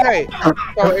 Oh, guys. Okay,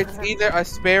 so it's either a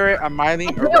spirit, a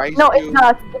myling, or rice. No, it's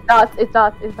not. It's dots. It's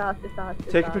dots. It's dots. It's dots.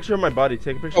 It's Take a dots. picture of my body.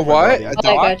 Take a picture A of my what? body. A I dot?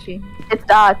 got you. It's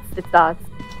dots. It's dots.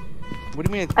 What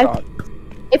do you mean it's I- dot?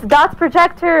 It's dots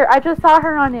projector. I just saw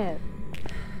her on it.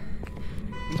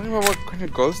 I'm talking about what kind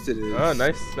of ghost it is. Oh,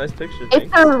 nice picture. It's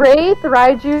Thanks. a Wraith,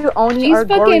 Raiju, Oni, She's or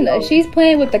fucking. Goryo. She's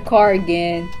playing with the car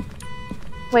again.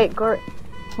 Wait,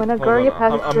 when a Hold Goryo on,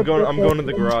 passes I'm through going- the I'm going to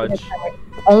the place, garage.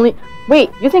 Only. Wait,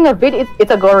 using a vid.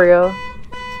 It's a Goryo.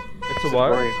 It's a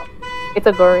what? It's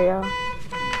a Goryo.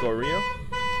 Goryo?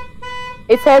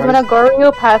 It says when a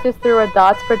Goryo passes through a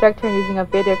dots projector using a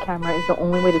video camera is the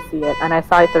only way to see it, and I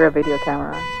saw it through a video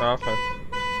camera. Oh, okay.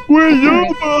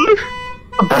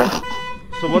 Oh,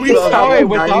 So what's We the saw other it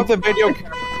one? without the video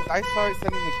camera. I saw it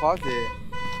sitting in the closet.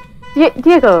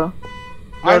 Diego.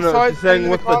 I No, saw no, it she's saying in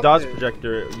with the dots closet.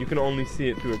 projector, you can only see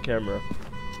it through a camera.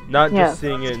 Not Yeah. just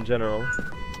seeing it in general.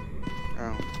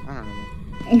 Oh, I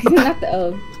don't know. Not the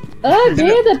O. Oh,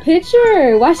 there the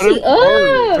picture. Why she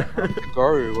up?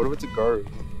 Garu. What about the Garu?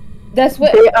 That's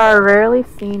what. They are rarely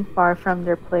seen far from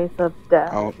their place of death.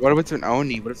 Oh, what about an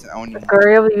Oni? What if it's an Oni? The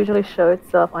Goryo will usually show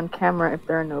itself on camera if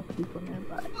there are no people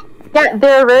nearby. Yeah,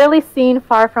 they're rarely seen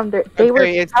far from their. They were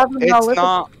Okay, traveling all it's over.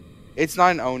 not. It's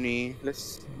not an Oni.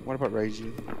 Let's. What about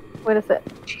Raiju? What is it?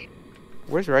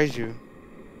 Where's Raiju?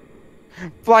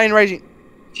 Flying Raiju.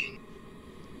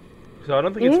 So I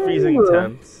don't think it's freezing Ew.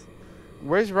 temps.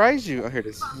 Where's Raiju? Oh, here it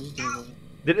is.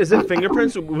 Is it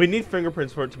fingerprints? We need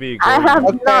fingerprints for it to be a I Goryo. have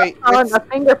Okay, not found it's- a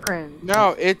fingerprint.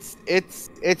 No, it's a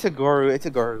Garu. It's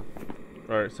a Garu.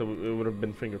 Alright, so it would have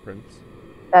been fingerprints.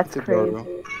 That's It's a crazy.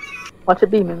 Goryo. Watch it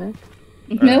be, Mimic.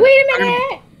 No, wait a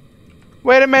minute.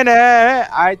 Wait a minute.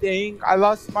 I think I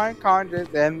lost my conscience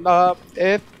and love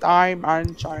if I'm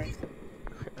unshine.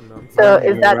 So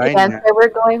is that Right the answer now. we're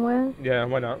going with? Yeah,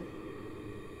 why not?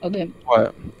 Okay.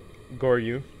 What?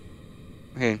 Goryu.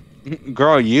 Hey,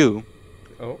 girl, you.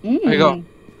 Oh. There you go.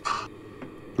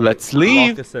 Let's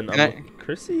leave. Moccasin. And I-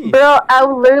 Chrissy. Bro, I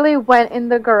literally went in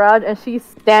the garage and she's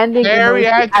standing Very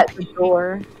emoji at active. the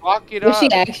door. Lock it Was up.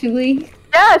 she actually?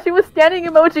 Yeah, she was standing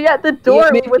emoji at the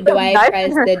door with Do a I knife press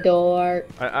in her. the door?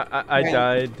 I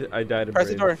died. I died of Press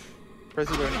the rage. door. Press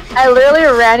the door. I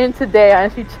literally ran into Dea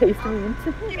and she chased me into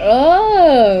it.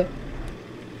 Oh.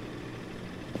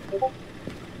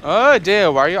 Oh,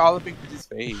 dear. Why are you all up in this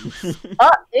face. Oh,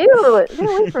 ew! Get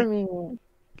away from me.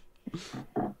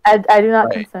 I do not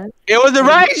Right. consent. It was the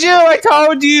Raiju. I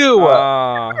told you.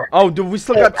 Oh, dude, we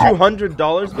still got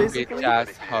 $200 basically. Bitch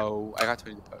ass hoe. I got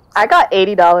 20 bucks. I got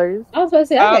 $80. I was about to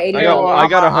say, I got $80. I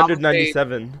got I'm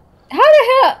 197. How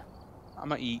the hell?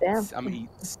 I'ma eat. Damn. I'ma eat.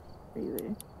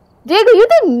 Diego, you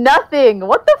did nothing.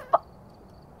 What the fuck?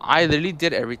 I literally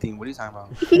did everything. What are you talking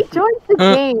about? He joins the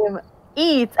game,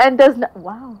 eats, and does not.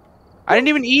 Wow. I didn't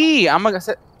even eat. I'm like I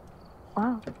said.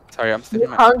 Wow. Sorry, I'm You sticking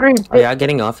my. hungry Oh, bitch. yeah,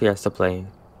 getting off here to play.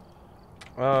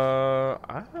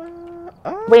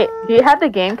 Wait, do you have the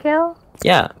game, Kale?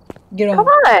 Yeah. Get Come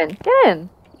on. on, get in.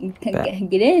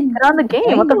 Get in. Get on the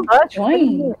game. What the fuck?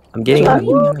 Join. I'm getting Get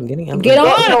on. I'm getting on. Get on.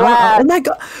 Oh my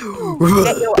god.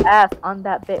 Get your ass on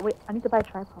that bit. Wait, I need to buy a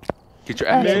tripod. Get your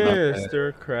ass.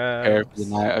 Mr. Prepare Krabs. for the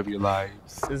night of your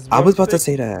lives. Is I was about to one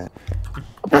say that.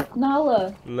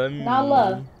 Nala. Let me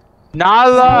Nala.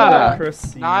 Nala.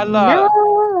 proceed. Nala.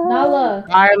 Nala.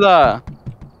 Nyla.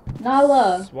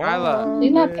 Nala. Swallow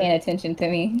You're not it. paying attention to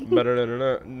me. No.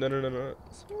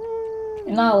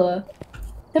 Nala.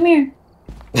 Come here.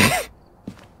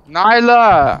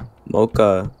 Nyla.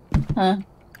 Mocha. Huh?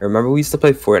 Remember we used to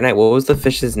play Fortnite? What was the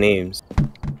fish's names?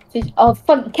 Oh,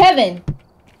 fuck. Kevin.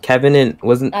 Kevin and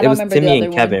wasn't I it don't was remember Timmy the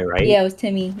and other Kevin, one. right? Yeah, it was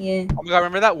Timmy. Yeah. Oh my god,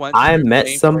 remember that one? I time we were met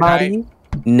playing somebody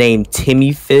named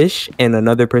Timmy Fish and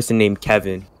another person named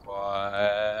Kevin. Fortnite? What?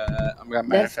 Oh my god, That's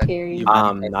manifest. scary. You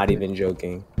I'm manifested. not even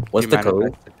joking. What's You the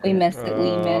code? manifested. We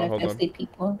hold on. manifested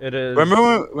people. It is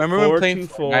Remember when we were playing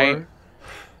Fortnite?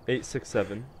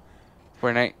 867.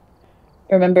 Fortnite.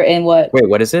 Remember in what? Wait,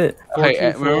 what is it?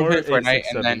 Okay, we were 424, playing Fortnite,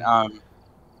 and then 867.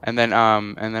 and then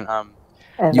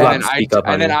You and gotta then I speak up,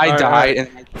 and then honey. I Alright, died. And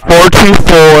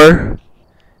 424.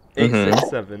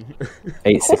 867.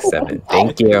 867.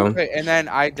 Thank you. Okay, and then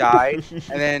I died,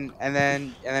 and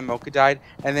then Mocha died,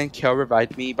 and then Kel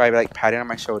revived me by like patting on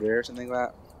my shoulder or something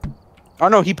like that. Oh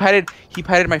no, he patted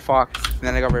my fox, and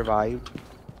then I got revived.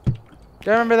 Do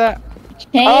you remember that?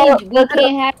 Change. We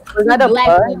can't have Was that a black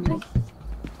bug? women.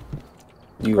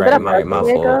 You Was that right, a my bug,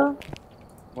 fault. Diego?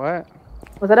 What?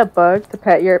 Was that a bug to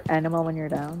pet your animal when you're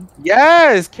down?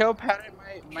 Yes, Kel patted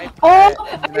my pet, Oh,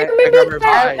 and I then remember got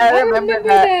that. revived. I remember remember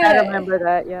that. that. I remember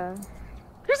that. Yeah.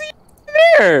 Who's he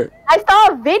there? I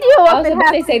saw a video I of was it about to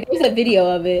happening. say there's a video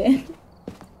of it.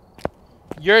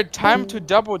 Your time to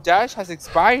double dash has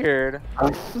expired.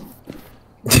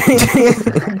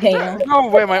 Damn. No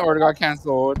way, my order got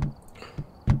canceled.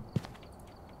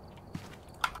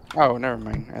 Oh, never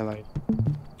mind. I lied.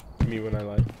 Me when I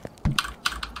lie.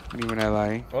 Me when I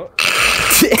lie. Oh. What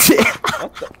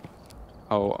the?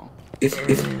 Oh.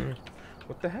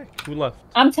 What the heck? Who left?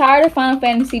 I'm tired of Final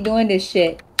Fantasy doing this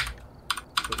shit.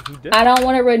 Who did? I don't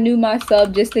want to renew my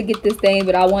sub just to get this thing,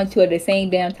 but I want to at the same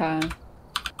damn time.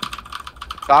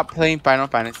 Stop playing Final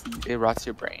Fantasy. It rots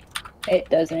your brain. It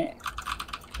doesn't.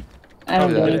 I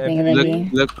don't do Look, anything in the Look, game.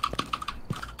 look,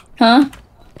 Huh?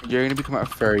 you're gonna become a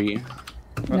furry.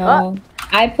 No.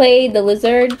 I played the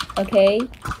lizard, okay?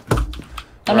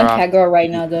 I'm a cat girl right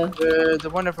now, though. The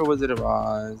Wonderful Wizard of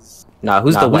Oz. Nah,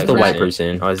 who's the white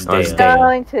person? person? Oh, it's Oh, it's Dale. Dale.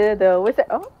 Going to the wizard.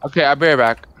 Oh, Okay, I'll be right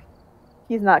back.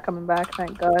 he's not coming back.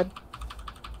 Thank God.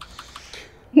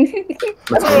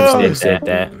 Let's go. They said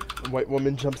that. White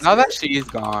woman jumps. Now that she's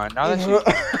gone. Now that she's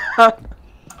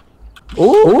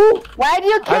Ooh. Why do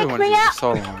you I've been kick wanting me to do out?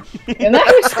 so long. Am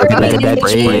I screaming in the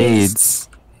Braids.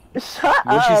 Shut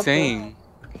What's up. she saying?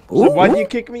 So why do you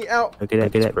kick me out? Look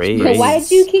at that braids. So why did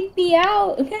you kick me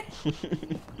out?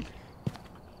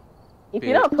 If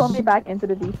you don't pull me back into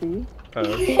the DC.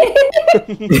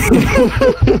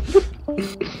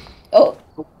 Oh.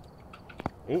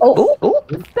 Oh. Oh.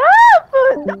 Stop!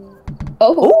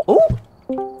 Oh.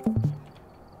 Oh.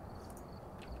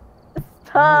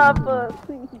 Stop!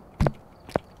 Please.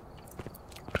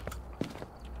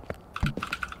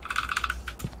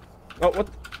 Oh, what?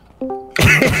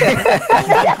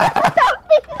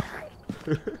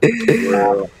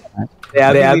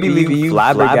 Yeah, I believe you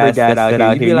flabbergasted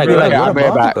out here. like, You're I'll be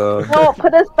right back. No,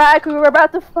 put us back. We were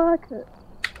about to fuck.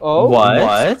 Oh.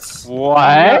 What?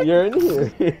 What? You're in here.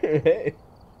 Hey.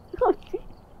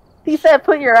 He said,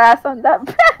 "Put your ass on that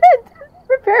bed.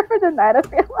 Prepare for the night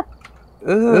of your life."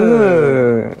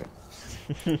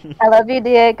 I love you,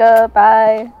 Diego.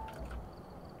 Bye.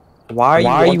 Why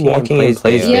are you walking in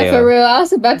place Yeah, there? for real. I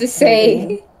was about to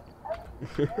say.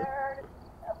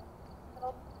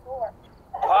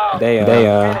 They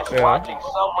Yeah.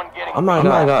 Oh my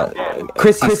god.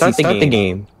 Chrissy, start the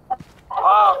game.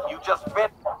 You just bit.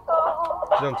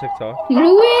 She's on TikTok. Where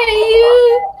are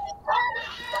you?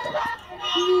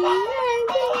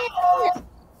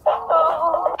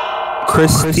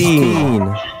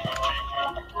 Christine.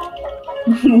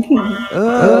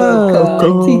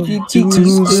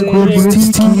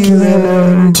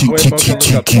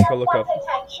 Look up.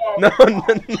 No.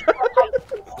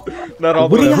 Not all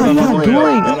the way. What are y'all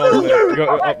doing? Not all the way.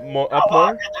 Go up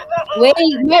more. Wait,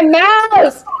 my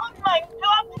mouse!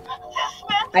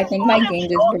 I think my game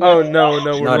just broke. Oh no,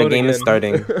 we're No, the game is in.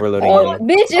 starting. We're loading Oh, in.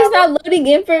 bitch, it's not loading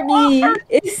in for me.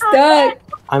 It's stuck.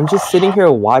 I'm just sitting here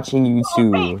watching you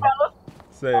two.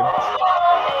 Same.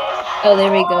 Oh,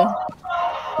 there we go.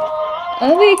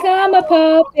 Oh, become a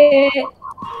puppet.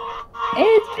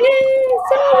 It's been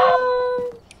so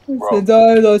long since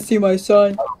I last see my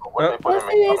son. What's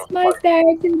this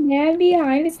mustache and man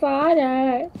behind the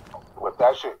slaughter? With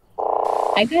that shit.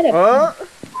 I got it.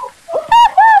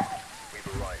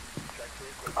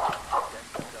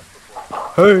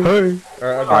 Hey.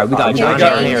 Alright, we got John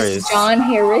Harris. John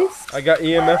Harris. I got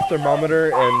EMF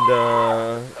thermometer and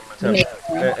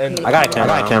I got a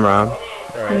camera.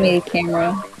 Who made a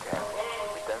camera?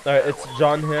 Alright, it's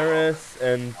John Harris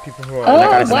and people who are. Oh,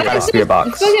 I got what a is spirit this? box.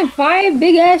 It's fucking 5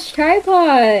 big ass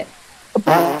tripod.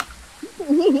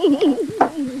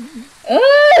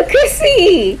 Oh,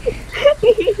 Chrissy!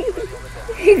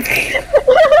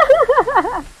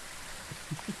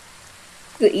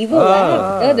 The evil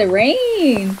laugh. Oh, the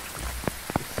rain.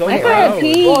 So I gotta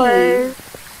pee.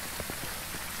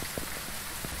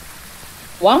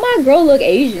 Why my girl look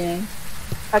Asian?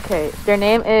 Okay, their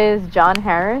name is John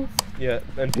Harris. Yeah,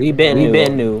 and We been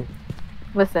new.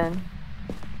 Listen.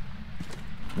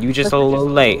 You just a little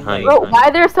late, honey. Bro, why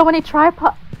are there so many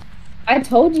tripods? I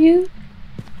told you.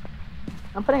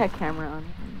 I'm putting a camera on.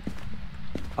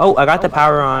 Oh, I got the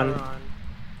power on.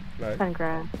 10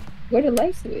 grand. Where the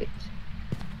light switch?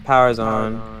 Power's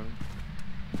on.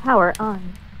 Power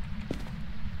on.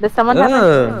 Does someone have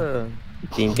a...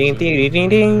 Ding ding ding ding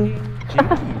ding.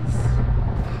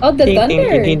 Oh, the Ding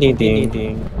thunder. ding ding ding ding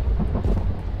ding.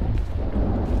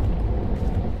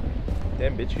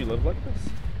 Damn, bitch, you live like this?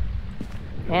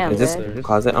 Damn, Is this bitch.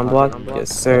 closet unblocked? Yes,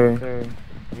 sir.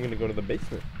 I'm gonna go to the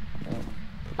basement.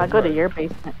 I'll go to your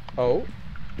basement. Oh?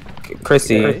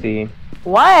 Chrissy.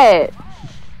 What?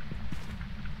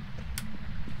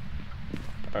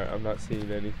 Alright, I'm not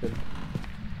seeing anything.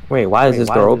 Wait, why is this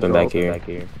door open back here?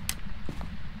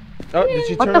 Oh, did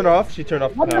she turn it off? She turned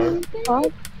off the power.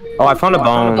 Oh, I found a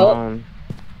bone.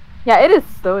 Yeah, it is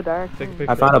so dark.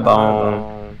 I found a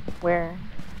bone. Where?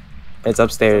 It's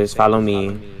upstairs. Follow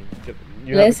me.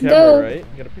 You Let's have a camera, go. right? You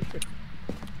got a picture.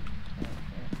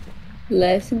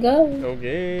 Let's go.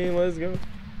 Okay, let's go.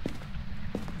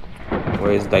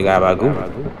 Where's the gabagoo?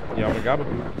 Yabba gabba.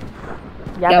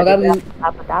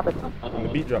 The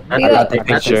beat drop. I got the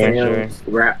picture.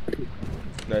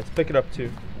 Nice, pick it up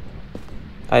too.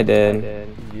 I did.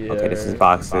 Yeah. Okay, this is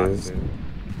boxes.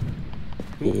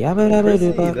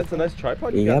 Chrissy, that's a nice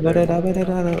tripod you got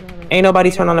there. Ain't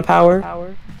nobody turn on the power.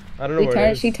 I don't know where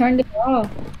it is. She turned it off.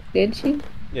 Did she?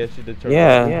 Yeah, she did turn it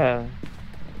Yeah.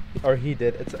 off. Or he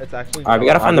did. It's actually. Alright, we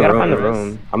gotta find the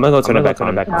room. I'm gonna go turn it back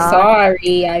on.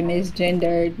 Sorry, I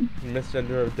misgendered.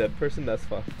 Misgender of dead person. That's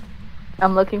fucked.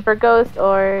 I'm looking for ghost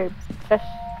orbs.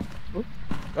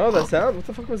 Oh, that sound. What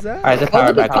the fuck was that? Alright, the power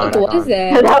What the back on. fuck was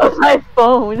that? That was my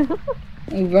phone.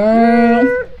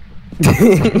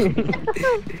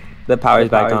 The power's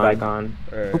back on.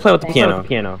 Who played with the piano?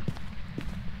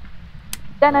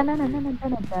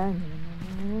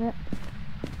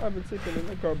 I've been sleeping in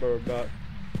the cardboard box.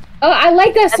 Oh, I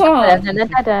like that song.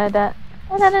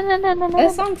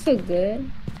 That song's so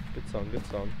good. Good song, good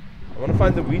song. I want to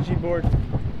find the Ouija board.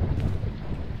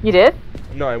 You did?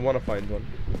 No, I want to find one.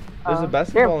 There's a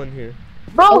basketball in here.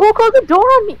 Bro, who closed the door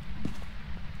on me?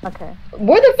 Okay.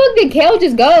 Where the fuck did Kale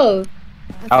just go?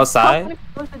 Outside?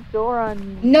 Closed the door on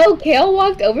me. No, Kale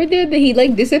walked over there, but he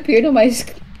like disappeared on my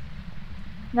screen.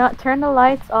 No, turn the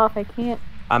lights off. I can't.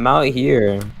 I'm out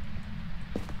here.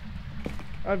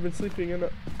 I've been sleeping in a.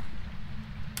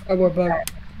 Oh, we're back.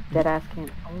 Dead ass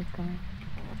can't. Oh, God.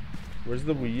 Where's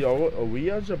the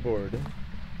Ouija board?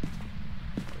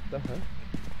 What the heck?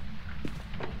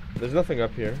 There's nothing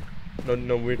up here.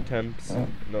 No weird temps.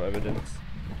 No evidence.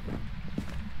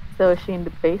 So is she in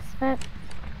the basement?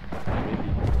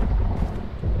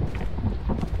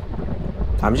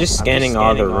 I'm just scanning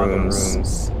all the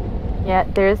rooms. Yeah,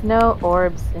 there's no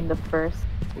orbs in the first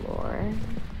floor.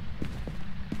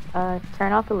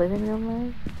 Turn off the living room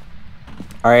light.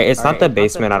 Alright, it's not the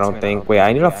basement, I don't think. Wait,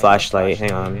 I need a flashlight.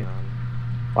 Hang on.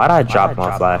 Why'd I drop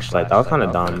my flashlight? That was kind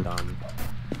of dumb.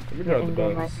 Who driving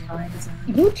the bus?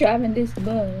 Who driving this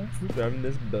bus? Who driving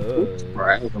this bus?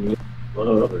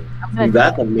 You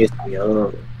got to miss me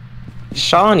up.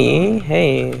 Shawnee,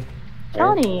 hey.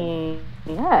 Johnny.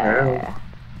 Yeah.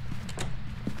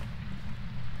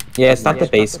 Yeah, it's not the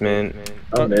basement.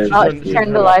 Oh, Oh, she she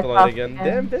turned the off lights off again.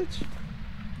 again. Damn,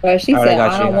 bitch. She Alright, I said,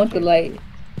 got I you. don't want the light.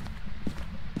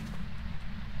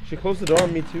 She closed the door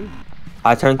on me too.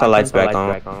 I turned the lights back on.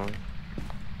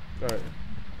 Alright.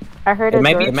 I heard It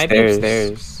might be door.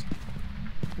 upstairs.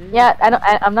 Yeah,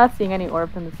 I'm not seeing any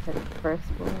orbs on the first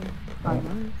floor.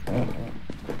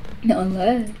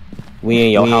 Unless. We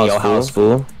in your house,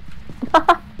 fool.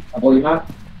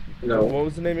 What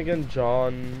was the name again?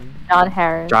 John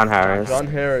Harris. John Harris. John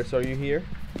Harris, are you here?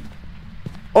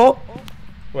 Oh!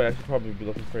 Wait, I should probably be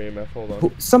looking for EMF. Hold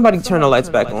on. Somebody turn the lights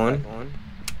back on.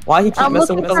 Why he keep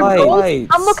messing with the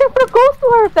lights? I'm looking for ghost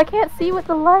orbs. I can't see with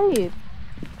the lights.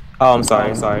 Oh, I'm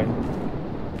sorry. No,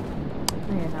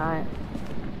 you're not.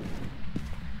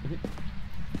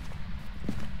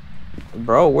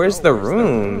 Bro, where's the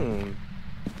room?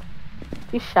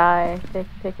 Be shy. Take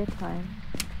your time.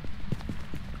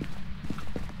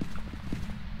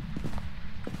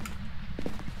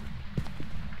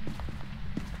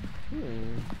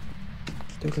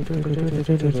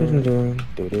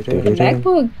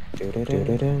 MacBook.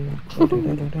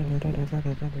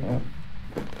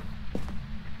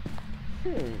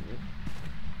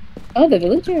 Oh, the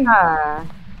villager. Ah.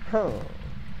 Huh.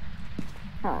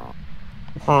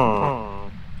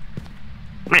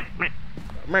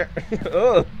 Meh.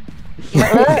 Ugh.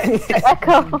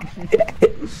 Echo.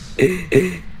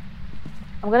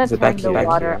 I'm gonna Is it turn back the here?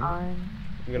 water on.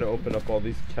 I'm gonna open up all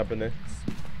these cabinets.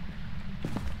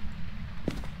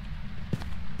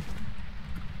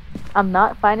 I'm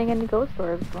not finding any ghost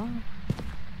orbs. Wow.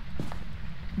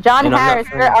 John And I'm not Harris,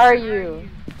 where finding- are you?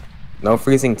 No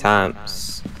freezing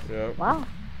temps. Yeah. Wow.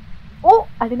 Oh,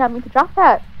 I did not mean to drop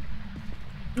that.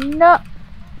 No.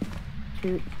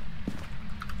 Shoot.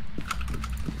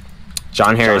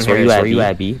 John Harris, where you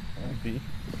at, B? B.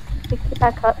 Pick it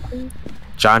back up, please.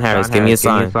 John Harris, give me a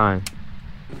sign.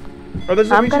 Oh,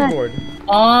 there's a I'm Ouija gonna- board.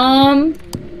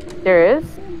 There is?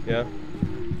 Yeah.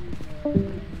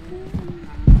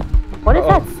 What is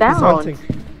that He's sound? haunting.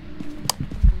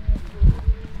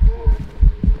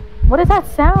 What is that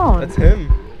sound? That's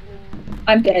him.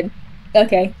 I'm dead.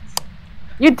 Okay.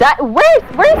 You died? Wait,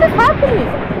 where is this happening?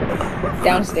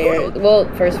 Downstairs. Well,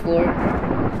 first floor.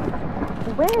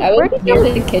 Where? I Where was did you?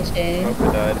 near the kitchen. Oh, he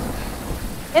died.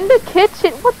 In the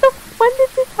kitchen? What the? When did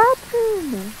this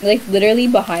happen? Like, literally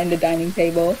behind the dining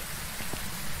table.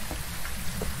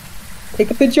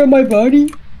 Take a picture of my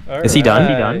body. Is he done?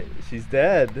 Alright, she's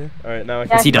dead. Alright, now I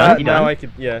can. Is he done? Now I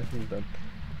can. Yeah, he's done.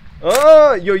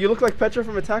 Oh, yo, you look like Petra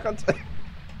from Attack on Titan.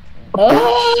 No!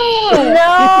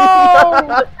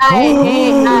 I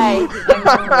hate I'm That is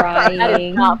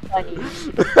crying. not funny.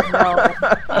 No,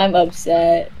 I'm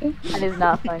upset. that is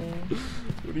not funny.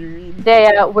 What do you mean? Dea,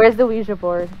 where's the Ouija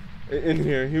board? In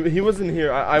here. He was in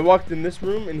here. I walked in this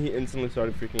room and he instantly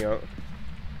started freaking out.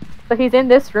 So he's in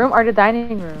this room or the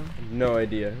dining room? No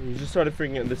idea. He just started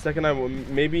freaking out. The second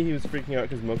maybe he was freaking out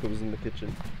because Mocha was in the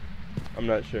kitchen. I'm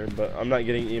not sure, but I'm not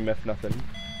getting EMF nothing.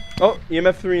 Oh,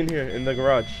 EMF 3 in here, in the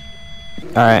garage.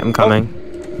 Alright, I'm coming.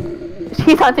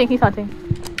 He's hunting, he's hunting.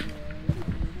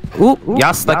 Ooh,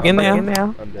 y'all stuck in there? I'm dead.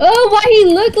 Oh, why he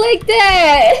look like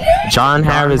that? John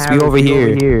Harris, we over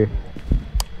here.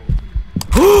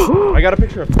 I got a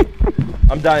picture of him.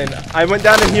 I'm dying. I went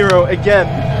down to hero again.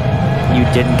 You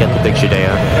didn't get the picture, Dea.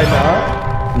 Right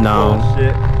now? No. Oh,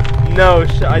 shit. No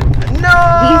shit. No!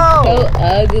 He's so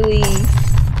ugly.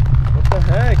 What the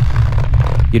heck?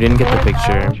 You didn't get the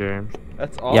picture.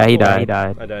 That's awful. Yeah, he died.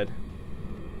 I died.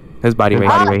 His body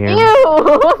right here.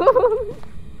 Ew!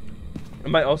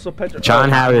 Am I also Petra? John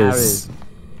Oh. Harris.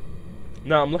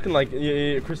 No, I'm looking like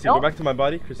Chrissy. Go Nope. back to my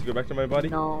body. Chrissy, go back to my body.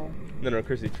 No. No,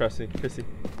 Chrissy, trust me, Chrissy.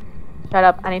 Shut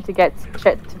up, I need to get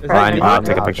shit to that Fine, you? I'll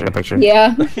take a picture.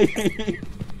 Yeah.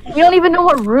 You don't even know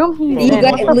what room he's You in.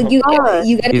 gotta, What the you fuck? gotta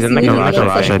He's in see the what he garage, looks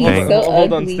I like. think. He's so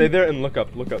Hold on, ugly. stay there and look up.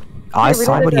 I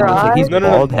saw what he looked like. He's No,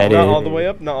 bald headed. not all the way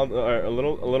up. Not all, a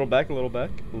little back, a little.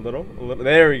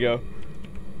 There we go.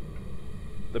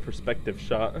 The perspective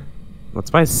shot.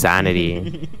 What's my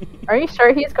sanity? Are you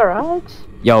sure he's garage?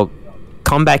 Yo,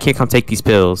 come back here, come take these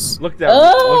pills. Look down.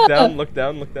 Oh! Look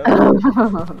down.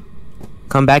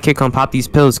 Come back here, come pop these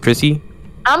pills, Chrissy.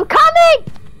 I'm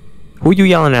coming! Who you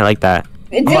yelling at like that?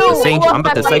 Dude, I'm about to Who say, wants I'm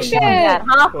about my to say fucking shit. granddad,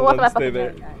 huh? Who Hold wants on, my stay fucking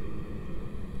there.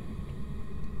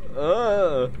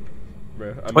 granddad?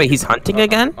 Bro, Wait, he's hunting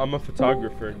again? I'm a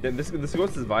photographer. This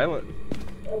ghost is violent.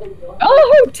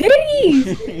 Oh,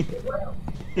 titties!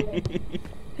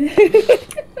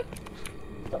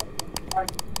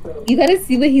 You gotta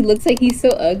see what he looks like. He's so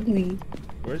ugly.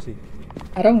 Where is he?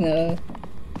 I don't know.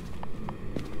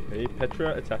 Hey,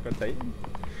 Petra, Attack on Titan.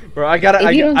 Bro, I gotta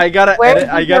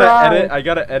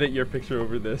edit your picture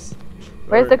over this.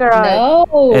 Where's the garage? No.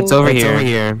 It's over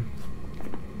here.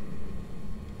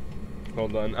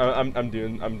 Hold on, I'm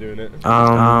doing it.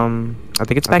 I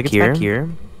think it's back here.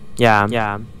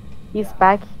 Yeah. He's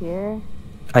back here.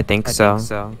 I think so.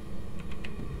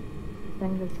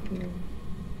 Bring this here.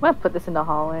 I'm gonna put this in the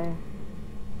hallway.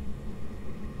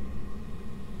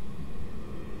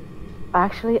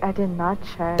 Actually, I did not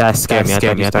check. That scared me. I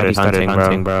thought you started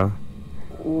hunting, bro.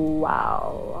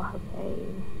 Wow. Okay.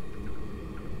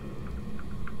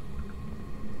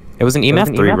 It was an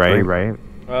EMF 3, right?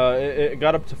 It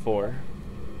got up to 4.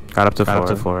 Got up to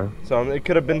 4. So it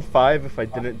could have been 5 if I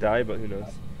didn't die, but who knows?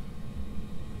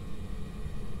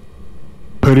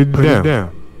 Put it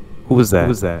down. Who was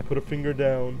that? Put a finger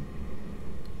down.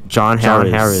 John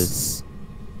Harris.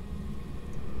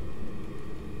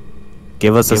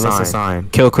 Give us a sign.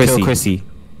 Kill Chrissy.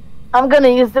 I'm gonna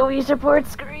use the Ouija board.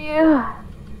 Screw you.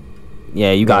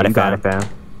 Yeah, you got it, fam.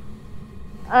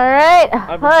 Alright.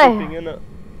 I've been sleeping in it.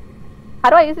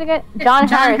 How do I use it again? John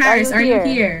Harris, are you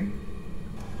here?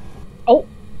 Oh.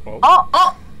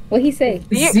 Oh. What'd he say?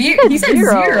 He said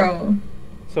 0.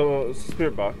 So,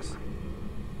 spirit box.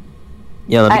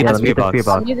 Yeah, let me get the spirit box.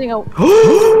 I'm using a...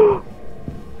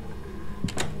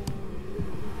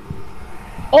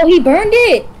 Oh, he burned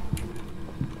it!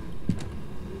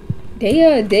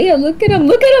 Dea, look at him,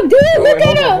 Dea, look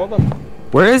at him! Hold on.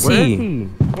 Where is he?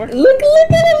 Look at him!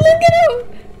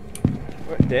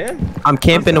 What, Dan? I'm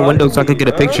camping the window so I could get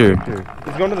a picture.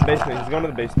 He's going to the basement, Going to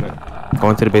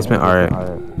the basement? Alright.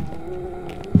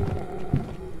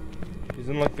 He's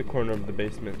in like the corner of the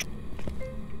basement.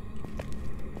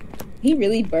 He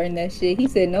really burned that shit. He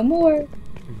said no more.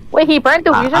 Wait, he burned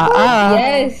the Ouija board?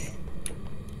 Yes.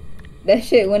 That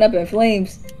shit went up in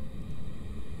flames.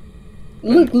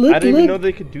 Look. I didn't even know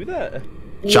they could do that.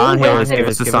 John Harris, give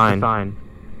us a sign.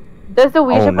 Does the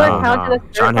Ouija board count to the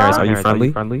spirit John Harris, box? are you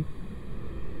friendly?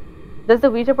 Does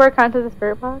the Ouija board count to the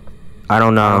spirit box? I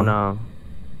don't know.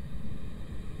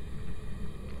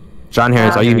 John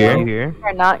Harris, are you here?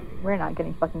 We're not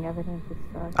getting fucking evidence. This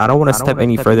sucks. I don't want to step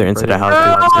any further into the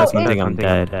house because I think I'm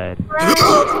dead.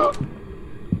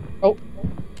 Oh.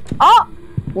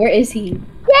 Where is he?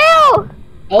 Kill!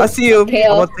 Oh, I see you.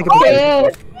 Kale. I want to take a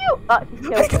picture. How to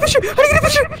get a picture?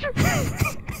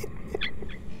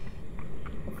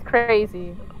 It's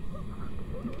crazy.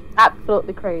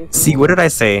 Absolutely crazy. See, what did I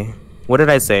say?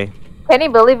 Can you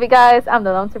believe it, guys? I'm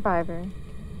the lone survivor.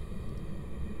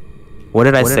 What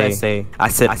did I say? I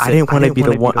said I didn't want to be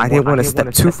the one. I didn't want to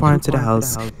step too far into the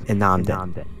house, and now I'm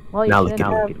dead. Well, you Now look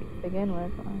shouldn't at have to begin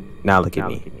with. Now look at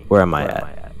me. Where am I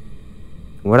at?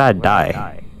 Where'd I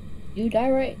die? You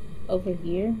die right over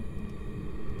here?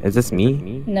 Is this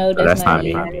me? No, Oh, that's not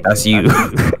me. That's you.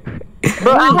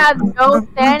 Bro, I have no You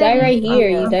sanity. die right here.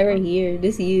 You die right here.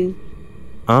 This is you.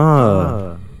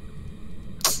 Oh.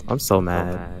 I'm so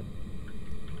mad.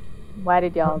 Why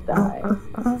did y'all die?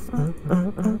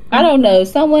 I don't know.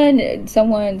 Someone.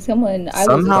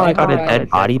 Somehow I got a dead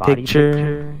body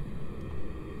picture.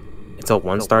 It's a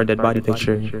 1-star dead body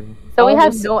picture. So we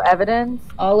have no evidence.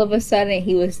 All of a sudden,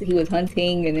 he was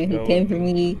hunting, and then he came for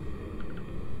me.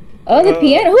 Oh, the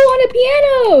piano! Who on the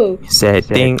piano? Said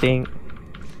ding.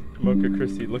 Mocha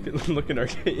Chrissy, look in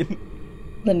arcade.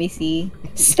 Let me see.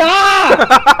 Stop!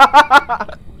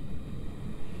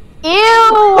 Ew!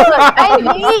 I hate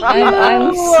you!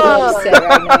 I'm so upset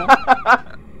right now.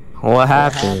 What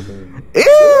happened?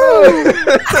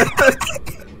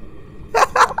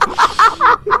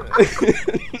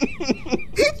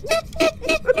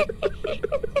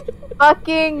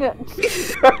 Fucking.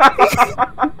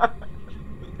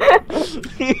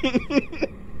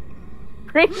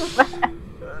 Bring back.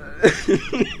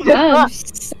 I'm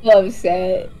so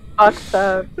upset. Fucked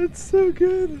up. That's so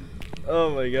good.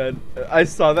 Oh my god. I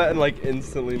saw that and like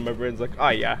instantly my brain's like, oh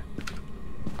yeah.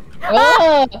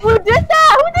 Oh. Who did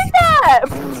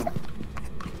that?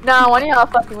 Nah, one of y'all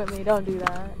fucking with me. Don't do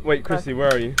that. Wait, Chrissy,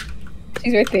 where are you?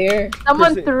 She's right there.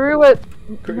 Someone Chrissy- threw it.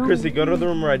 No. Chrissy, go to the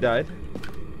room where I died.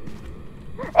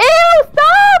 Ew!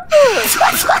 Stop!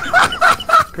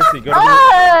 Chrissy, go to the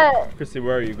room. Chrissy,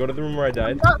 where are you? Go to the room where I I'm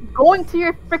died. not going to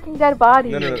your freaking dead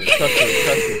body. No.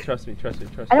 Trust me.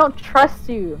 I don't trust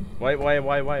you. Why?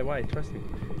 Trust me.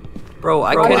 Bro,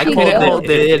 I Bro, couldn't she hold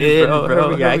it in, bro. Her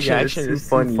reaction is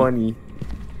funny.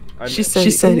 She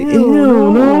said,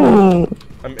 ew, no.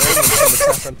 I'm Aaron from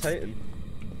Attack on Titan.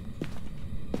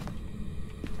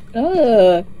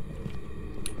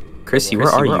 Chrissy, where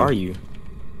are you?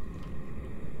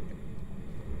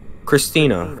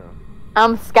 Christina.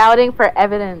 I'm scouting for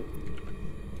evidence.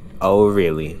 Oh,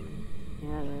 really?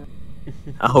 Yeah,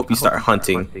 I hope you start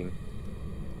hunting.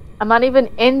 I'm not even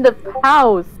in the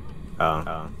house.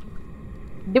 Oh.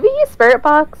 Did we use Spirit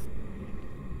Box?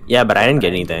 Yeah, but I didn't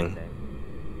get anything.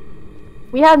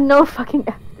 We have no fucking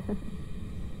evidence.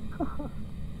 I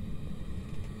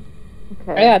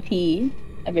Okay. got pee.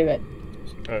 I'll be right.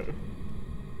 Alright.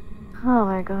 Oh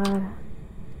my god.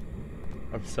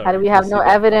 I'm sorry. How do we have Chrissy, no that-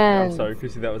 evidence? I'm sorry,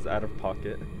 Chrissy, that was out of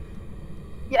pocket.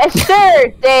 Yeah, sure,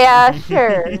 Dea,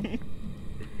 sure.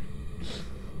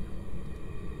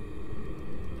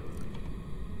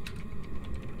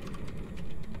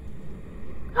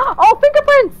 Oh,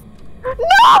 fingerprints! No!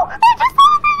 I just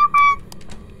saw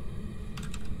fingerprints!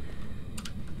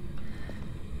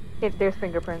 If there's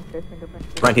fingerprints, there's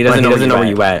fingerprints. Right, he doesn't know where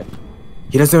you at.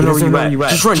 He doesn't know where you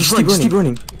at. Just run, just keep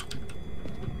running.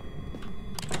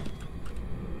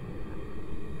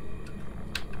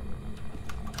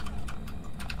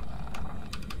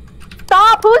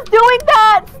 Stop! Who's doing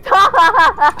that?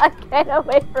 Stop! Get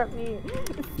away from me.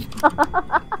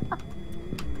 Stop.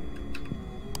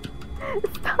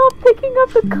 Stop picking up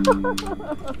the car.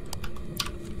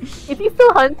 Is he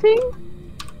still hunting?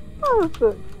 Oh,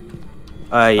 good.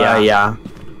 Yeah.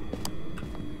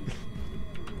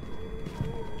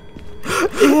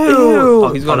 Ew.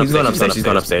 Oh, he's going upstairs. He's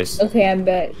going upstairs. Okay, I'm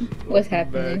back. What's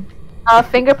happening?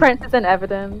 Fingerprints is an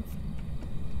evidence.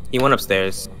 He went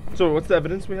upstairs. So what's the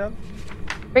evidence we have?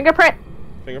 Fingerprint.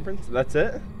 Fingerprints? That's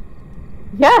it?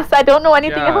 Yes, I don't know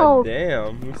anything God else.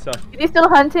 damn, we suck. Is he still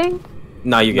hunting?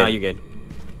 No, you're good.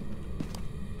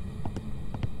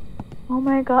 Oh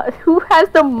my god, who has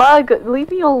the mug? Leave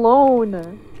me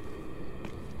alone.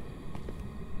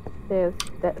 There's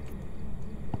that.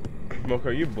 Mocha,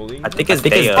 are you bullying? I think it's Dea.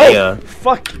 Dea.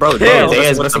 Fuck, Bro, Dale.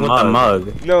 Dea's messing with the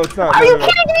mug. No, it's not. Are no, you no.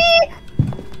 kidding me?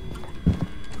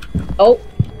 Oh.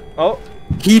 Oh.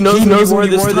 He knows where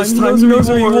this time. He knows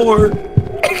where you are.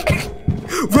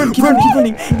 Run, keep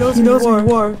running. He knows where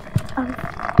you are.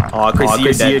 Oh,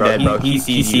 Chris, you're dead, bro. He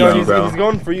sees No, you, bro. he's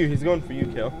going for you. He's going for you,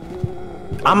 Kale.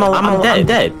 I'm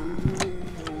dead.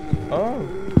 Oh.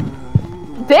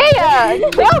 Dea!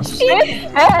 Kale shit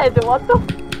head! What the?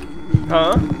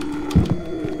 Huh?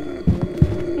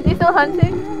 Is he still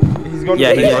hunting? He's going.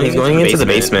 Yeah, to he's going into the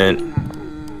basement.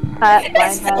 Oh,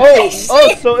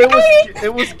 so it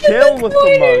was Kale with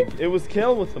the mug. It was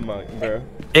Kale with the mug, bro.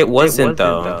 It wasn't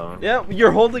though. Yeah,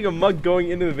 you're holding a mug going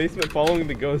into the basement, following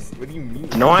the ghost. What do you mean?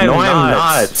 No, I'm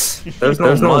not. There's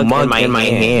no mug in my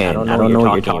hand. I don't know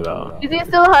what you're talking about. Is he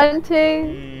still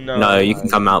hunting? No, you can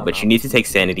come out, but you need to take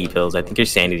sanity pills. I think your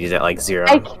sanity is at like 0.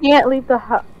 I can't leave the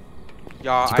house.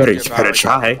 Yeah, You better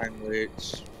try.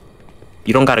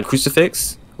 You don't got a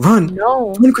crucifix? Run!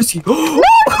 No. Run, Chrissy!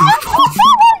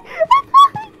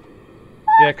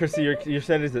 Yeah, Chrissy, your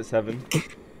sanity's at 7.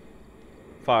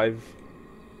 5.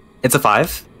 It's a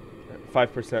 5?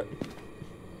 5%.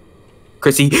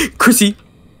 Chrissy!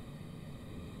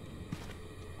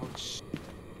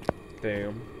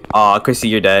 Damn. Aw, Chrissy,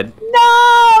 you're dead. No!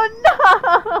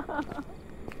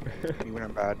 You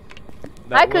went bad.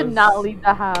 I could not leave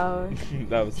the house.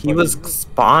 That was. He funny. was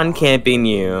spawn camping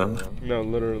you. No,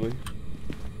 literally.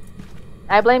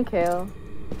 I blame Kale.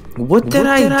 What did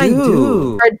I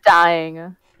do? For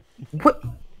dying. What?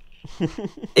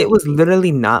 It was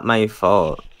literally not my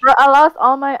fault. Bro, I lost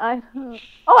all my items.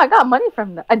 Oh, I got money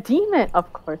from that. A demon.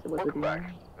 Of course it was a demon.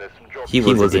 He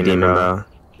was a demon, bro.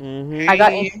 I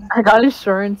got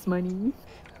insurance money.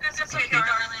 That's okay,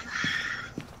 darling.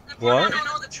 What? I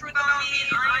know the truth about me.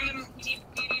 I'm deep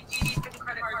in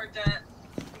credit card debt.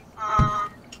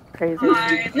 Crazy.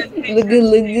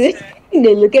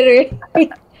 Look at her.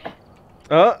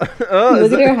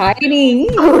 Look at her hiding.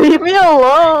 Leave me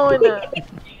alone.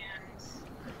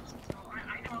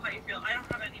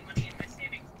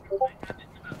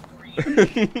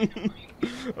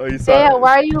 Oh, you saw. Yeah,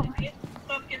 why are you?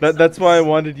 That's why I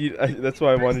wanted you. That's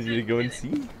why I wanted you to go and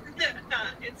see.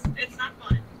 It's not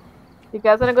fun. You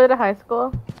guys wanna go to high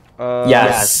school?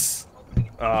 Yes.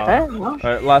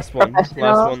 Alright, last one. Last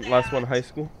one. High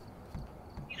school.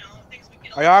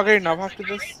 Are y'all getting up after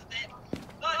this?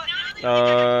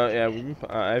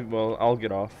 Yeah. Well, I'll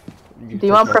get off. Do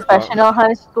you want professional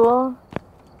high school?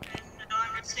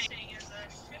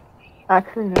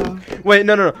 Actually, no. Wait,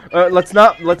 no. Let's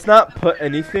not put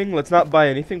anything. Let's not buy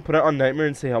anything. Put it on Nightmare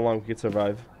and see how long we could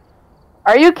survive.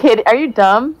 Are you kidding? Are you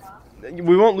dumb?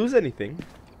 We won't lose anything.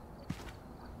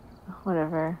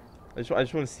 Whatever. I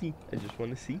just want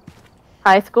to see.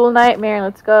 High school nightmare.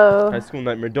 Let's go. High school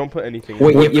Nightmare. Don't put anything.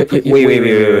 Wait. We're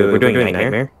doing a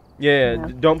nightmare? Yeah.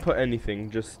 Don't put anything.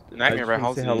 Just Nightmare by I just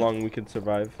wanna see how Halsey. long we could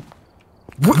survive.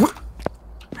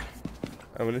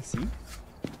 I want to see.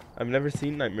 I've never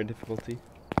seen Nightmare difficulty.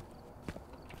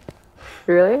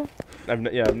 Really?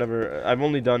 I've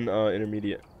only done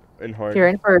intermediate and hard. You're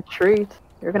in for a treat.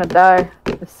 You're gonna die.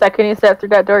 The second you step through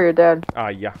that door, you're dead. Ah,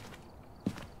 yeah.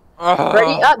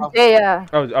 Ready up, Dea.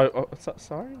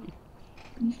 Sorry.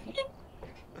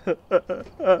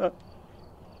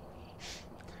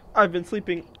 I've been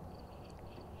sleeping.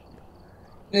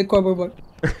 Hey, cardboard.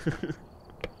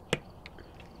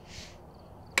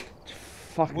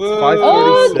 Fuck, it's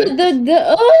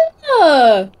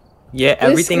 5:46. Yeah,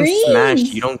 everything's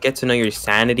smashed. You don't get to know your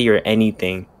sanity or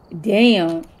anything.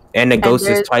 Damn. And the ghost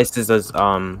is twice as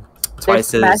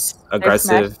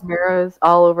aggressive. Mirrors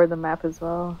all over the map as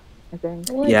well, I think.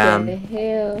 What the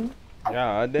hell?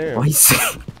 Yeah, damn. Why you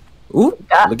say? Ooh, look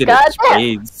at the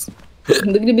braids. Look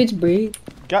at the bitch braids.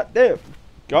 Goddamn.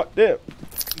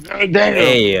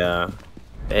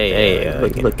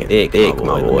 Hey, look at it,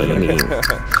 my boy. I mean,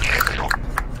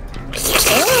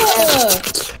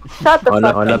 shut the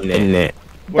fuck up.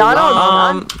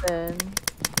 Donald Johnson.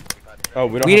 Oh,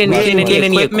 we didn't get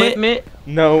any equipment.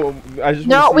 No, I just.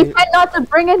 No, we said not to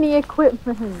bring any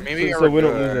equipment. So we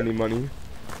don't lose any money.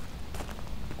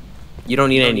 You don't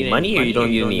need any money, or you don't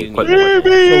need any equipment.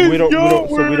 So we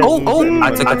don't.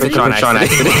 I took a picture on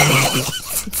accident.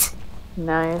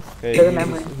 Nice. Hey, good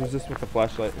memory. Who's this with the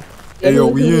flashlight? Hey, yo,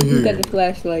 we in Who got here. the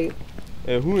flashlight?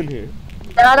 Hey, who in here?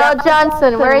 Donald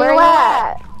Johnson, where you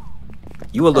at?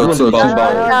 You a little too Donald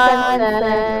low.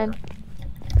 Johnson.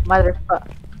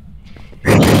 Motherfucker.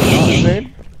 His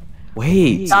name?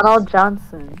 Wait. Donald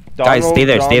Johnson. Guys, stay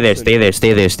there.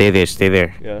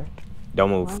 Yeah. Don't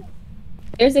move.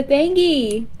 There's a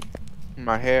thingy.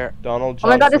 My hair. Donald Oh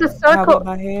my Johnson. god, there's a circle.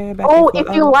 Oh,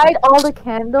 if you light all the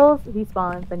candles, he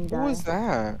spawns and you die. Who is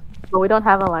that? But we don't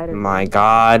have a lighter. My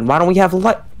god, why don't we have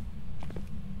light?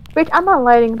 Bitch, I'm not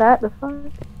lighting that. The fuck?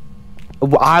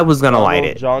 Well, I was gonna light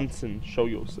Donald it. Johnson, show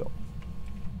yourself.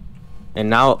 And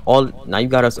now you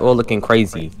got us all looking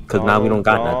crazy because now we don't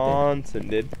got nothing. Johnson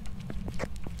did.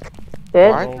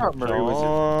 Did? I thought Marie was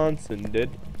Johnson did.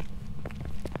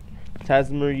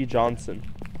 Tasmarie Johnson.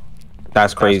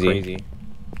 That's crazy.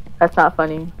 That's not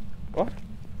funny. What?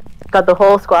 Got the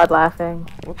whole squad laughing.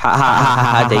 Ha ha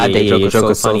ha ha! Your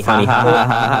joke is so funny. Ha ha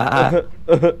ha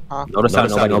ha! Notice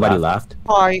how nobody laughed.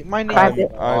 Hi, my name.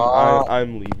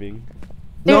 I'm leaving.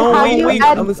 Dude, No, how do you wait,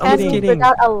 add I was candles kidding.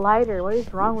 without a lighter? What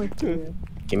is wrong with you?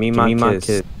 Give me my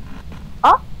kiss.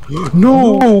 Oh?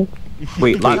 No!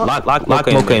 Wait, lock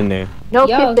Mocha in there. No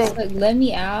Yo, kissing. like, let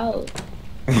me out.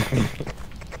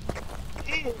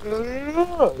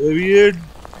 Weird.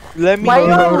 Let me Why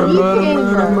are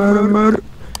you leaving?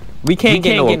 We can't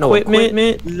get no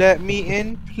equipment. Let me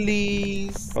in,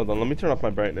 please. Hold on, let me turn off my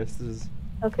brightness. This is.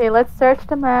 Okay, let's search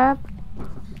the map.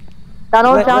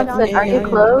 Donald Johnson, are you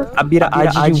close? Abira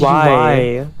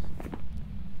IGY.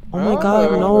 Oh my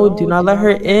god, no, do not let her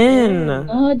in.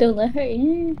 Oh, don't let her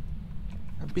in.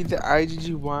 I'll be the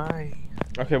IGGY.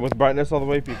 Okay, with brightness all the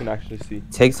way up, you can actually see.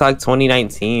 Takes like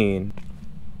 2019.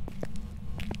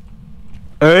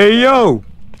 Hey yo!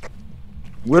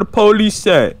 Where the police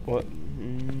at? What?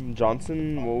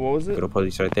 Johnson? What was it? Where the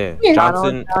police right there.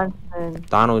 Donald Johnson.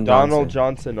 Johnson. Donald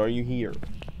Johnson, are you here?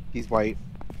 He's white.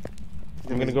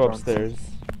 I'm gonna go upstairs.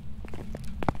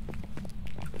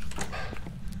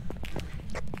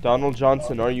 Donald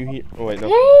Johnson, are you here? Oh wait, no.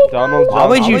 Donald Johnson, Why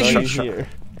would you are you try- here?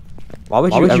 Why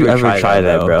would you ever try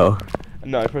that, bro?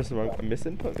 No, I pressed the wrong.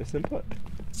 Misinput.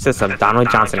 System, Donald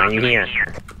Johnson, are you here?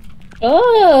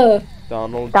 Oh.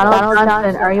 Donald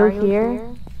Johnson, are you here?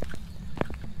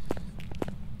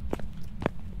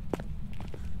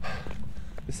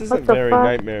 This isn't What the very fuck?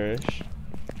 nightmarish.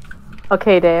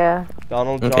 Okay, Dea.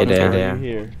 Donald Okay, Johnson, Dea. are you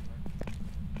here?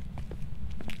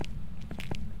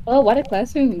 Oh, what a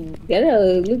classroom. Get a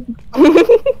look.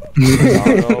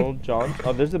 Donald Johnson.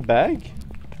 Oh, there's a bag?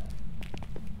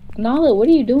 Nala, what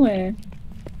are you doing?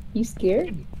 You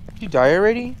scared? Did you die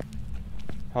already?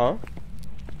 Huh?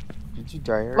 Did you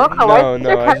die already? Look, No, why is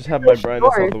your I just have my character brightness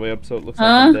all short? the way up so it looks like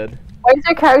I'm dead. Why is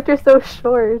your character so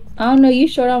short? I don't know, you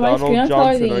short on my Donald screen. I'm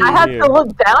taller Johnson, than are you. I have here? to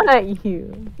look down at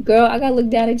you. Girl, I gotta look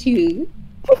down at you.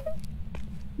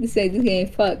 This ain't this game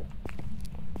fuck.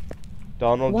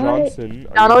 Donald What? Johnson.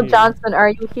 Are Donald you here? Johnson, are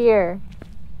you here?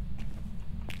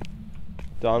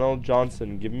 Donald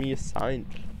Johnson, give me a sign.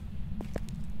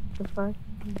 The fuck?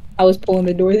 I was pulling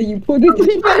the door that you pulled the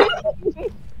door.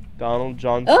 Donald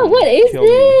Johnson. Oh, what is kill me.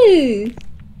 this?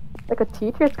 Like a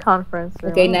teacher's conference. Or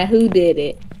Okay, what? now who did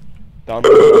it? Donald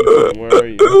Johnson, where are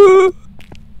you?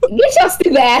 Get your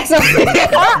stupid ass off.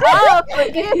 Ah, for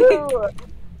you.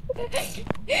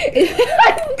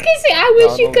 I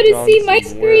wish you Donald could have seen my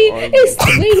Johnson, screen. where are you? It's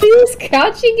when he was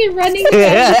crouching and running.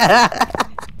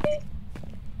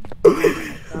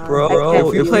 bro. If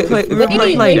we play like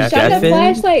Wait, shine the Deafen,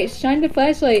 flashlight. Shine the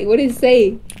flashlight. What did it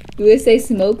say? Do it say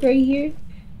smoke right here?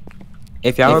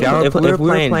 if we were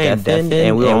playing Deafen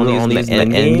and we were only using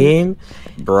the end game,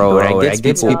 bro, that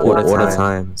gets people all the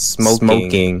time.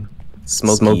 Smoking.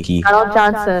 Donald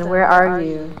Johnson, where are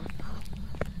you?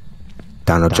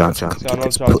 Donald Johnson,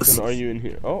 Donald Johnson, are you in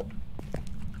here? Oh,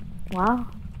 Wow.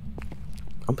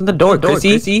 open the door,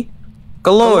 Chrissy.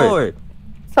 Galore.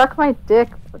 Suck my dick.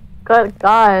 Good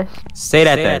gosh. Say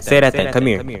that then. Come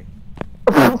here.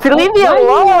 Leave me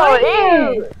alone.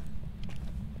 Ew.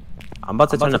 I'm about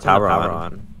to turn the power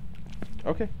on.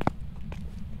 okay.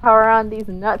 Power on these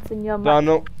nuts in your mouth.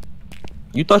 Donald.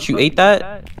 You thought you ate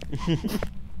that?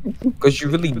 Cause you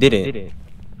really didn't.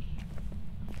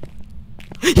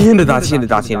 He in the dots. Give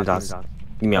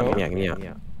me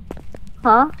out.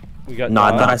 Huh? We got No,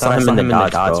 I thought I dots. saw him in the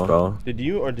dots, bro. Did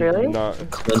you or did Really? you not?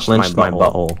 Clenched my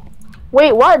butthole.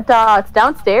 Wait, what dots?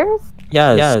 Downstairs?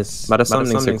 Yes. But it's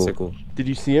something circle. Did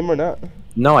you see him or not?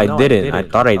 No, I didn't. I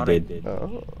thought I did.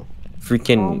 Oh. Oh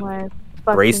Freaking my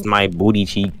braced fucking... my booty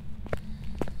cheek.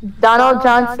 Donald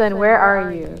Johnson, where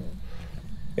are you?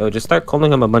 Yo, just start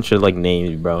calling him a bunch of like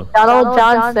names, bro. Donald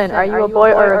Johnson, are you a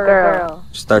boy or a girl?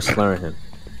 Just start slurring him.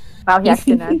 Wow, he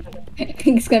actually answered.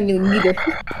 It's gonna be neither.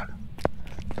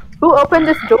 Who opened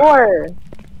this door?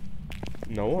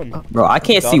 No one. Bro, I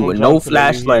can't see Donald with no Johnson, are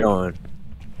you flashlight here? on.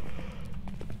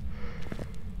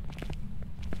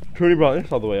 Trudy brought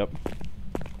this all the way up.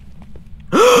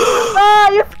 Ah,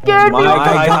 you scared me!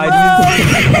 my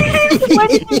God. When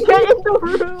did you get in the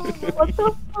room? What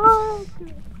the fuck?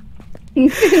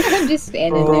 I'm just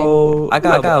standing there. Bro, I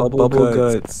got bubble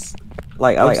guts.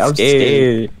 Like, I'm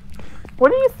scared.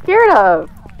 What are you scared of?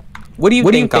 What do you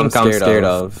think I'm scared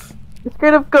of? You're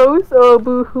scared of ghosts? Oh,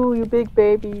 boo-hoo, you big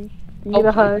baby. You need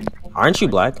a hug. Aren't you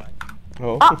black?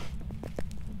 Oh. Ah.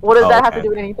 What does Oh, that have to okay. do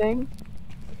with anything?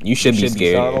 You should be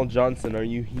scared. Donald Johnson, are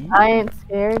you here? I ain't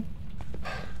scared.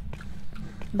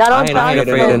 Donald I ain't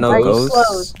afraid of Johnson, no are you ghosts.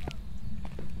 close?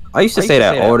 I used to say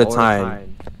that all the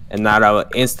time. And now I would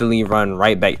instantly run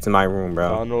right back to my room, bro.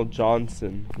 Donald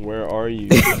Johnson, where are you?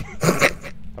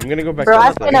 I'm gonna go back Bro,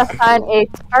 I'm downstairs. gonna find a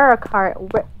tarot card.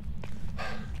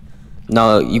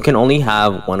 No, you can only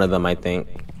have one of them, I think.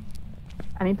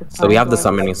 I need to So we have the one.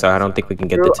 summoning, so I don't think we can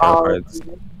get the Through tarot all cards. of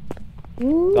these.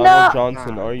 Donald No.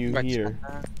 Johnson, are you here?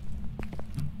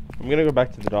 I'm gonna go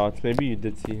back to the dots. Maybe you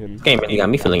did see him. Game, you got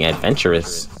me feeling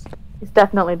adventurous. He's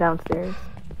definitely downstairs.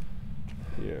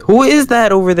 Yeah. Who is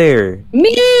that over there?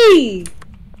 Me!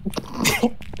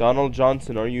 Donald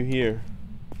Johnson, are you here?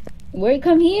 Where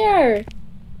come here?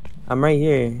 I'm right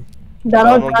here.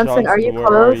 Donald Johnson, are you where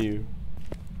close? Are you?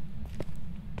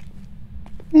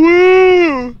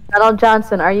 Donald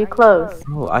Johnson, are you close?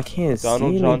 Bro, I can't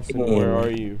Donald see Johnson, anything. where are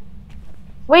you?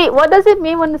 Wait, what does it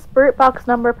mean when the spirit box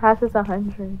number passes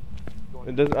 100?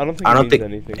 It doesn't. I don't think. I it don't means think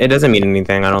anything. it doesn't mean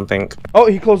anything. I don't think. Oh,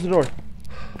 he closed the door.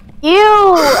 Ew!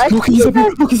 I Look, he's up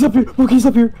here. Look, he's up here. Look, he's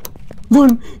up here.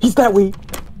 Run! He's that way.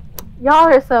 Y'all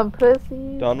are some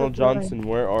pussies. Donald Johnson,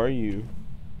 where are you?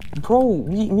 Bro,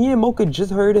 me and Mocha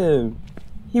just heard him.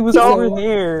 He was So- over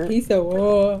there. He said,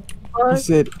 whoa. He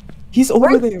said, he's over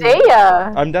Where's there.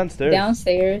 Daya? I'm downstairs.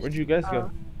 Downstairs. Where'd you guys go?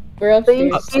 We're So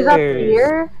you, upstairs. she's up Upstairs.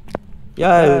 here?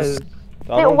 Yes.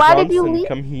 Donald why did you Johnson, leave?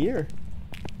 come here.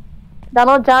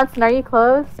 Donald Johnson, are you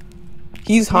close?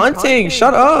 He's hunting.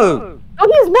 Shut up. No,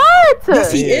 he's not!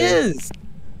 Yes, he Yeah. is.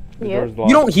 The Yeah. door's locked.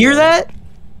 You don't hear that?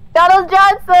 Donald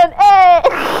Johnson, hey!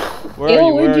 Where Ew, are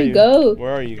you? where'd Where are you go?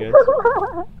 Where are you guys?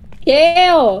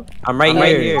 Kale! I'm right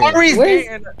here.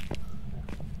 Where's...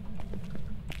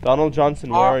 Donald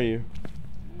Johnson, where are you?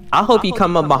 I hope he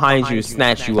come up behind you,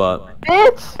 snatch you up.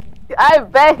 Bitch! I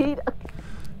bet he...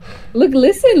 Look,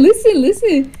 listen.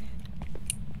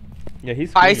 Yeah,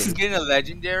 he's Ice is screaming. getting a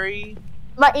legendary.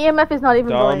 My EMF is not even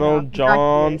going Donald off.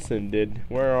 Johnson did.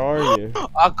 Where are you?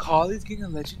 Akali's getting a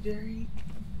legendary.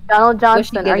 Donald What's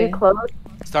she Johnson, are you getting? close?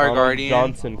 Star Donald Guardian.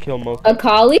 Johnson, kill Mocha.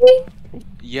 Akali?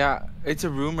 Yeah, it's a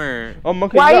rumor. Oh,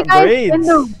 Mocha, Why are you you got guys braids. in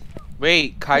the...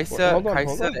 Wait, Kaisa, Hold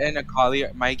on. and Akali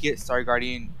might get Star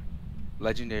Guardian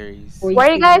legendaries. Why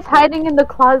are you guys hiding in the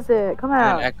closet? Come And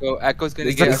out. Echo's gonna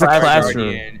It's get like a Star a classroom.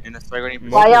 Guardian and a Star Guardian.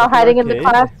 Why y'all hiding in the Okay.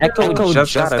 classroom? Echo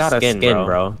just got a skin,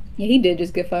 bro. Yeah, he did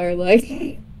just get fired, like...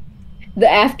 the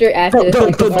after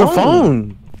The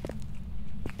phone.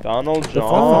 Donald phone.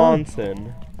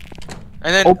 Johnson.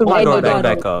 And then Open my Oh, door no,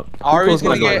 back up. Ari's Close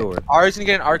my gonna get door.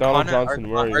 an Arcana, Johnson,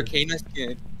 where are you? Arcana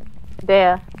skin.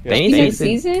 There. Yeah, Thank New you.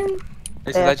 season?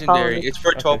 It's Yeah, legendary. probably. It's for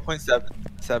Okay.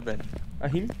 12.7.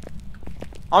 Ahim?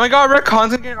 Oh my god,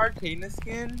 Rakon's gonna get an Arcana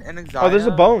skin and Exile. Oh, there's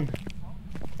a bone.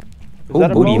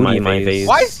 that a booty bone? in my face.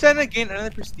 Why Senna gain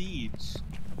another prestige?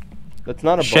 That's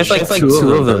not a She has bone. like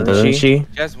two of them, doesn't she?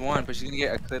 She has one, but she's gonna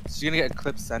get Eclipse. She's gonna get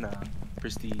Eclipse Senna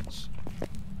prestige.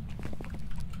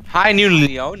 Hi, new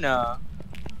Leona.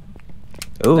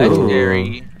 Ooh.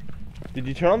 Legendary. Did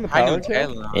you turn on the Hi, power? new Too?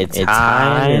 Taylor. It's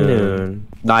high noon.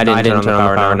 No, I didn't turn on the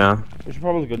power now. We should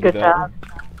probably go do Good that. job.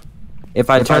 If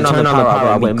I turned on the power,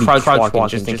 I wouldn't be crouch walking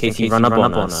just in case he run up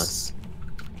on us.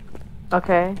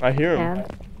 Okay. I hear him.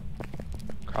 And?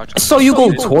 Crouch on So the- you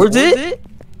go towards it?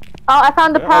 Oh, I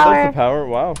found the Yeah, oh, that's power. the power.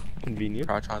 Wow, convenient.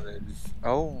 Crouch on the.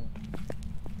 Oh.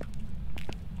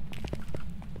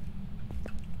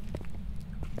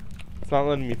 It's not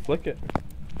letting me flick it.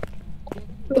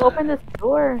 Who opened this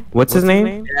door? What's his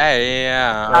name?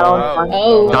 Yeah.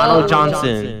 Oh. Donald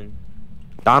Johnson.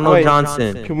 Donald Wait,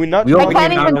 Johnson. Can we not? We I all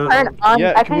can't get even Donald- turn on. Yeah,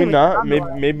 I can can't we even not? turn Maybe,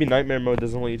 on. maybe nightmare mode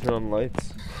doesn't let you turn on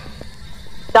lights.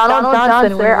 Donald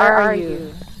Johnson, where are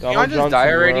you? Donald just Johnson, die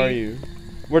where already? are you?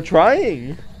 We're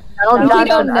trying. Donald We Johnson,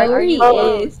 don't know are where he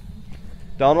you? is.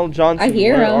 Donald Johnson, I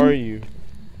hear where him. are you?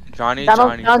 Johnny. Donald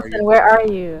Johnny. Johnson, where are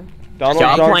you? Donald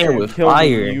Stop playing Johnson, with kill me,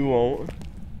 fire. you won't.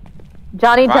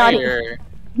 Johnny. Fire.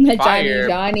 Fire.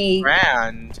 Johnny.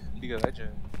 Brand. League of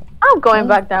Legends. I'm going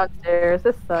back downstairs.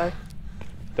 This sucks.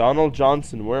 Donald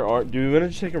Johnson, where are? Do we want to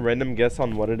just take a random guess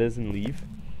on what it is and leave?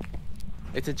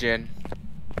 It's a Jin.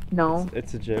 No.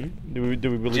 It's a Jin. Do we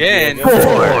believe? Jin. the idea?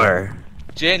 4.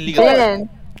 Jin. League of Legends.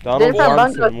 Jin. Donald Jin's a bunch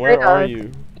Johnson, of where are weirdos.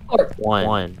 you?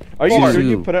 1. Are you Four. sure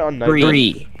you put it on Nightmare?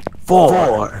 3.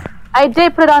 4. I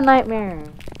did put it on Nightmare.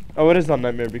 Oh, it is on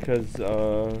Nightmare because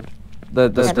The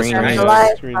Yeah, screen. the Nice.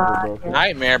 lights, screens are broken.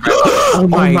 Nightmare, bro. Oh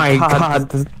my god.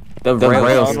 The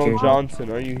rail Donald scared.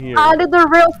 Johnson, are you here? How did the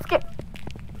real skip?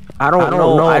 I don't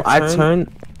know. I turned.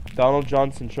 Donald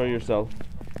Johnson, show yourself.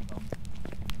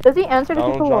 Does he answer to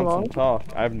Donald people Johnson, alone? talk.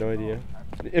 I have no idea.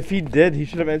 If he did, he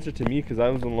should have answered to me because I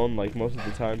was alone like most of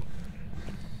the time.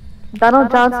 Donald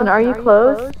Johnson, are you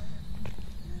close?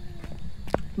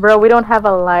 Bro, we don't have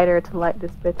a lighter to light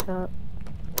this bitch up.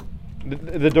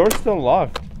 The door's still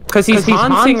locked. Cause he's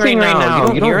haunting right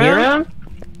now. You don't hear him?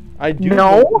 I do.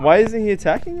 No. but Why isn't he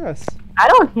attacking us? I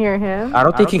don't hear him. I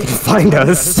don't think he can find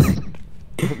us.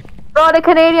 Bro, the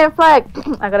Canadian flag.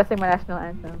 I gotta sing my national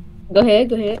anthem. Go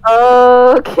ahead. Okay.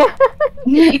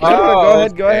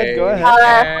 Go ahead.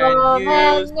 Our home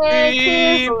and you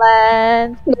native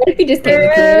land. What if he just came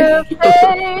to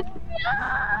clear?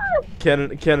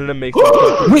 Canada makes.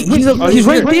 Wait, he's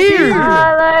right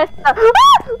there.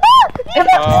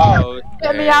 Oh,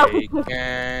 Get me out. say,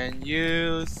 can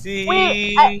you see?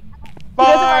 Wait, by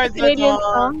doesn't like the the Canadian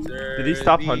song? dawn's Did he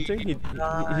stop early hunting? He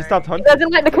light. stopped hunting.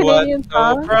 Doesn't like the Canadian What's so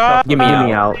song. bright Get me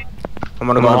out. I'm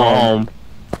gonna go home.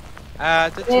 At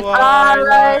the In our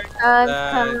twilight,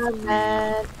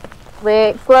 uncommon,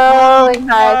 with glowing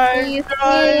hearts we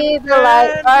see the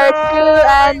light, our true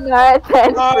and north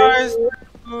and stars free. through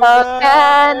Oh, the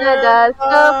Canada, so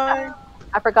sky.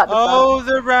 I forgot the song. Oh,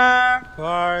 the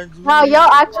ramparts. Wow, we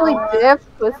y'all actually fought.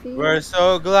 dipped, pussy. We're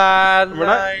so glad. We're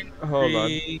not- line hold on.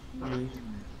 free.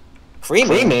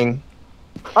 Screaming.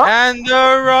 Oh. And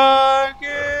the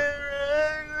rocket.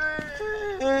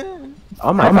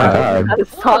 Oh my god. How the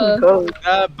song goes.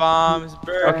 The bombs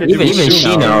burn. Okay, Even do we-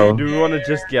 she know. Do we want to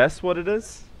just guess what it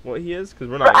is? What he is? Because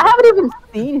we're Bro, not. I haven't even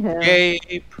seen him. Gay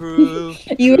proof.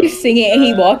 You were singing and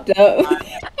he walked up.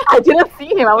 I didn't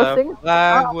see him. I was The singing.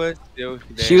 flag was still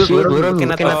there. She was literally looking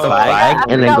at the flag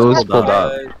and then goes pulled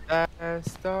up. Does that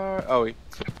star? Oh wait.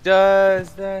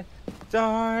 Does that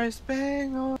star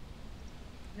spangled?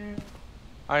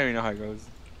 I don't even know how it goes.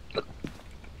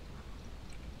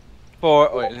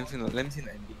 Wait, let me see the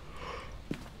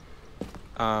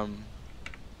ending.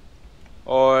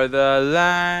 Or the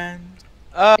land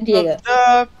of Diego.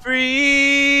 the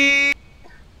free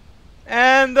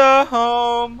and the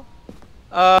home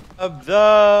of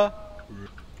the.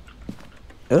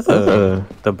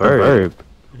 The bird.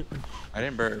 I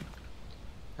didn't burp.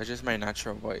 That's just my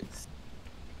natural voice.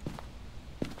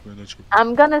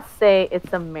 I'm gonna say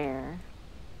it's a mare.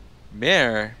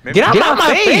 Mirror. Get out of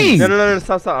my face! No,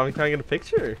 stop. I'm trying to get a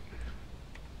picture.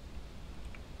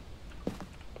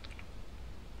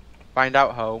 Find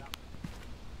out, ho.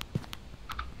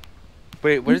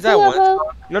 Wait, what is that one? Song?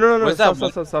 No. What's Stop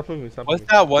that moving. What's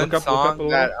that one Look up a song little.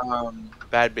 that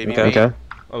Bad Baby Okay, made?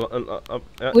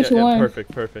 okay. Which one?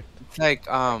 Perfect. It's like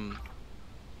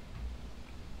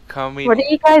coming. What are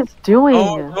you guys doing?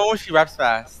 Oh, she raps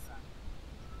fast.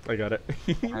 I got it.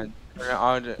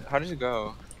 How does it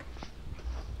go?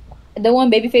 The one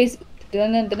Babyface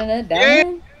doing that Yeah.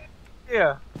 one?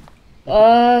 Yeah.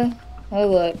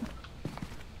 Hold up.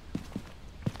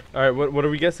 All right, what are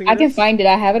we guessing? I it can is? find it.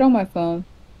 I have it on my phone.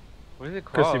 What is it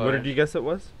called? Chrissy, what did you guess it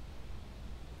was?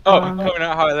 Oh, coming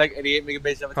out how I like 88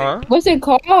 megabase of a Huh? What's it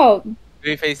called?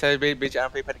 Baby face, baby bitch, I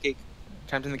don't play patty cake.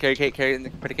 Chimes in the carry cake, carry in the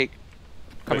patty cake.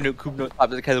 Coming to coop no top of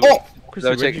the kettle. Oh! Chrissy,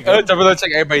 Low where'd check. you go? Double check,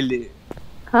 everybody lit.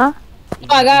 Huh? Oh,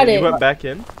 I got You it. went back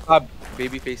in?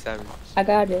 Baby face savage. I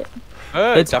got it.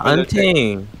 It's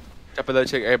hunting. Double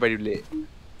check, everybody lit.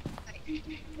 Wait,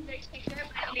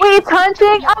 it's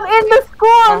hunting? I'm in the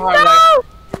school! No!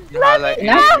 Let me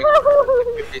No! I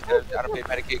don't play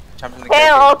patty cake. Chimes in the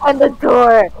Can't carry open the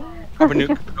door! Coming to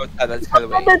coop no top, that's kind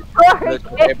of Open way. the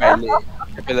door! Everybody lit.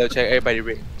 Double check, everybody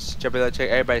rich. Double check,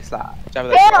 everybody slide.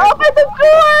 Double Can't open the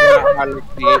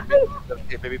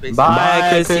door! Bye,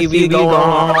 Chrissy. We going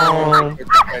home.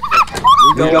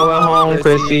 We going home,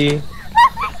 Chrissy.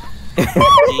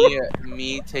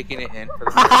 Me taking it in for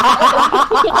the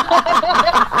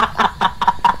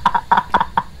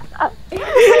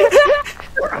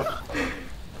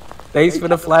Thanks for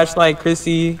the flashlight,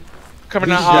 Chrissy.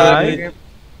 coming out shy? all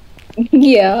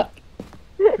Yeah.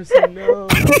 Chrissy, no.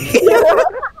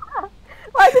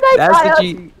 Why did I That's die? what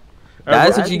you.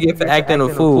 That's what you get for acting a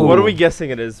fool. What are we guessing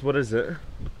it is? What is it?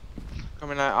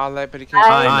 coming out all like patty cake.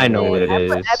 I know what it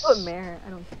is. I put Mare. I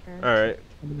don't care. Alright.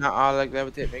 Coming out all like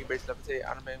levitate, make base levitate.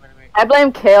 I don't know. I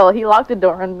blame Kale. He locked the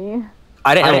door on me.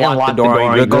 I didn't lock the door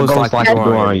on you. The ghost locked the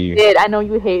door on you. Did I know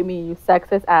you hate me, you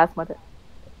sexist ass mother?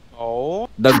 Oh.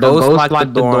 The ghost locked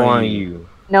the door on you.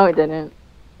 No, it didn't.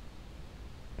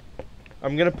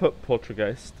 I'm gonna put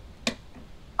Poltergeist.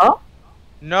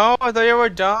 No, I thought you were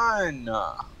done.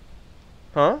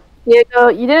 Huh? Diego,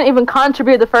 you didn't even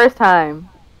contribute the first time.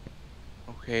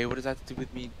 Okay, what does that have to do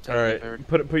with me? Alright.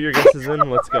 Put your guesses in.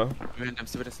 Let's go. I'm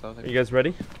stupid as slow. Are you guys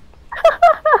ready?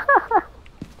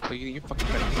 You're fucking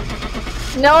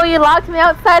ready. No, you locked me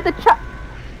outside the truck.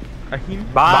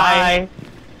 Bye.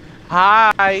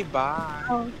 Hi, bye.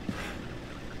 Oh.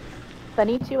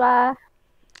 Konnichiwa.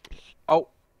 Oh.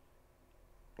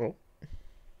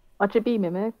 What should be,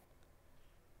 Mimic?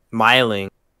 Smiling.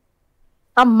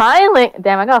 I'm smiling.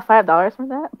 Damn, I got $5 from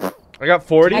that. I got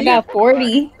 40. I got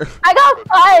 40. I got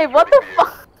 5. What the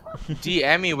fuck?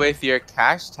 DM me with your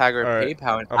cash tag or Alright,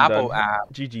 PayPal and I'm Apple done.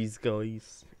 app. GG's,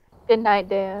 guys. Good night,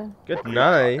 Dan. Good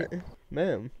night,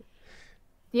 ma'am.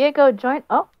 Diego, join.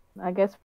 Oh, I guess